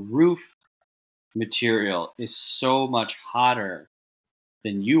because the roof material is so much hotter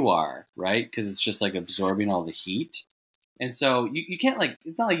than you are, right? Because it's just like absorbing all the heat. And so you can't like,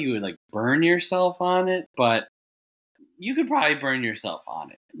 it's not like you would like burn yourself on it, but you could probably burn yourself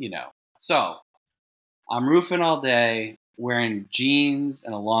on it, you know. So I'm roofing all day, wearing jeans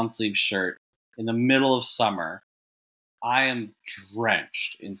and a long sleeve shirt in the middle of summer. I am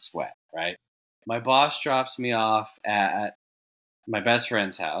drenched in sweat, right? My boss drops me off at my best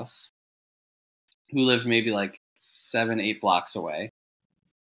friend's house, who lived maybe like 7-8 blocks away.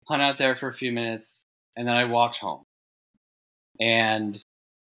 Hung out there for a few minutes, and then I walked home. And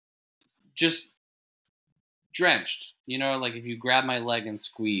just drenched. You know, like if you grab my leg and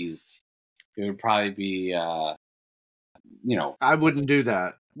squeezed, it would probably be, you know. I wouldn't do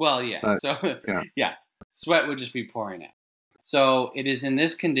that. Well, yeah. But, so, yeah. Sweat would just be pouring out. So it is in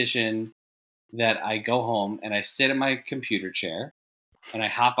this condition that I go home and I sit in my computer chair and I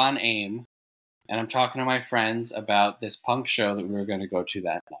hop on AIM and I'm talking to my friends about this punk show that we were going to go to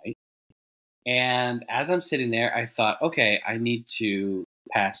that night. And as I'm sitting there, I thought, okay, I need to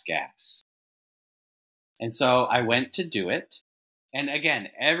pass gas. And so I went to do it. And again,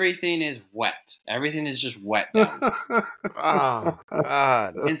 everything is wet. Everything is just wet down there. Oh,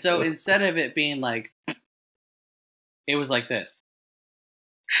 God. And so instead of it being like, it was like this.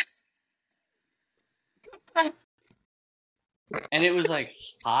 And it was like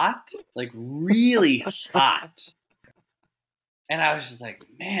hot, like really hot. And I was just like,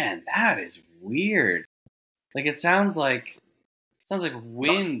 man, that is weird. Like it sounds like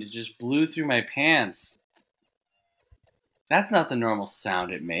wind just blew through my pants. That's not the normal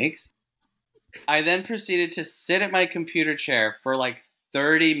sound it makes. I then proceeded to sit at my computer chair for like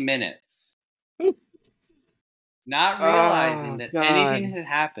 30 minutes. Not realizing that anything had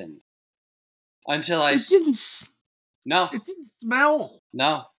happened until I... It didn't smell.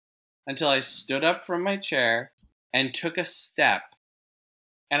 No. Until I stood up from my chair and took a step.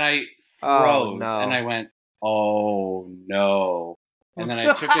 And I froze. And I went, oh, no. And then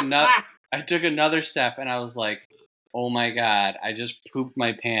I took another step and I was like, oh, my God, I just pooped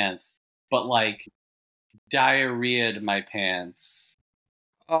my pants. But, like, diarrhea'd my pants.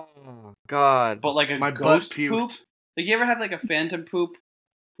 Oh, God. But like my ghost butt poop. Like you ever have like a phantom poop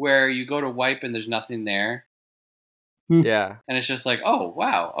where you go to wipe and there's nothing there? Yeah. And it's just like, oh,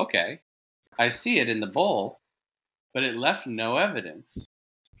 wow, okay. I see it in the bowl, but it left no evidence.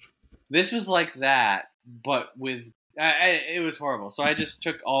 This was like that, but with... it was horrible. So I just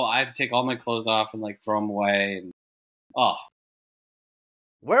I had to take all my clothes off and like throw them away. And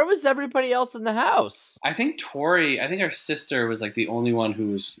Where was everybody else in the house? I think our sister was like the only one who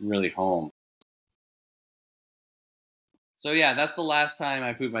was really home. So yeah, that's the last time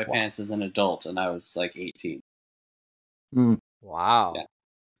I pooped my pants as an adult, and I was like 18. Wow. Yeah.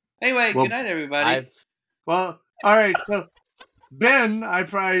 Anyway, good night, everybody. Well, all right. So, Ben, I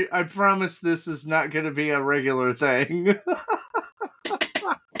promise this is not going to be a regular thing.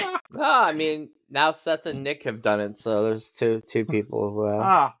 No, I mean, now Seth and Nick have done it, so there's two people who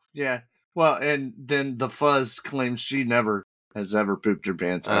have. Yeah. Well, and then the Fuzz claims she never has ever pooped her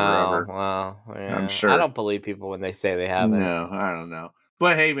pants ever. Well, yeah. I'm sure. I don't believe people when they say they haven't. No, I don't know.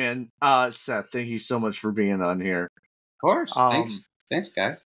 But hey, man, Seth, thank you so much for being on here. Of course. Thanks,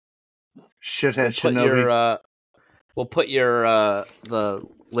 guys. Shithead Shinobi. We'll put your the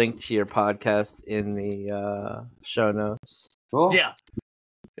link to your podcast in the show notes. Cool. Yeah.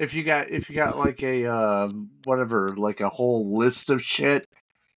 If you got like a whatever, like a whole list of shit,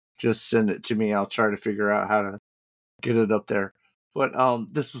 just send it to me. I'll try to figure out how to get it up there. But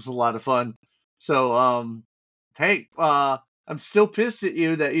this was a lot of fun. So hey, I'm still pissed at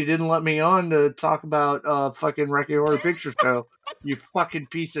you that you didn't let me on to talk about fucking Rocky Horror Picture Show. You fucking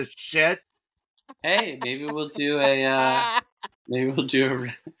piece of shit. Hey, maybe we'll do a.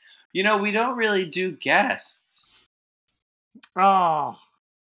 You know, we don't really do guests. Oh,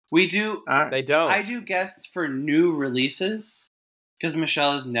 We do. They don't. I do guests for new releases because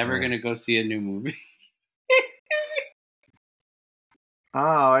Michelle is never going to go see a new movie.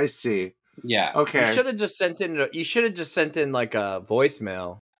 Oh, I see. Yeah. Okay. You should have just sent in. You should have just sent in like a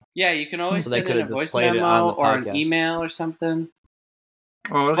voicemail. Yeah, you can always So they send in a could've just voice played it memo on the or an podcast. email or something.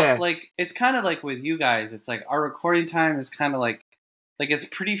 Oh, okay. But like, it's kind of like with you guys. It's like our recording time is kind of like it's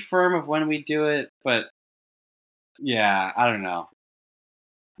pretty firm of when we do it. But yeah, I don't know.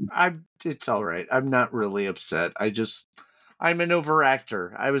 It's all right. I'm not really upset. I'm an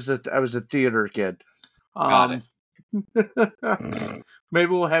overactor. I was a theater kid. Got it. Maybe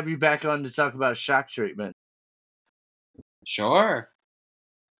we'll have you back on to talk about shock treatment. Sure.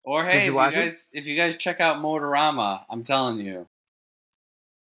 Or hey, you watch if you guys check out Motorama, I'm telling you,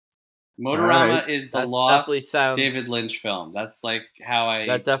 All Motorama right. is the That lost definitely sounds- David Lynch film. That's like how I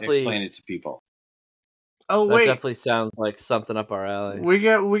That definitely- explain it to people. Oh That wait, definitely sounds like something up our alley. we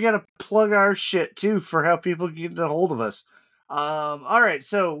got to plug our shit too for how people get a hold of us. All right,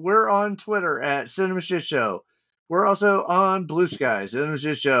 so we're on Twitter at Cinema Shit Show. We're also on Blue Sky, Cinema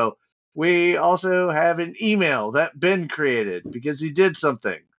Shit Show. We also have an email that Ben created because he did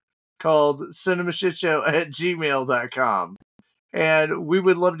something called cinemashitshow@gmail.com. And we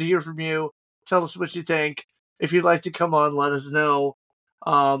would love to hear from you. Tell us what you think. If you'd like to come on, let us know.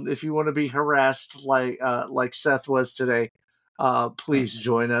 If you want to be harassed like Seth was today, please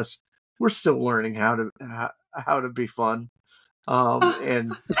join us. We're still learning how to be fun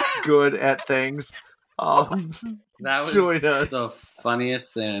and good at things. That was join us. the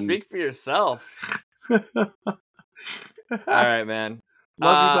funniest thing. Speak for yourself. All right, man.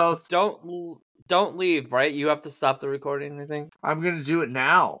 Love you both. Don't leave. Right, you have to stop the recording. I think. I'm gonna do it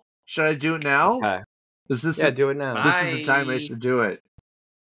now. Should I do it now? Okay. Is this Yeah, do it now. This is the time I Bye. should do it.